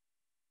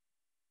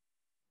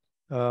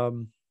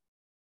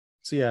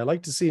 So yeah, I'd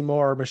like to see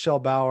more Michelle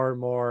Bauer,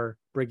 more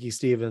Briggy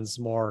Stevens,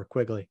 more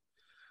Quigley.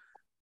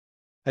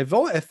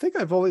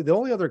 The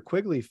only other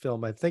Quigley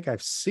film I think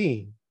I've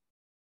seen.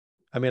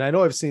 I mean, I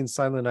know I've seen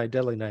Silent Night,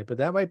 Deadly Night, but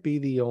that might be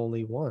the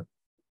only one.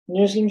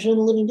 You ever seen Return of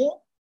the Living Dead?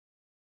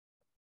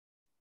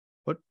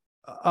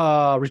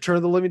 What? Return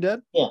of the Living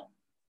Dead? Yeah.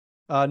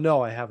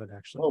 No, I haven't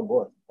actually. Oh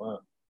boy! Wow.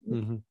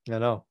 Mm-hmm. I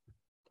know.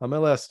 On my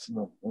list.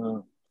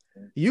 Wow.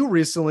 You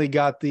recently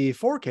got the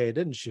 4K,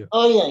 didn't you?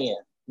 Oh yeah.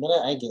 But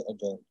I get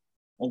everything.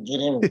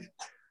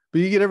 But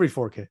you get every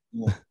 4K.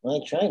 Yeah, I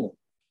tried it.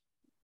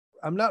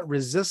 I'm not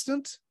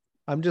resistant.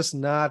 I'm just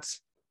not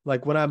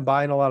like when I'm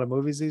buying a lot of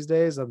movies these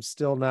days, I'm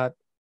still not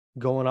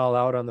going all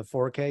out on the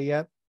 4K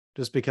yet,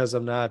 just because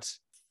I'm not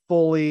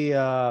fully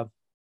I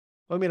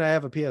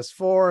have a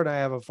PS4 and I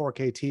have a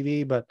 4K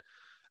TV, but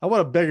I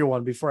want a bigger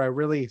one before I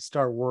really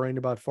start worrying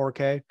about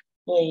 4K.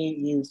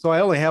 Well, So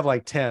I only have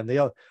like 10.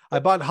 I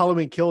bought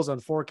Halloween Kills on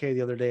 4K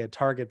the other day at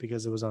Target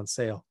because it was on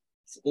sale.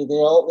 They're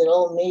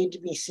all made to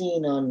be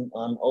seen on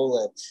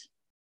OLEDs.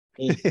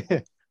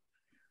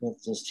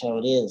 That's just how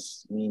it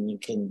is. I mean, you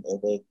can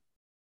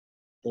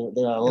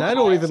and I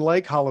don't even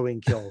like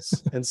Halloween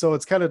Kills, and so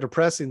it's kind of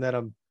depressing that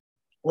I'm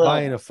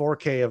buying a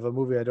 4K of a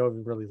movie I don't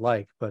even really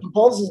like. But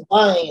compulsive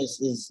buying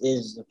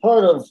is a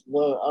part of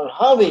our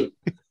hobby.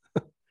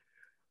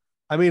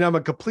 I mean, I'm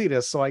a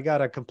completist, so I got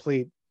to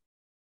complete.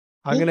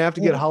 I'm gonna have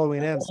to get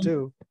Halloween Ends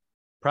too,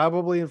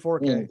 probably in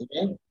 4K.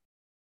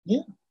 Yeah,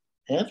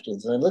 have to.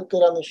 So I look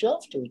good on the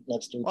shelf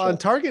next to each other. On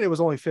Target, it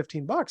was only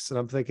 $15, and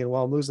I'm thinking,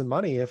 well, I'm losing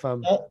money if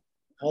I'm.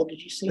 How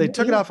did you see? They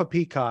took it off of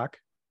Peacock,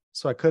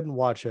 so I couldn't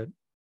watch it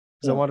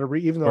because I wanted to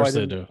even though I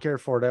didn't care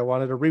for it, I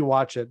wanted to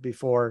rewatch it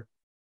before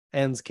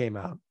Ends came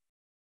out.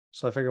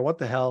 So I figured, what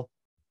the hell?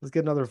 Let's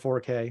get another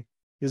 4K.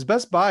 Because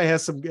Best Buy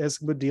has some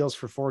good deals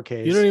for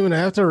 4Ks. You don't even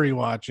have to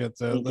rewatch it.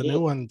 The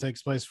new one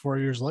takes place 4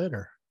 years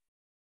later.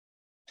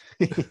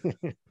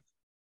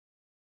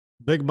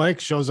 Big Mike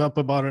shows up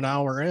about an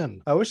hour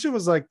in. I wish it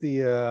was like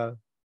the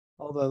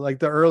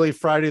early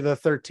Friday the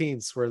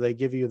 13th where they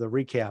give you the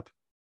recap.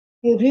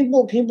 Yeah,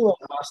 people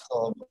are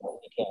hostile about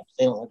recaps.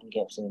 They don't like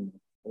recaps anymore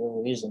for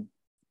whatever reason.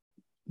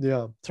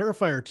 Yeah.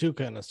 Terrifier 2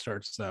 kind of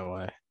starts that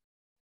way.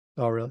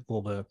 Oh, really? A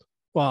little bit.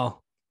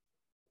 Well,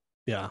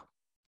 yeah.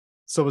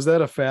 So was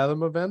that a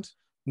Fathom event?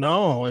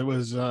 No, it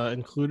was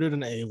included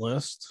in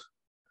A-List.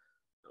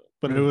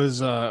 But it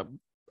was, I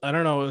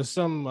don't know, it was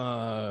some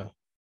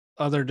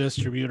other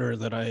distributor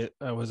that I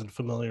wasn't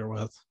familiar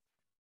with.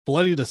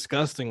 Bloody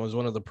Disgusting was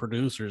one of the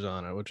producers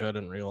on it, which I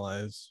didn't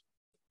realize.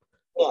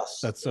 Yes.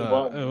 That's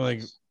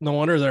like, no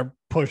wonder they're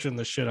pushing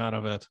the shit out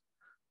of it.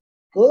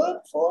 Good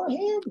for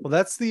him. Well,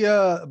 that's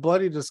the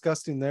Bloody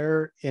Disgusting.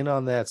 They're in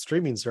on that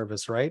streaming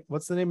service, right?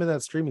 What's the name of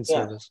that streaming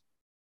service?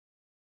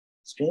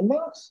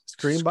 Screenbox?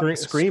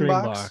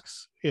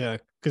 Screenbox? Yeah,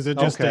 because it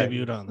just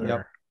debuted on there.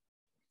 Yep.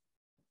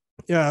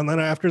 Yeah, and then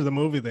after the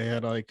movie, they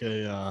had like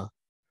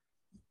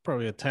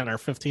probably a 10 or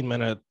 15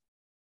 minute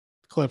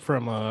clip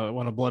from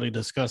one of Bloody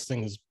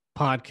Disgusting's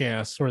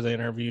podcasts where they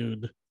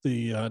interviewed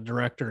the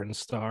director and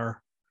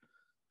star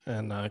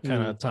and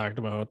kind of talked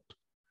about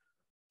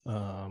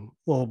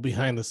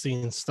behind the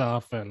scenes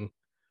stuff and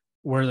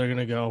where they're going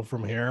to go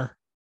from here.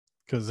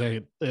 Because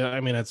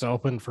it's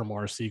open for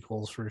more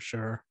sequels for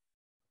sure.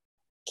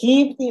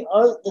 Keep the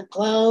Art the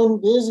Clown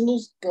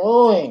business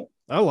going.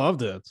 I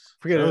loved it.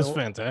 It was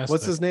fantastic.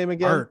 What's his name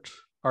again?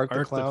 Art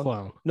the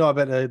Clown. No, I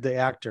bet the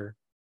actor.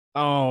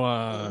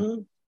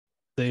 Oh,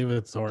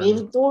 David Thornton.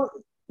 David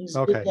Thornton.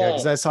 Okay, yeah,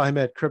 because I saw him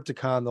at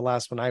Crypticon, the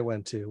last one I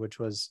went to, which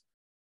was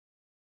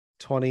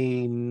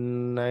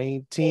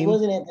 2019. He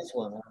wasn't at this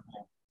one,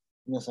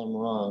 unless I'm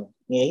wrong.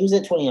 Yeah, he was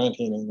at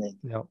 2019, I think.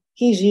 Yep.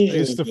 He's usually.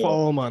 I used to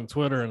follow him on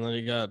Twitter, and then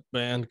he got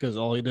banned because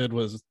all he did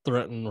was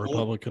threaten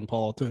Republican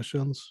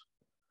politicians.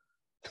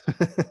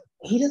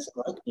 He doesn't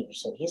like me or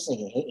something. He's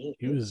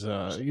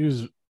like he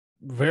was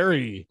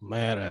very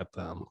mad at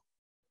them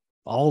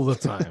all the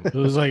time. It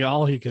was like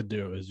all he could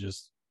do is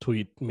just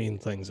tweet mean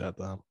things at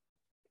them.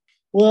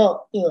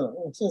 Well,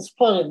 it's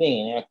part of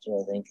being an actor,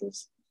 I think,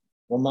 is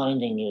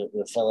reminding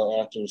your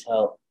fellow actors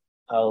how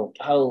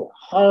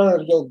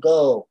hard you'll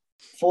go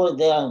for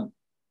them,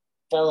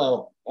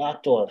 fellow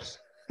actors,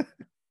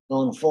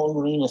 going full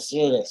Marina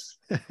Sirtis.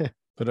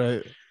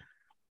 But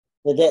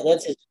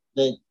that's his.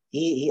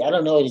 He I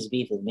don't know what his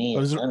beef with me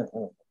is. I don't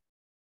know.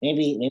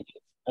 Maybe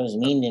I was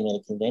mean to him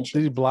at a convention.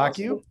 Did he block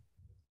you?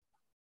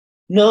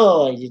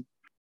 No, I did.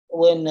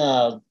 When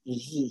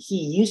he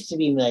used to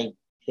be my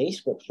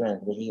Facebook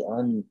friend, but he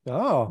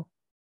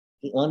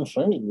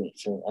unfriended me.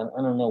 So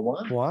I don't know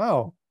why.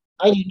 Wow.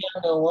 I do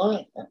not know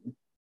why.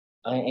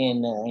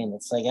 And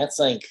it's like it's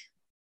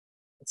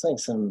like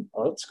some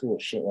art school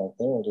shit right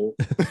there, dude.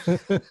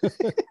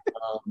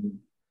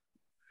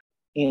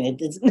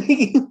 And it's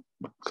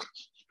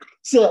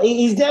so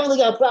he's definitely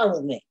got a problem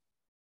with me.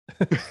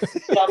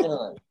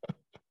 Definitely.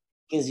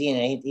 Because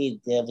he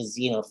was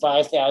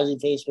 5,000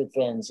 Facebook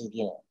friends,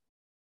 He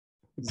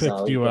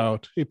picked you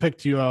out. He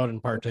picked you out in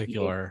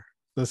particular.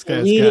 This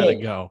guy's got to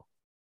go.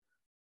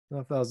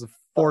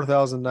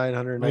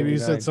 4,900. Maybe you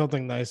said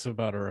something nice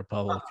about a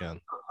Republican.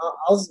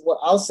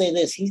 I'll say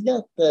this: he's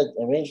not the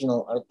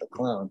original Art the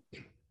Clown.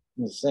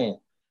 I'm just saying.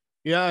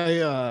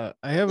 Yeah,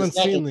 I haven't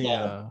seen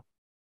the.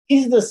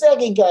 He's the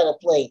second guy to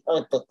play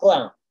Art the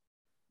Clown.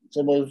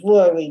 So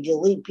before we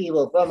delete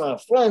people from our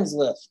friends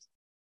list,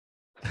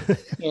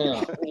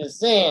 I'm just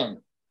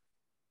saying.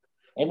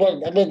 I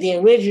bet the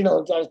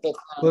original Art the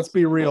Clown. Let's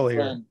be real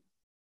here. Friend.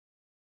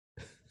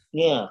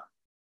 Yeah.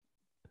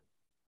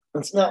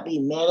 Let's not be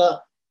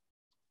meta.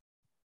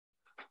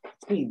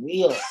 Let's be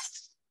real.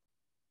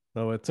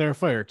 No,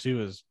 Terrifier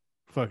 2 is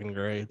fucking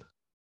great.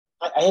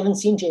 I haven't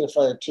seen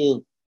Terrifier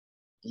 2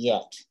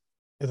 yet.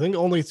 I think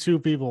only 2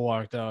 people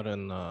walked out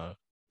in the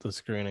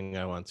screening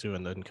I went to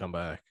and didn't come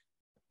back.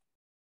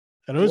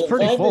 And it was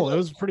pretty full. It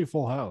was a pretty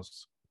full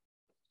house.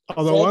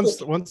 Although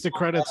once the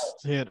credits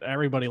hit,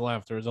 everybody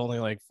left. There was only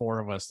like 4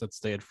 of us that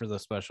stayed for the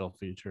special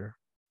feature.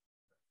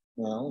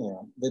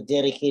 Well, yeah, the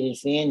dedicated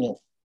fandom.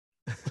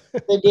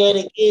 The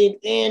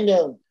dedicated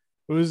fandom.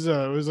 It was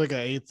like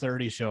a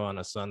 8:30 show on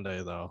a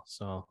Sunday though.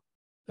 So,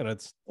 and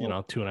it's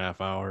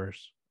 2.5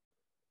 hours.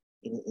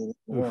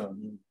 All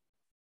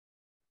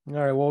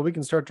right. Well, we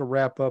can start to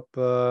wrap up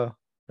the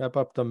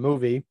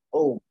movie.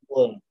 Oh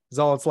boy. Because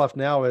all that's left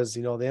now is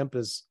the imp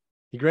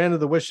he granted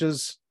the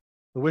wishes.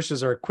 The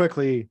wishes are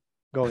quickly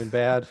going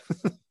bad.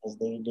 As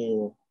they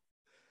do.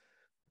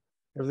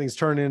 Everything's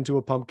turning into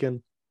a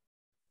pumpkin.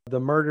 The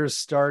murders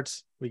start.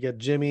 We get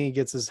Jimmy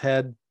gets his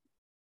head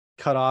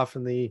cut off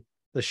in the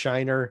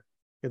Shiner.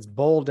 Gets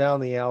bowled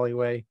down the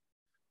alleyway.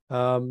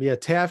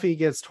 Taffy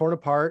gets torn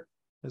apart,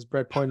 as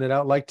Brett pointed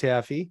out, like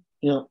Taffy.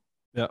 Yeah.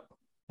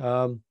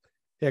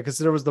 Because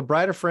there was the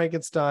Bride of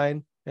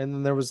Frankenstein, and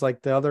then there was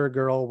like the other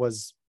girl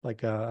was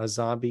like a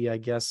zombie, I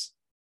guess.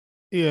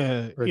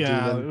 Yeah, or a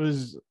yeah. demon. It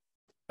was.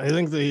 I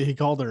think he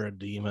called her a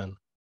demon.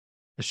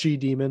 A she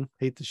demon.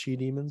 Hate the she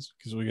demons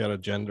because we got to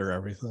gender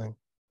everything.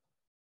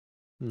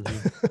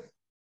 Mm-hmm.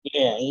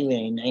 Yeah, even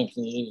in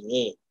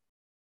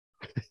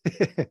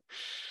 1988.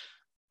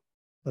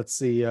 Let's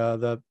see.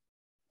 The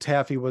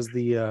Taffy was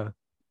the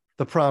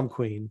prom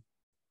queen.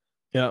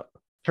 Yeah.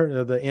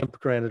 The imp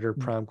granted her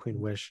prom queen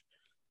wish.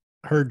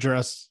 Her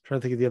dress. I'm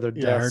trying to think of the other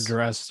deaths. Yeah, her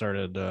dress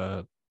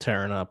started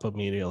tearing up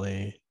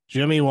immediately.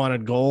 Jimmy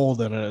wanted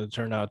gold, and it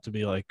turned out to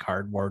be like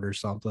cardboard or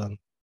something. I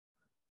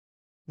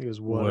think it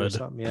was wood or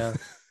something. Yeah.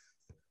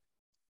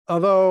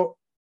 Although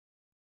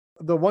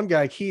the one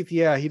guy, Keith,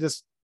 he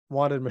just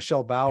wanted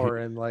Michelle Bauer,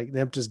 and like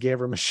the imp just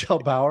gave him Michelle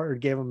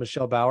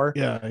Bauer.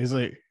 Yeah, he's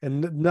like,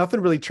 and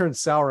nothing really turned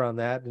sour on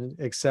that,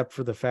 except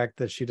for the fact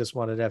that she just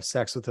wanted to have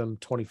sex with him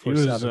 24/7. He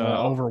was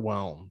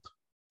overwhelmed,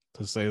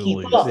 to say the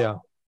least. Yeah,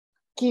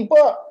 keep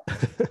up.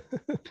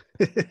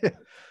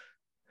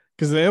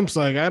 Because the imp's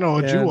like, I know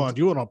what you want.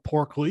 You want a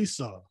pork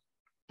Lisa.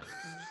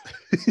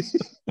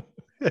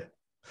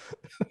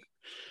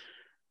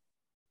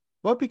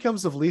 What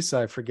becomes of Lisa?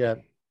 I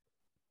forget.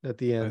 At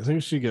the end, I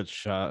think she gets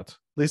shot.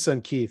 Lisa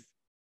and Keith.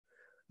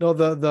 No,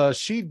 the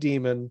she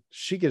demon,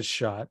 she gets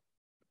shot.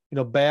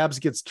 Babs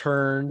gets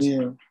turned.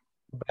 Yeah.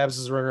 Babs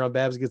is running around.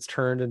 Babs gets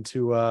turned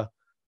into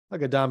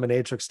like a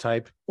dominatrix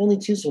type. Only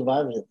 2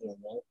 survivors at the end,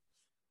 right?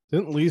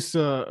 Didn't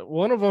Lisa?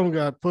 One of them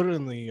got put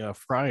in the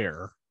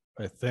fryer,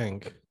 I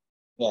think.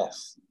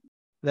 Yes.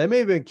 That may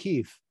have been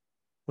Keith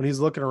when he's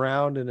looking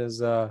around and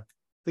I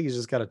think he's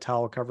just got a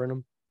towel covering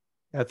him.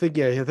 I think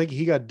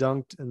he got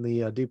dunked in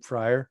the deep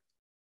fryer.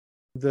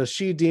 The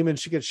she demon,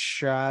 she gets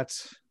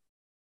shot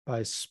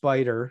by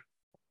Spider,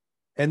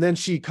 and then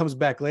she comes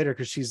back later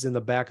because she's in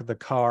the back of the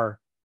car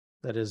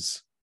that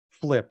is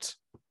flipped.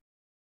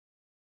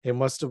 It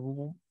must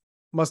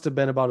have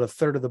been about a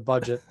third of the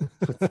budget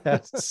with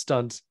that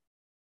stunt,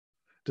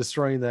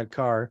 destroying that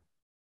car.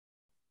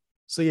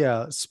 So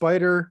yeah,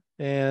 Spider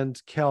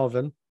and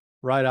Calvin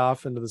ride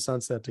off into the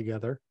sunset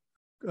together.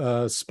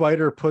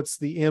 Spider puts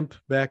the imp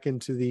back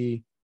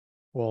into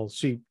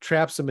she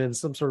traps him in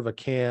some sort of a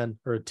can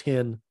or a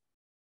tin. I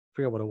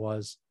forget what it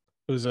was.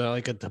 It was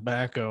like a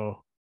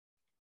tobacco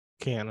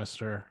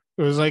canister.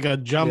 It was like a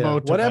jumbo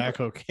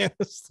tobacco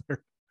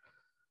canister.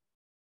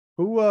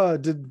 Who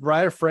did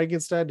Bride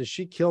Frankenstein? Did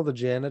she kill the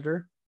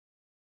janitor?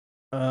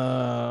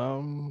 I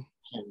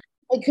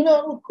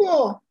cannot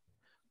recall.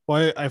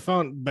 Well, I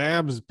found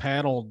Babs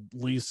paddled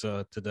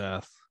Lisa to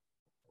death.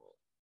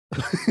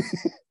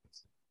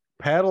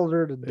 Paddled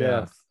her to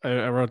death.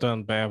 I wrote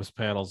down Babs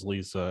paddles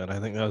Lisa, and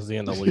I think that was the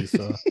end of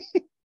Lisa.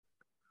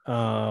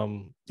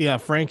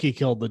 Frankie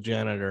killed the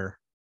janitor.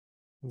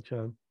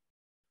 Okay.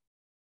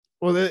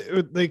 Well,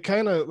 they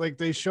kind of like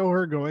they show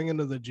her going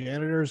into the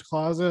janitor's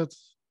closet,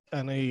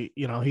 and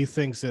he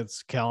thinks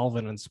it's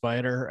Calvin and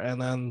Spider,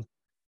 and then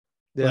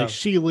like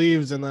she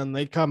leaves, and then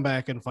they come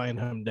back and find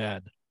him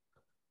dead.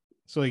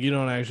 So like you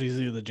don't actually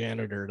see the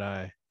janitor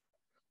die.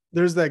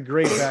 There's that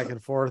great back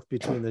and forth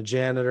between the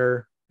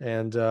janitor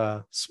and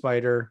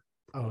Spider.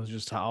 I was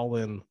just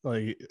howling.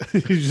 Like he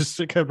just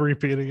kept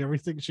repeating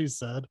everything she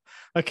said.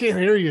 I can't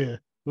hear you.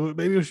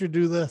 Maybe we should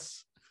do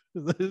this.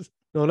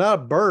 No, not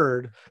a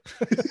bird.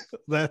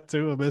 That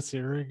too, a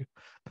mishearing.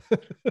 I've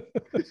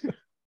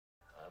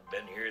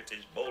been here at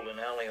this bowling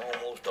alley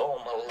almost all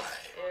my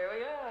life. Here we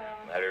go.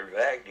 Matter of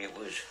fact, it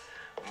was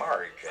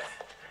March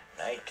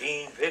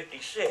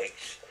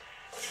 1956.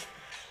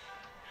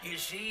 You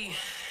see,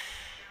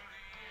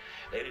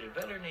 there was a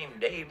fella named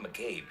Dave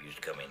McCabe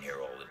used to come in here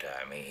all the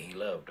time. He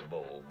loved to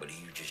bowl, but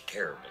he was just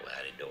terrible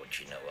at it, don't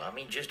you know? I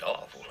mean, just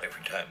awful.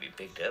 Every time he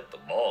picked up a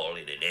ball,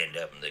 it'd end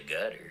up in the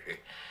gutter.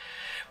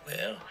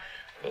 Well,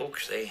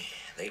 folks, they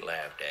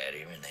laughed at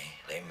him and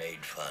they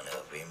made fun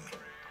of him.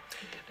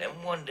 Then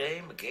one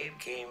day, McCabe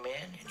came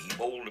in and he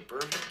bowled a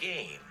perfect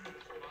game.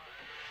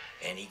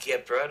 And he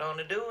kept right on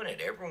to doing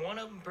it. Every one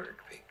of them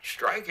perfect.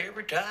 Strike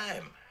every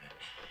time.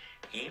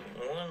 He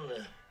even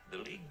won the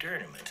league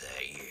tournament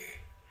that year.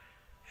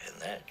 And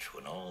that's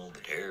when all the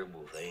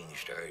terrible things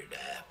started to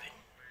happen.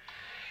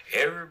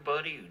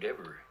 Everybody who'd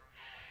ever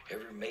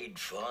made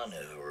fun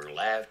of or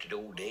laughed at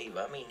old Dave,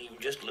 I mean, even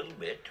just a little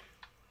bit,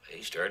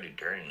 they started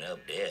turning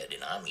up dead,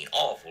 and I mean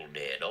awful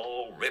dead,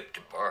 all ripped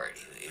apart.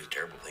 It was a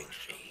terrible thing to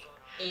see.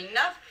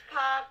 Enough,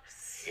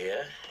 Pops.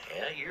 Yeah,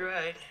 you're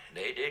right.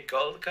 They did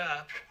call the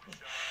cops.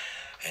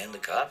 And the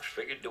cops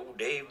figured old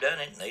Dave done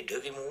it, and they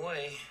took him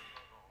away.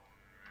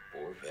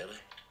 Poor fella.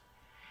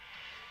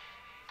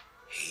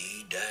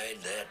 He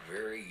died that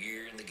very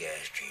year in the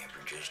gas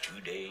chamber, just 2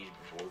 days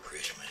before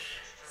Christmas.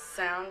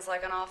 Sounds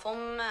like an awful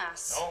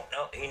mess.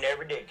 No, he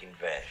never did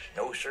confess.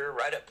 No, sir,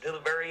 right up till the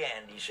very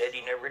end, he said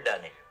he never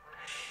done it.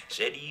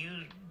 Said he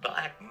used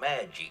black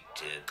magic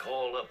to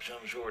call up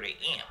some sort of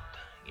imp,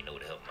 to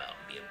help him out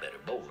and be a better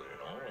bowler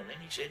and all. And then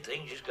he said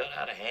things just got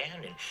out of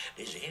hand, and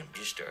this imp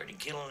just started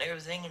killing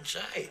everything in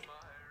sight.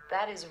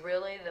 That is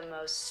really the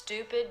most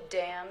stupid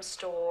damn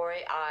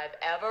story I've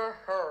ever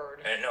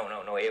heard.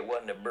 No, it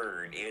wasn't a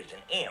bird. It was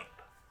an imp.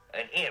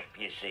 An imp,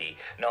 you see.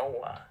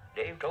 No,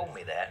 Dave told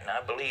me that, and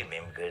I believe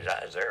him because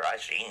I was there. I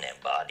seen them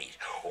bodies.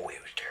 Oh,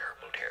 it was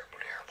terrible, terrible,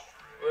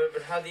 terrible.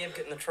 But how'd the imp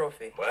get in the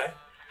trophy? What?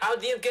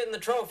 How'd the imp get in the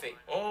trophy?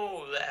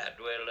 Oh, that.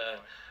 Well,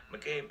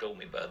 McCabe told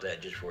me about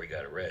that just before he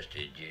got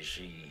arrested. You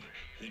see,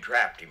 he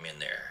trapped him in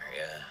there.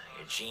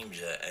 It seems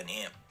an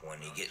imp, when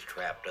he gets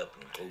trapped up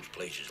in close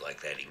places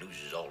like that, he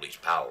loses all his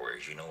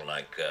powers,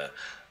 like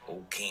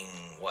old King,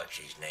 what's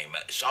his name?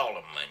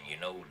 Solomon,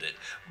 that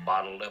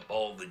bottled up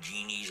all the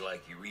genies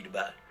like you read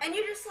about. And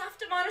you just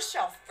left him on a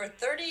shelf for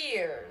 30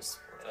 years.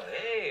 Well,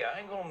 hey, I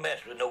ain't gonna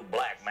mess with no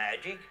black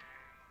magic.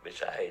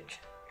 Besides,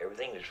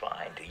 everything was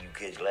fine till you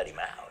kids let him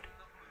out.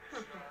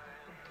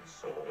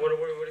 So what are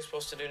we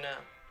supposed to do now?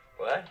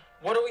 What?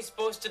 What are we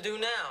supposed to do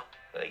now?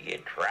 Well, you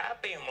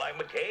trap him like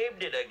McCabe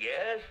did, I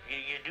guess.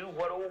 You do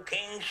what old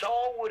King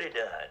Saul would have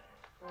done.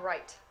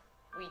 Right.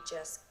 We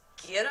just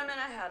get him in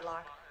a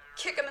headlock,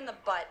 kick him in the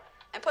butt,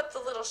 and put the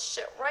little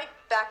shit right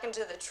back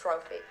into the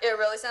trophy. It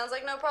really sounds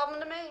like no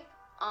problem to me.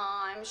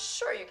 I'm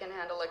sure you can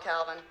handle it,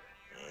 Calvin.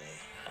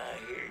 I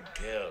hear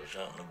tell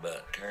something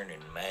about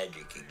turning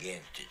magic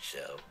against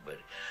itself, but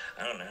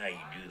I don't know how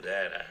you do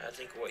that. I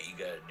think what you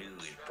gotta do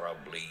is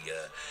probably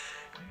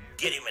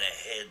get him in a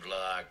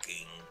headlock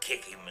and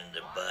kick him in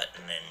the butt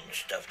and then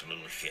stuff the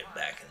little shit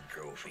back in the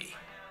trophy.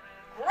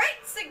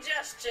 Great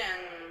suggestion!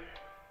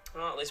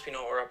 Well, at least we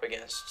know what we're up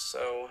against,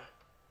 so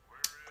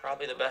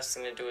probably the best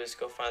thing to do is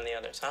go find the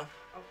others, huh?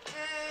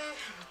 Okay,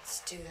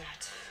 let's do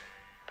that.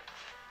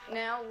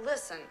 Now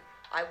listen,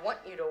 I want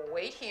you to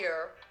wait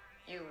here.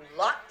 You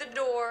lock the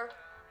door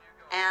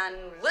and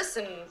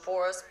listen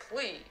for us,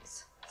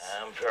 please.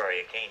 I'm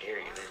sorry, I can't hear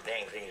you. This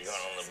dang thing's going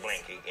on the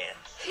blink again.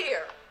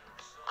 Here.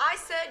 I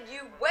said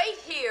you wait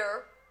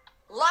here,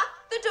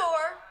 lock the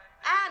door,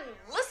 and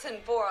listen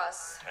for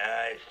us.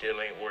 It still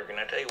ain't working.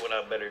 I tell you what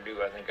I better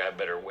do. I think I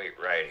better wait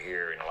right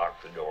here and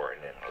lock the door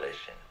and then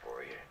listen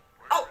for you.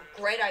 Oh,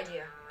 great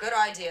idea. Good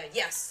idea.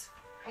 Yes.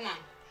 Come on.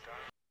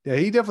 Yeah,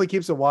 he definitely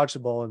keeps it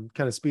watchable and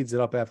kind of speeds it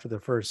up after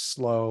the first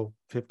slow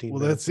 15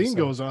 well, minutes. That scene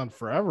goes on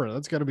forever.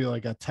 That's got to be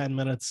like a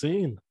 10-minute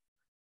scene.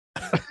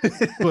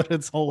 But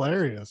it's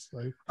hilarious.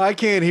 Like, I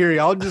can't hear you.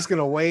 I'm just going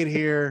to wait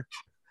here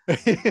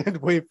And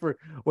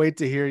wait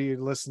to hear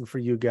you, listen for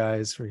you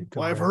guys.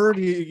 Well, I've heard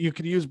you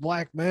could use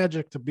black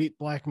magic to beat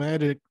black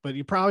magic, but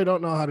you probably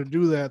don't know how to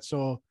do that.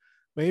 So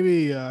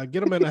maybe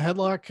get them in a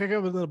headlock, kick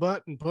them in the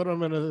butt, and put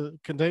them in a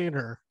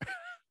container.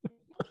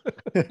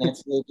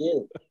 That's what they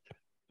do.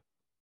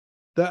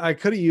 I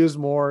could have used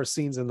more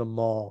scenes in the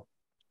mall.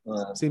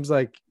 Seems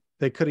like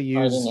they could have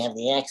used. I didn't have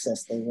the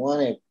access they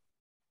wanted.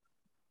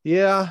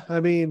 Yeah,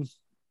 I mean,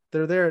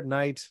 they're there at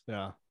night.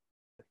 Yeah,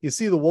 you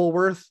see the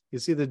Woolworth, you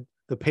see the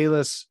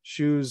Payless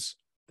shoes,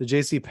 the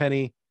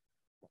JCPenney.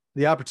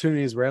 The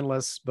opportunities were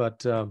endless,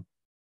 but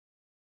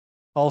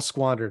all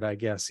squandered, I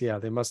guess. Yeah,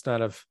 they must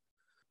not have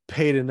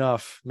paid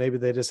enough. Maybe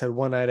they just had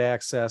one night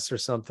access or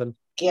something.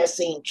 Gas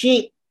ain't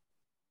cheap.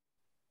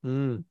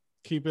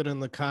 Keep it in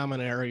the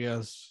common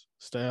areas.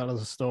 Stay out of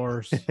the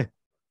stores.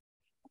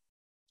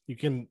 You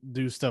can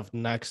do stuff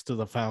next to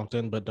the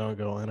fountain, but don't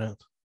go in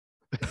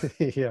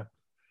it. Yeah.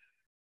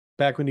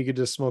 Back when you could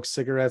just smoke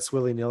cigarettes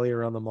willy-nilly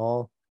around the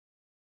mall.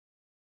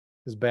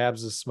 Because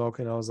Babs is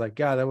smoking. I was like,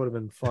 God, that would have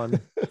been fun.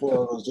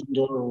 For those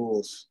indoor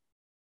rules.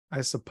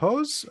 I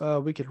suppose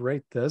we could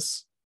rate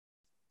this.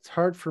 It's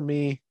hard for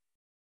me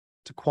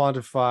to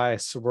quantify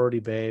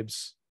Sorority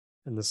Babes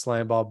in the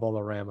Slimeball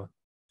Bowl-O-Rama.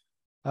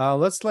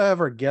 Let's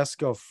have our guests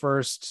go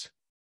first.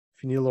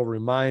 If you need a little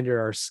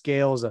reminder, our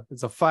scale is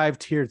it's a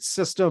 5-tiered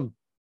system.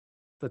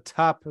 The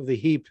top of the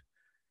heap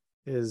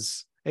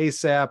is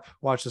ASAP,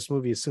 watch this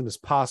movie as soon as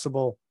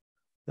possible.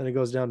 Then it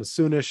goes down to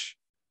soonish.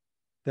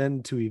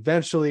 Then to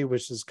eventually,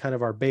 which is kind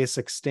of our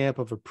basic stamp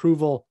of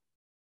approval.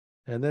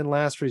 And then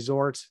last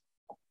resort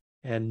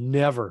and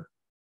never.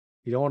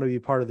 You don't want to be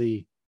part of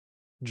the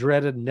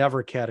dreaded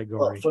never category.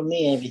 Well, for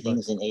me,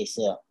 everything's in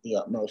ASAP, the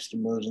utmost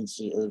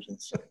emergency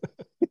urgency.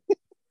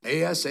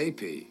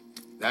 ASAP.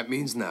 That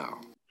means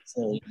now.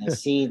 So you can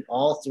see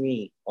all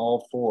 3,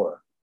 all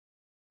 4,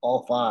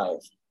 all 5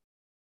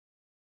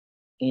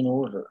 in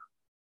order.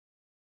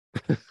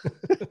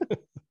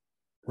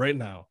 Right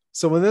now.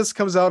 So when this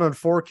comes out on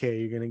 4K,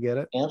 you're going to get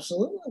it?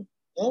 Absolutely.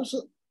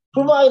 Absolutely.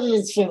 Provided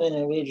it's from an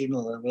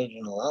original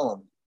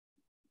element.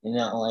 And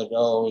not like,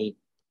 oh, he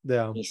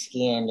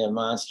scanned a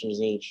Monsters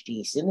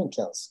HD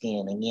Cinetel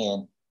scan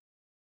again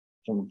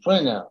from a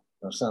printout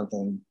or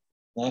something.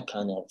 That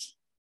kind of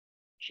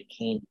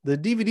chicane. The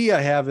DVD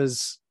I have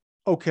is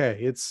okay.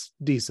 It's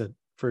decent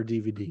for a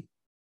DVD,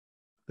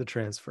 the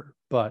transfer.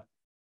 But,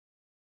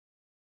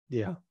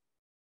 yeah.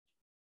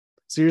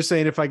 So you're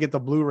saying if I get the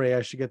Blu-ray,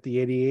 I should get the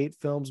 88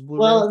 films Blu-ray?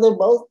 Well,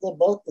 they're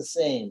both the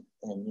same,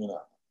 and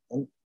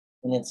and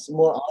it's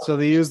more. So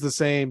they use the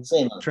same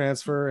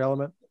transfer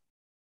element.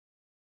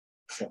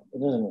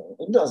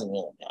 It doesn't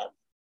really matter.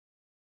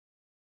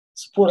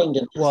 Supporting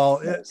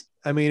the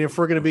I mean, if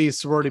we're going to be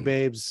Sorority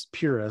Babes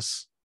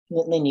purists,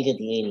 then you get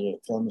the 88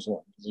 films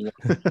one.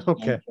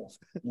 Okay.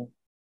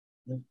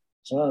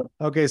 So,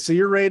 okay, so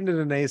you're rating it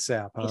an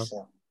ASAP, huh?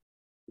 ASAP.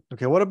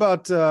 Okay, what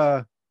about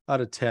out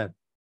of 10?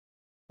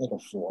 Like a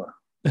 4.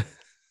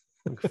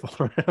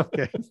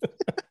 Okay.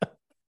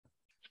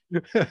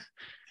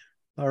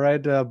 All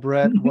right,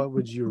 Brett, what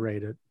would you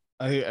rate it?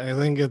 I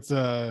think it's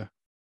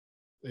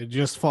it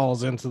just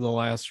falls into the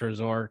last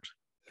resort.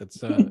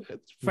 It's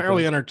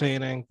fairly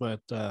entertaining,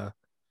 but I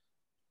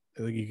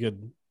think you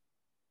could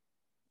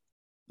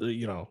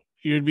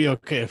you'd be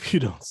okay if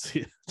you don't see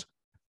it.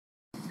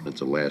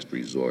 It's a last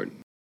resort.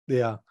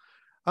 Yeah.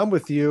 I'm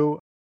with you.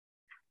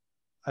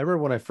 I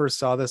remember when I first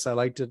saw this, I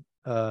liked it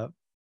a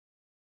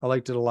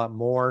lot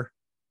more.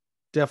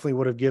 Definitely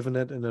would have given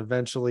it an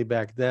eventually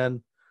back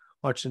then.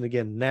 Watching it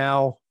again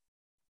now,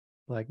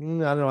 like, I don't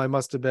know, I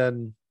must have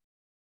been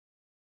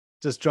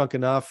just drunk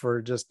enough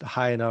or just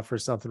high enough or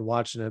something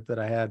watching it that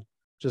I had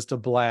just a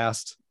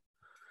blast.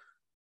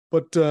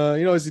 But,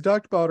 as he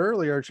talked about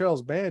earlier,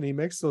 Charles Band, he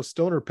makes those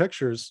stoner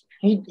pictures.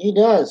 He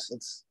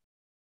does.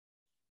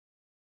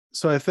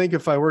 So I think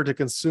if I were to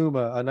consume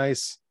a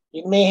nice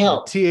it may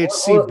help.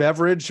 THC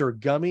beverage or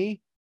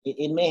gummy.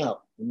 It may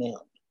help.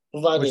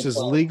 Provided which is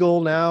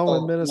legal now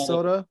in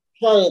Minnesota.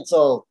 Provided it's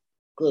all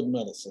good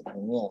medicine.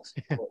 Yes,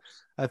 of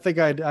course. I think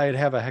I'd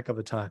have a heck of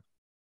a time.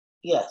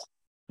 Yes.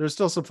 There's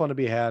still some fun to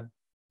be had.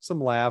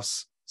 Some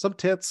laughs, some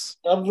tits.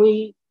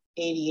 Every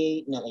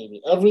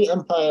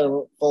Empire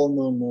full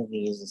moon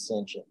movie is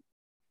essential.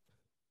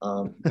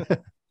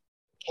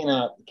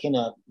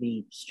 Cannot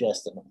be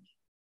stressed enough.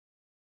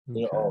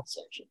 They're all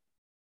essential.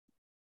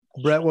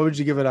 Brett, what would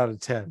you give it out of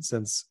 10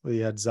 since we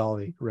had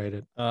Zolly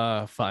rated?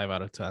 5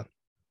 out of 10.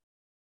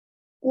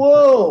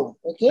 Whoa.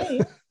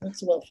 Okay.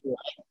 That's about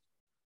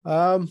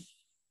 4.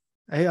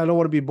 Hey, I don't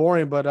want to be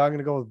boring, but I'm going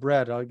to go with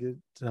Brett. I'll get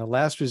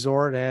last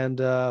resort and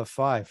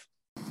 5.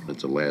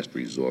 It's a last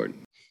resort.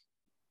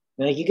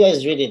 Now, you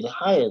guys rated it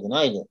higher than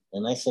I did,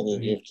 and I said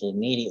it to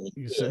immediately.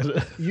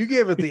 You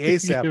gave it the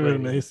ASAP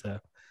rating. ASAP.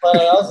 But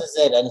I also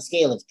said on a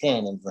scale of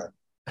 10 in front.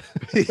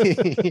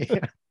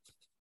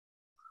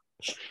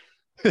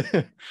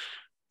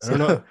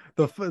 So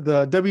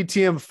the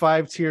WTM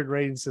 5-tiered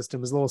rating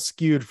system is a little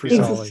skewed for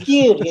Zolly. It's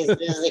skewed.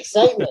 There's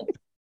excitement.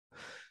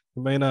 It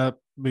may not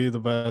be the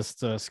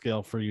best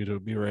scale for you to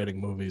be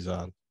rating movies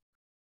on.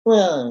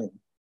 Well,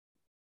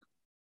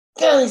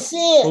 gotta see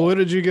it. Well, what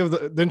did you give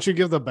didn't you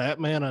give the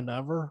Batman a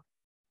never?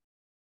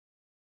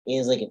 It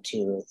was like a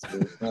 2 or 3,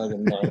 not like a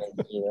 9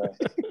 or 0.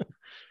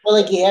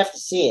 Well, like you have to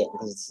see it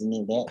because it's a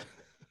new Batman.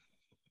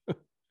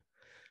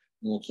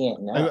 You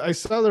can't not. I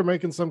saw they're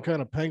making some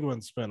kind of Penguin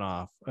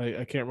spinoff.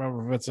 I can't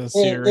remember if it's a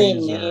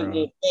series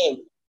or.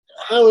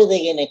 How are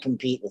they going to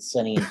compete with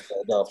Sunny in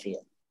Philadelphia?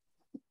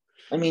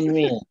 I mean,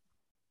 really,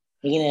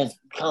 you're going to have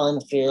Colin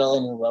Farrell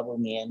in a rubber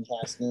man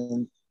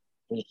costume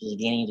versus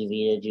Danny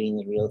DeVito doing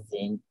the real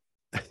thing.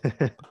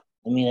 I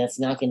mean, that's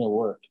not going to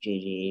work,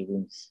 J.J.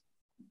 Abrams.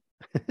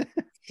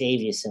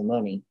 Save you some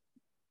money.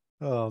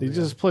 He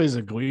just plays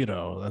a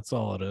Guido. That's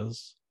all it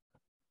is.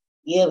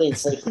 Yeah, but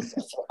it's like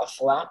a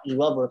floppy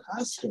rubber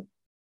costume.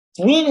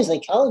 To me, it's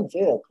like Colin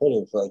Farrell could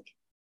have like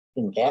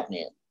been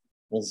Batman.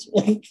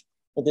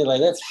 But they're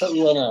like, let's put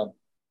you in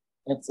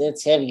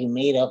let's have you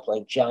made up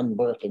like John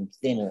Burke and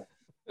thinner.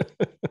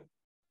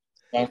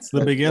 That's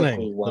the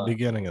beginning. The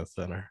beginning of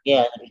Thinner.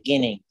 Yeah, the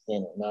beginning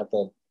Thinner, not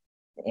the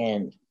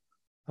end.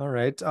 All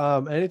right.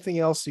 Anything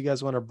else you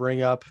guys want to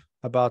bring up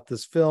about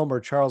this film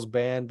or Charles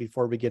Band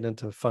before we get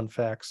into fun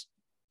facts?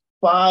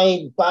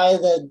 Buy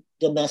the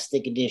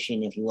domestic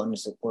edition if you want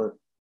to support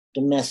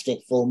domestic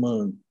full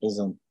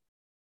moonism.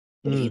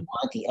 If you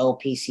want the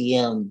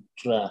LPCM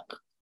track,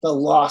 the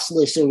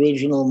lossless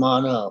original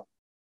mono.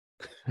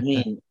 I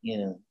mean,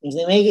 if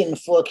they make it in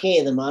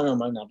 4K, the mono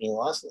might not be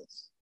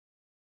lossless.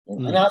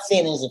 I'm not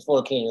saying there's a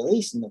 4K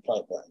release in the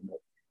pipeline, but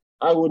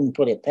I wouldn't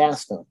put it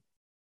past them.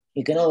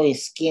 You can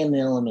always scan the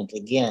element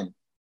again.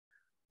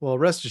 Well,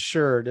 rest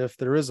assured, if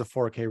there is a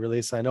 4K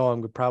release, I know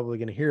I'm probably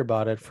going to hear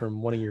about it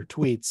from one of your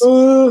tweets.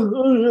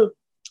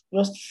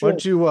 Rest assured. Why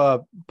don't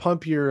you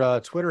pump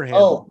your Twitter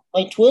handle? Oh,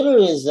 my Twitter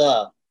is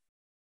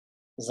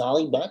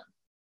Zolly Becker.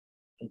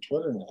 My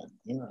Twitter name.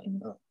 Yeah, I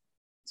know.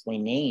 It's my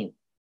name.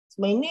 It's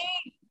my name.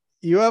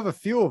 You have a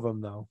few of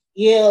them, though.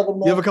 Yeah. But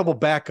you have a couple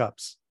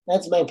backups.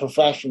 That's my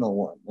professional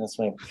one. That's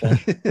my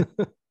professional.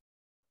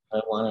 I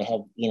want to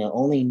have,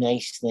 only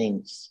nice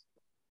things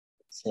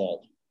said.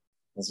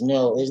 There's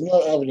no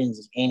evidence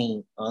of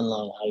any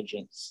online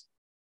hijinks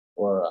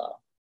or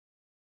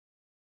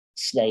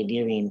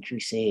Snyderian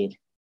crusade.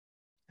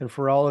 And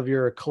for all of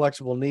your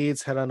collectible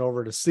needs, head on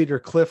over to Cedar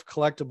Cliff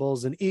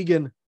Collectibles in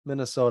Eagan,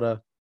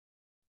 Minnesota.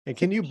 And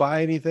can you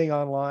buy anything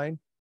online?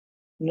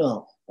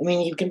 No. I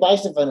mean, you can buy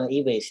stuff on an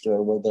eBay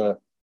store where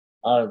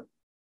our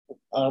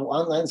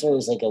online store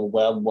is like a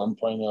Web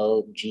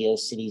 1.0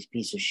 GeoCities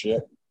piece of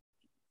shit.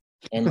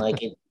 And like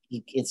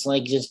it's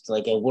like just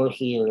like we're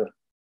here.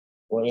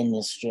 We're in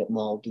this strip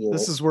mall deal.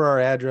 This is where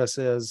our address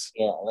is.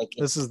 Yeah, like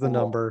this is the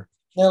number.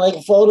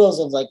 Like photos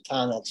of like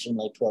comics from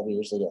like 12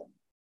 years ago.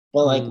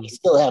 But like we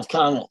still have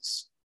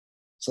comics.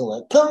 So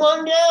like, come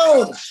on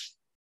down.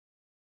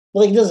 But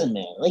like, it doesn't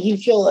matter. Like you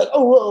show like a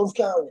row of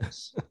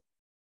comics.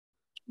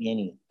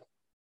 Anyway.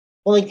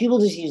 Well, like people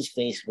just use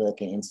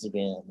Facebook and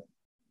Instagram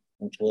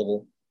and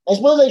Twitter. I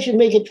suppose I should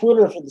make a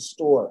Twitter for the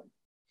store.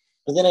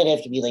 But then I'd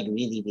have to be like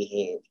really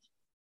behaved.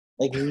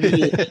 Like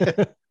really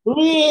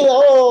really,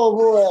 oh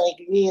boy,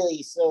 like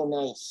really so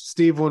nice.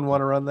 Steve wouldn't want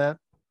to run that.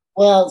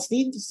 Well,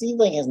 Steve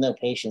like has no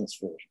patience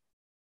for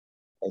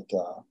like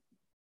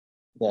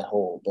that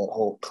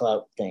whole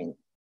clout thing.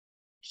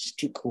 It's just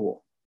too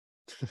cool.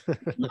 He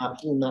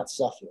will not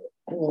suffer.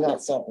 He will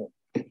not suffer.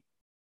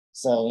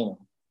 So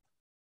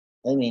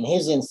I mean,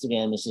 his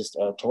Instagram is just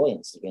our toy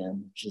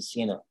Instagram,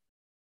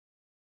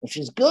 which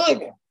is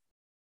good.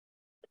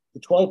 The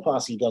toy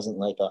posse doesn't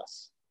like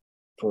us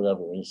for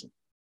whatever reason.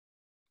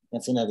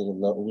 That's another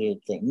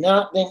weird thing.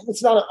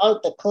 It's not an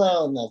Art the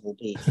Clown level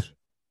beef.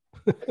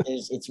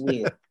 It's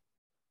weird.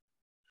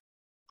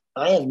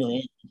 I have no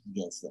interest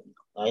against them.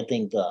 I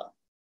think,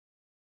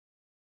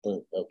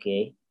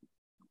 okay.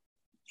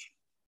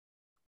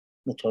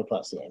 The toy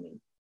posse, I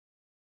mean.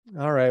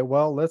 All right.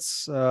 Well,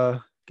 let's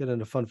get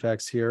into fun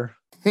facts here.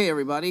 Hey,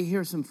 everybody.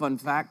 Here's some fun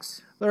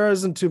facts. There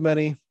isn't too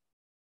many.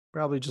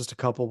 Probably just a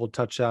couple we'll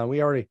touch on.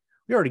 We already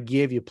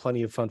gave you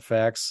plenty of fun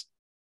facts.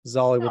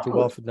 Zolly with the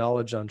wealth of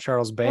knowledge on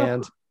Charles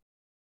Band.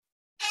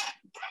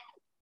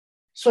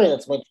 Sorry,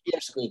 that's my ear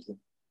squeaking.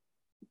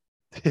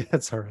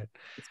 That's all right.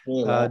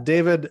 Really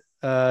David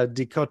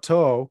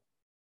DeCoteau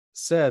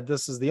said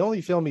this is the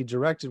only film he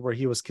directed where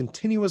he was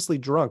continuously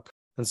drunk,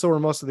 and so were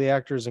most of the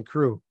actors and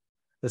crew.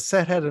 The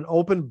set had an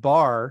open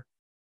bar,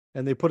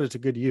 and they put it to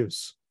good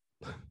use.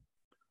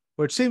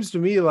 Which seems to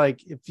me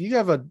like if you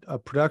have a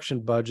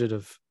production budget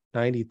of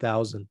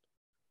 $90,000,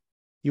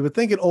 you would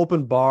think an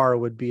open bar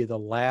would be the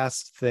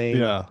last thing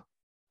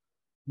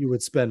you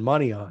would spend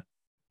money on.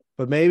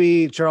 But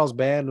maybe Charles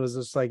Band was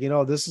just like,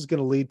 this is going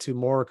to lead to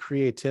more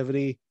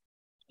creativity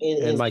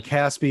and my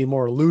cast being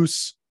more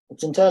loose.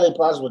 It's entirely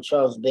possible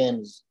Charles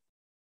Band is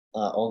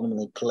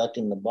ultimately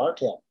collecting the bar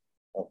tab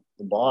of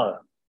the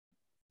bar.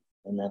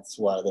 And that's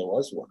why there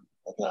was one.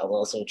 Like, I will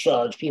also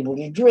charge people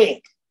to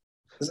drink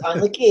because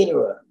I'm the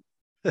caterer.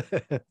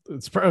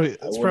 It's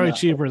probably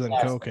cheaper than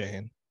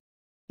cocaine.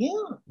 Yeah.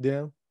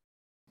 Yeah.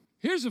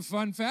 Here's a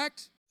fun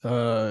fact.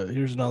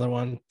 Here's another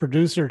one.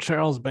 Producer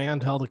Charles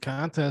Band held a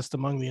contest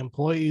among the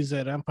employees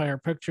at Empire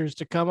Pictures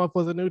to come up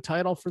with a new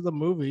title for the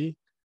movie,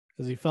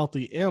 as he felt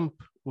the imp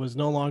was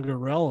no longer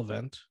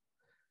relevant.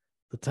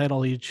 The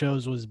title he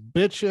chose was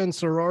Bitch and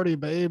Sorority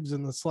Babes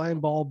in the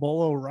Slimeball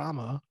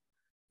Bowl-O-Rama,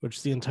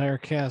 which the entire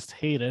cast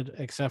hated,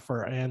 except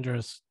for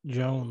Andrus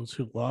Jones,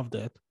 who loved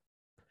it.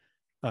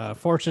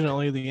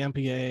 Fortunately, the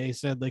MPAA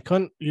said they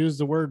couldn't use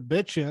the word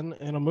bitchin'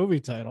 in a movie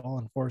title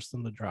and forced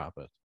them to drop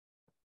it.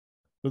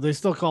 But they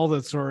still called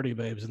it Sorority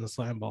Babes in the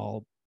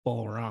Slimeball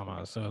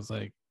Bowl-O-Rama. So it's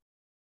like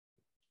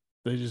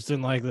they just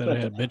didn't like that it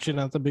had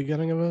bitchin' at the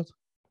beginning of it.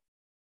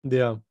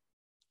 Yeah.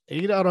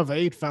 8 out of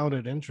 8 found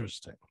it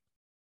interesting.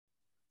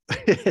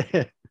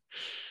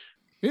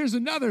 Here's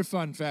another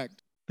fun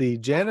fact. The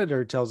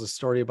janitor tells a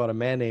story about a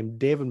man named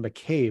David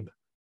McCabe.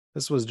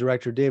 This was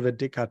director David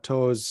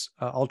DeCato's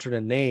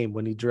alternate name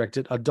when he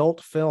directed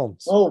adult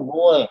films. Oh,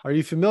 boy. Are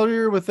you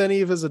familiar with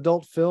any of his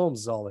adult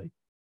films, Zolly?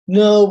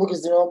 No,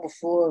 because they're all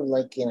before,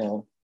 like, you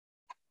know,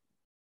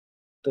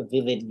 the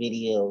Vivid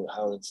Video,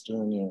 Howard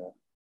Stern era,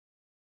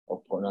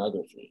 or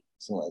pornography.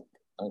 So, like,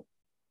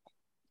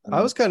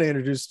 I was kind of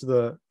introduced to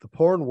the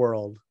porn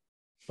world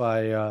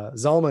by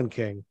Zalman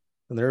King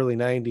in the early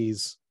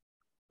 90s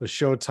with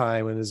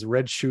Showtime and his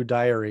Red Shoe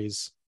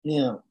Diaries.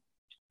 Yeah.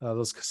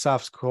 Those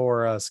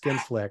softcore skin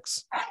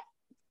flicks.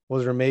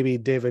 Was there maybe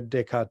David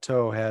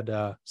DeCato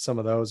had some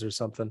of those or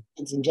something?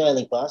 It's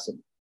entirely possible.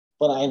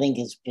 But I think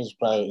it's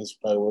probably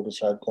where this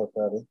hardcore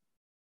probably.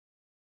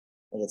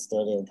 Like it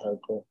started with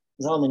hardcore.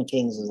 Zalman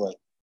King's is like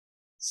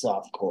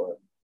softcore.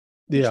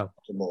 Yeah.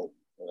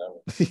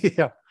 Whatever.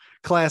 Yeah.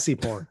 Classy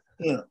porn.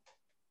 Yeah.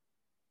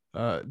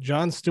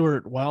 John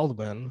Stewart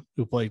Wildman,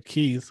 who played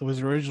Keith,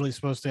 was originally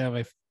supposed to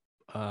have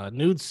a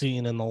nude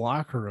scene in the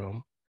locker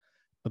room,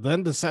 but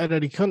then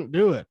decided he couldn't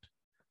do it.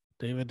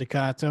 David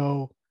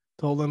DeCato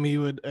told him he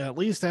would at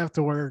least have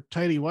to wear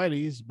tighty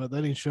whities, but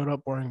then he showed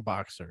up wearing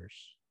boxers.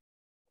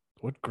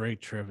 What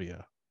great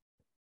trivia.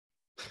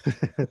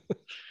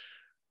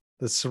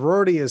 The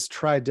sorority is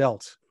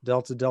tri-delt,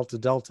 delta, delta,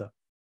 delta.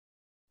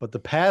 But the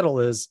paddle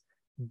is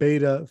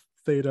beta,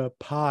 theta,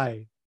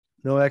 pi.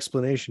 No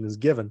explanation is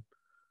given.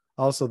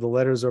 Also, the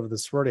letters over the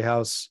sorority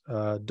house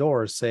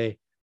doors say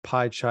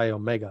pi, chi,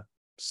 omega.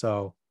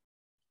 So,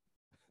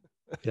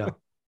 yeah.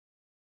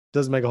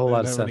 Doesn't make a whole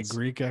lot of sense. Any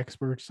Greek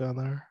experts on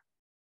there?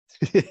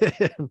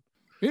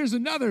 Here's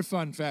another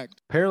fun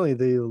fact. Apparently,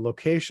 the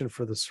location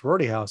for the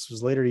sorority house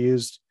was later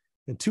used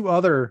in 2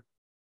 other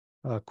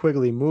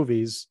Quigley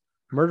movies,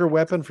 Murder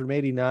Weapon from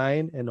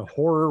 1989 and a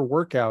Horror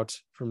Workout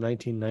from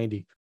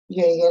 1990.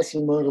 Yeah, you gotta see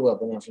Murder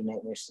Weapon after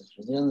Nightmare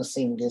Sisters. They're on the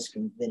same disc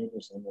in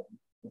Vinegar Syndrome,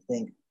 I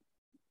think.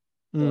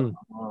 I don't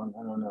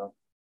know.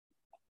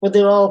 But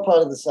they're all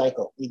part of the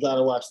cycle. You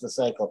gotta watch the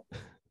cycle.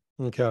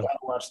 Okay. You gotta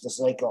watch the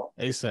cycle.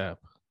 ASAP.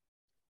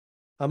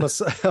 I'm a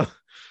cycle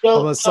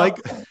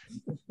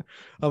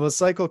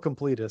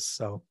completist,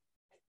 so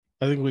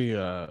I think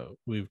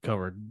we've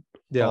covered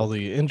all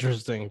the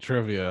interesting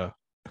trivia.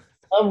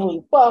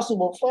 Every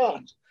possible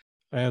fact.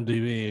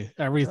 IMDb,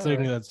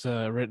 everything that's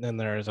written in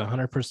there is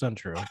 100%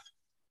 true.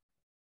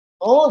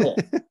 All of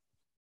it.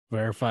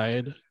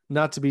 Verified.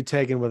 Not to be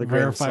taken with a grain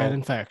of verified salt.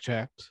 and fact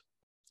checked.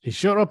 He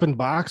showed up in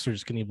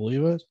boxers. Can you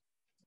believe it?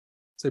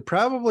 So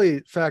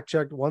probably fact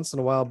checked once in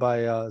a while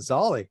by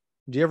Zolly.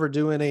 Do you ever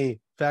do any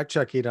fact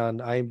checking on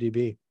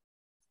IMDb?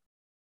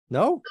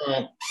 No?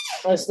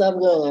 I stopped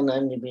going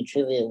on IMDb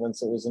trivia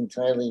once it was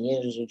entirely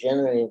user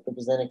generated,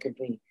 because then it could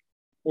be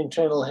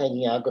internal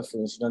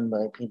hagiographies done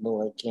by people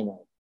like, you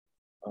know,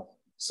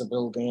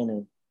 Sybil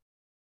Danning.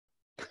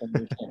 And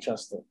you can't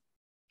trust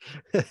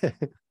it.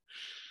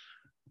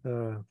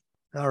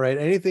 All right.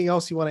 Anything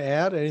else you want to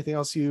add? Anything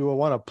else you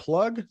want to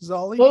plug,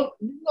 Zolly?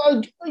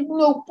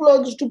 No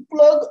plugs to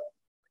plug.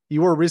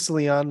 You were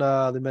recently on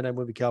the Midnight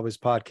Movie Cowboys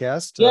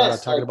podcast,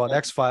 Yes, talking about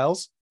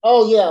X-Files.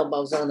 Oh yeah, I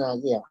was on.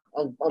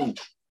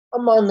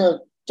 I'm on there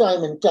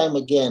time and time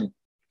again.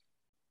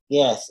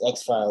 Yes,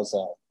 X-Files.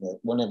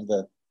 One of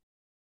the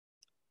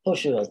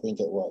Pusher, I think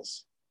it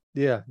was.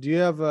 Yeah. Do you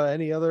have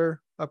any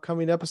other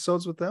upcoming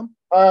episodes with them?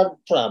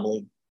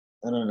 Probably.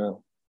 I don't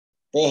know.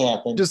 They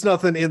happen. Just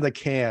nothing in the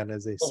can,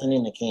 as they say. Nothing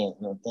in the can.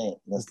 No thing.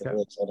 That's the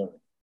glitch. I don't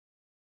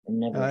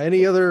know.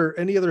 Any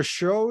other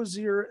shows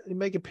you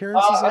make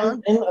appearances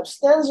on? I'm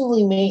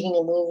ostensibly making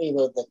a movie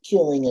about the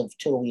killing of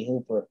Toby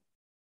Hooper.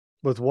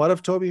 With what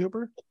of Toby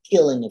Hooper? The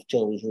killing of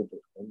Toby Hooper.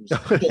 He was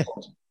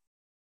killed.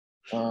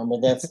 But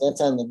that's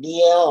on the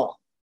DL.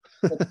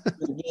 That's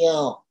the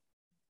DL.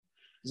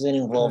 It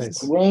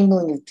involves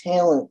wrangling of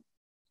talent,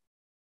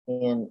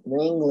 and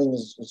wrangling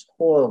is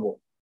horrible.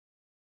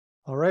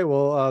 All right.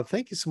 Well,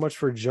 thank you so much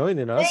for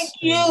joining us. Thank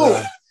you.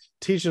 And,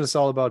 teaching us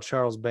all about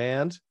Charles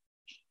Band.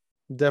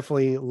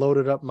 Definitely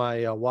loaded up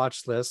my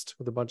watch list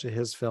with a bunch of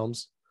his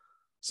films.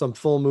 Some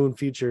full moon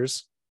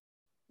features.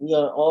 We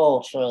are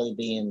all Charlie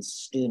Band's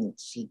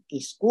students. He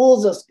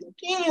schools us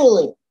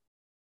continually.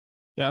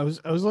 Yeah, I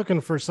was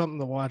looking for something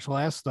to watch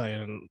last night,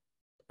 and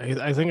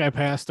I think I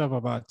passed up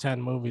about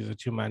 10 movies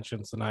that you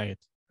mentioned tonight.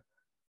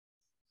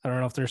 I don't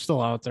know if they're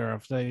still out there,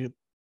 if they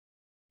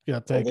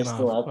got taken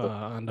off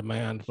on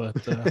demand, but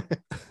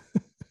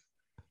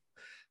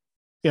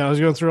yeah, I was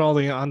going through all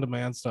the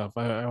on-demand stuff.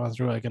 I went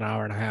through like an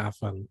hour and a half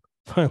and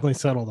finally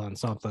settled on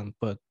something,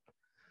 but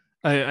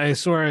I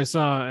swear I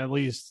saw at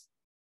least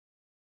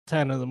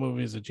 10 of the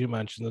movies that you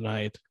mentioned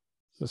tonight,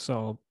 so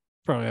I'll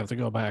probably have to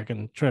go back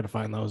and try to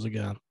find those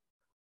again.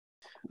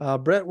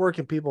 Brett, where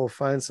can people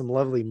find some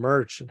lovely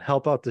merch and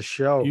help out the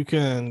show? You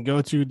can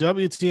go to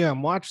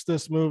WTM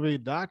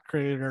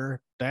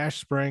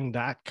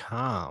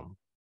watchthismovie.creator-spring.com.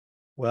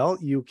 Well,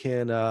 you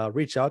can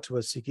reach out to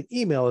us. You can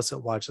email us at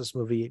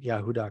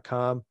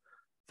watchthismovie@yahoo.com.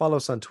 Follow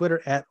us on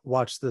Twitter at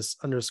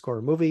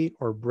watchthis_movie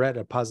or Brett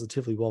at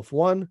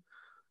PositivelyWolf1,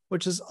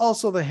 which is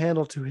also the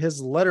handle to his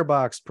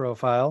Letterboxd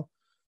profile.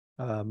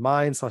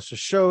 Mine / the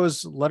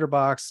show's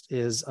Letterboxd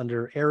is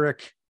under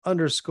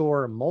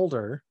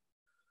Eric_Mulder.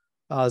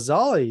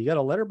 Zolly, you got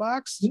a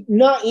Letterboxd?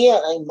 Not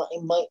yet. I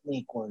might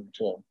make one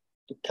to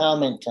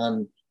comment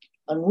on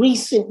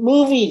recent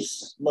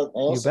movies. But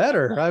You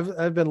better.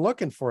 I've been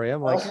looking for you.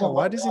 I'm like,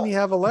 why doesn't he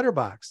have a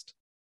Letterboxd?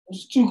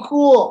 It's too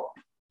cool.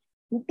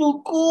 It's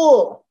too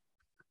cool.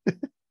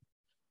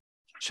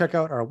 Check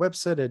out our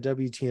website at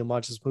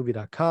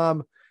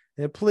WTMWatchThisMovie.com.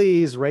 And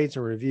please rate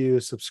and review,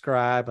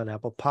 subscribe on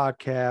Apple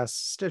Podcasts,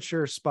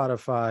 Stitcher,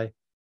 Spotify,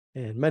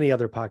 and many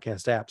other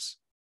podcast apps.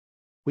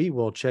 We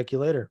will check you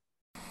later.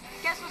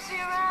 Guess we'll see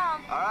you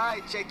around. All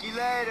right, check you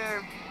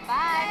later.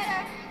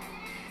 Bye.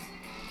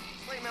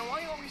 Wait, man, why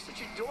are you always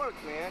such a dork,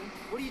 man?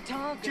 What are you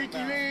talking Check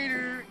about? you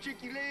later.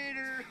 Check you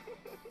later.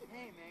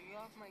 Hey, man, get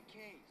off my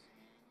case.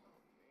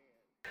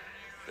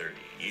 30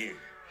 years.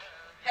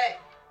 Hey,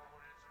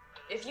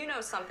 if you know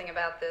something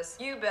about this,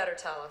 you better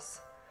tell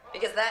us.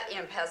 Because that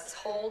imp has this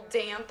whole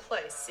damn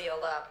place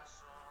sealed up.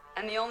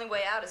 And the only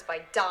way out is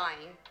by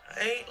dying.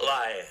 I ain't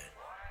lying.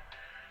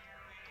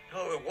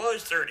 No, it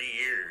was 30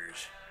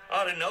 years. I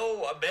ought to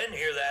know. I've been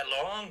here that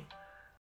long.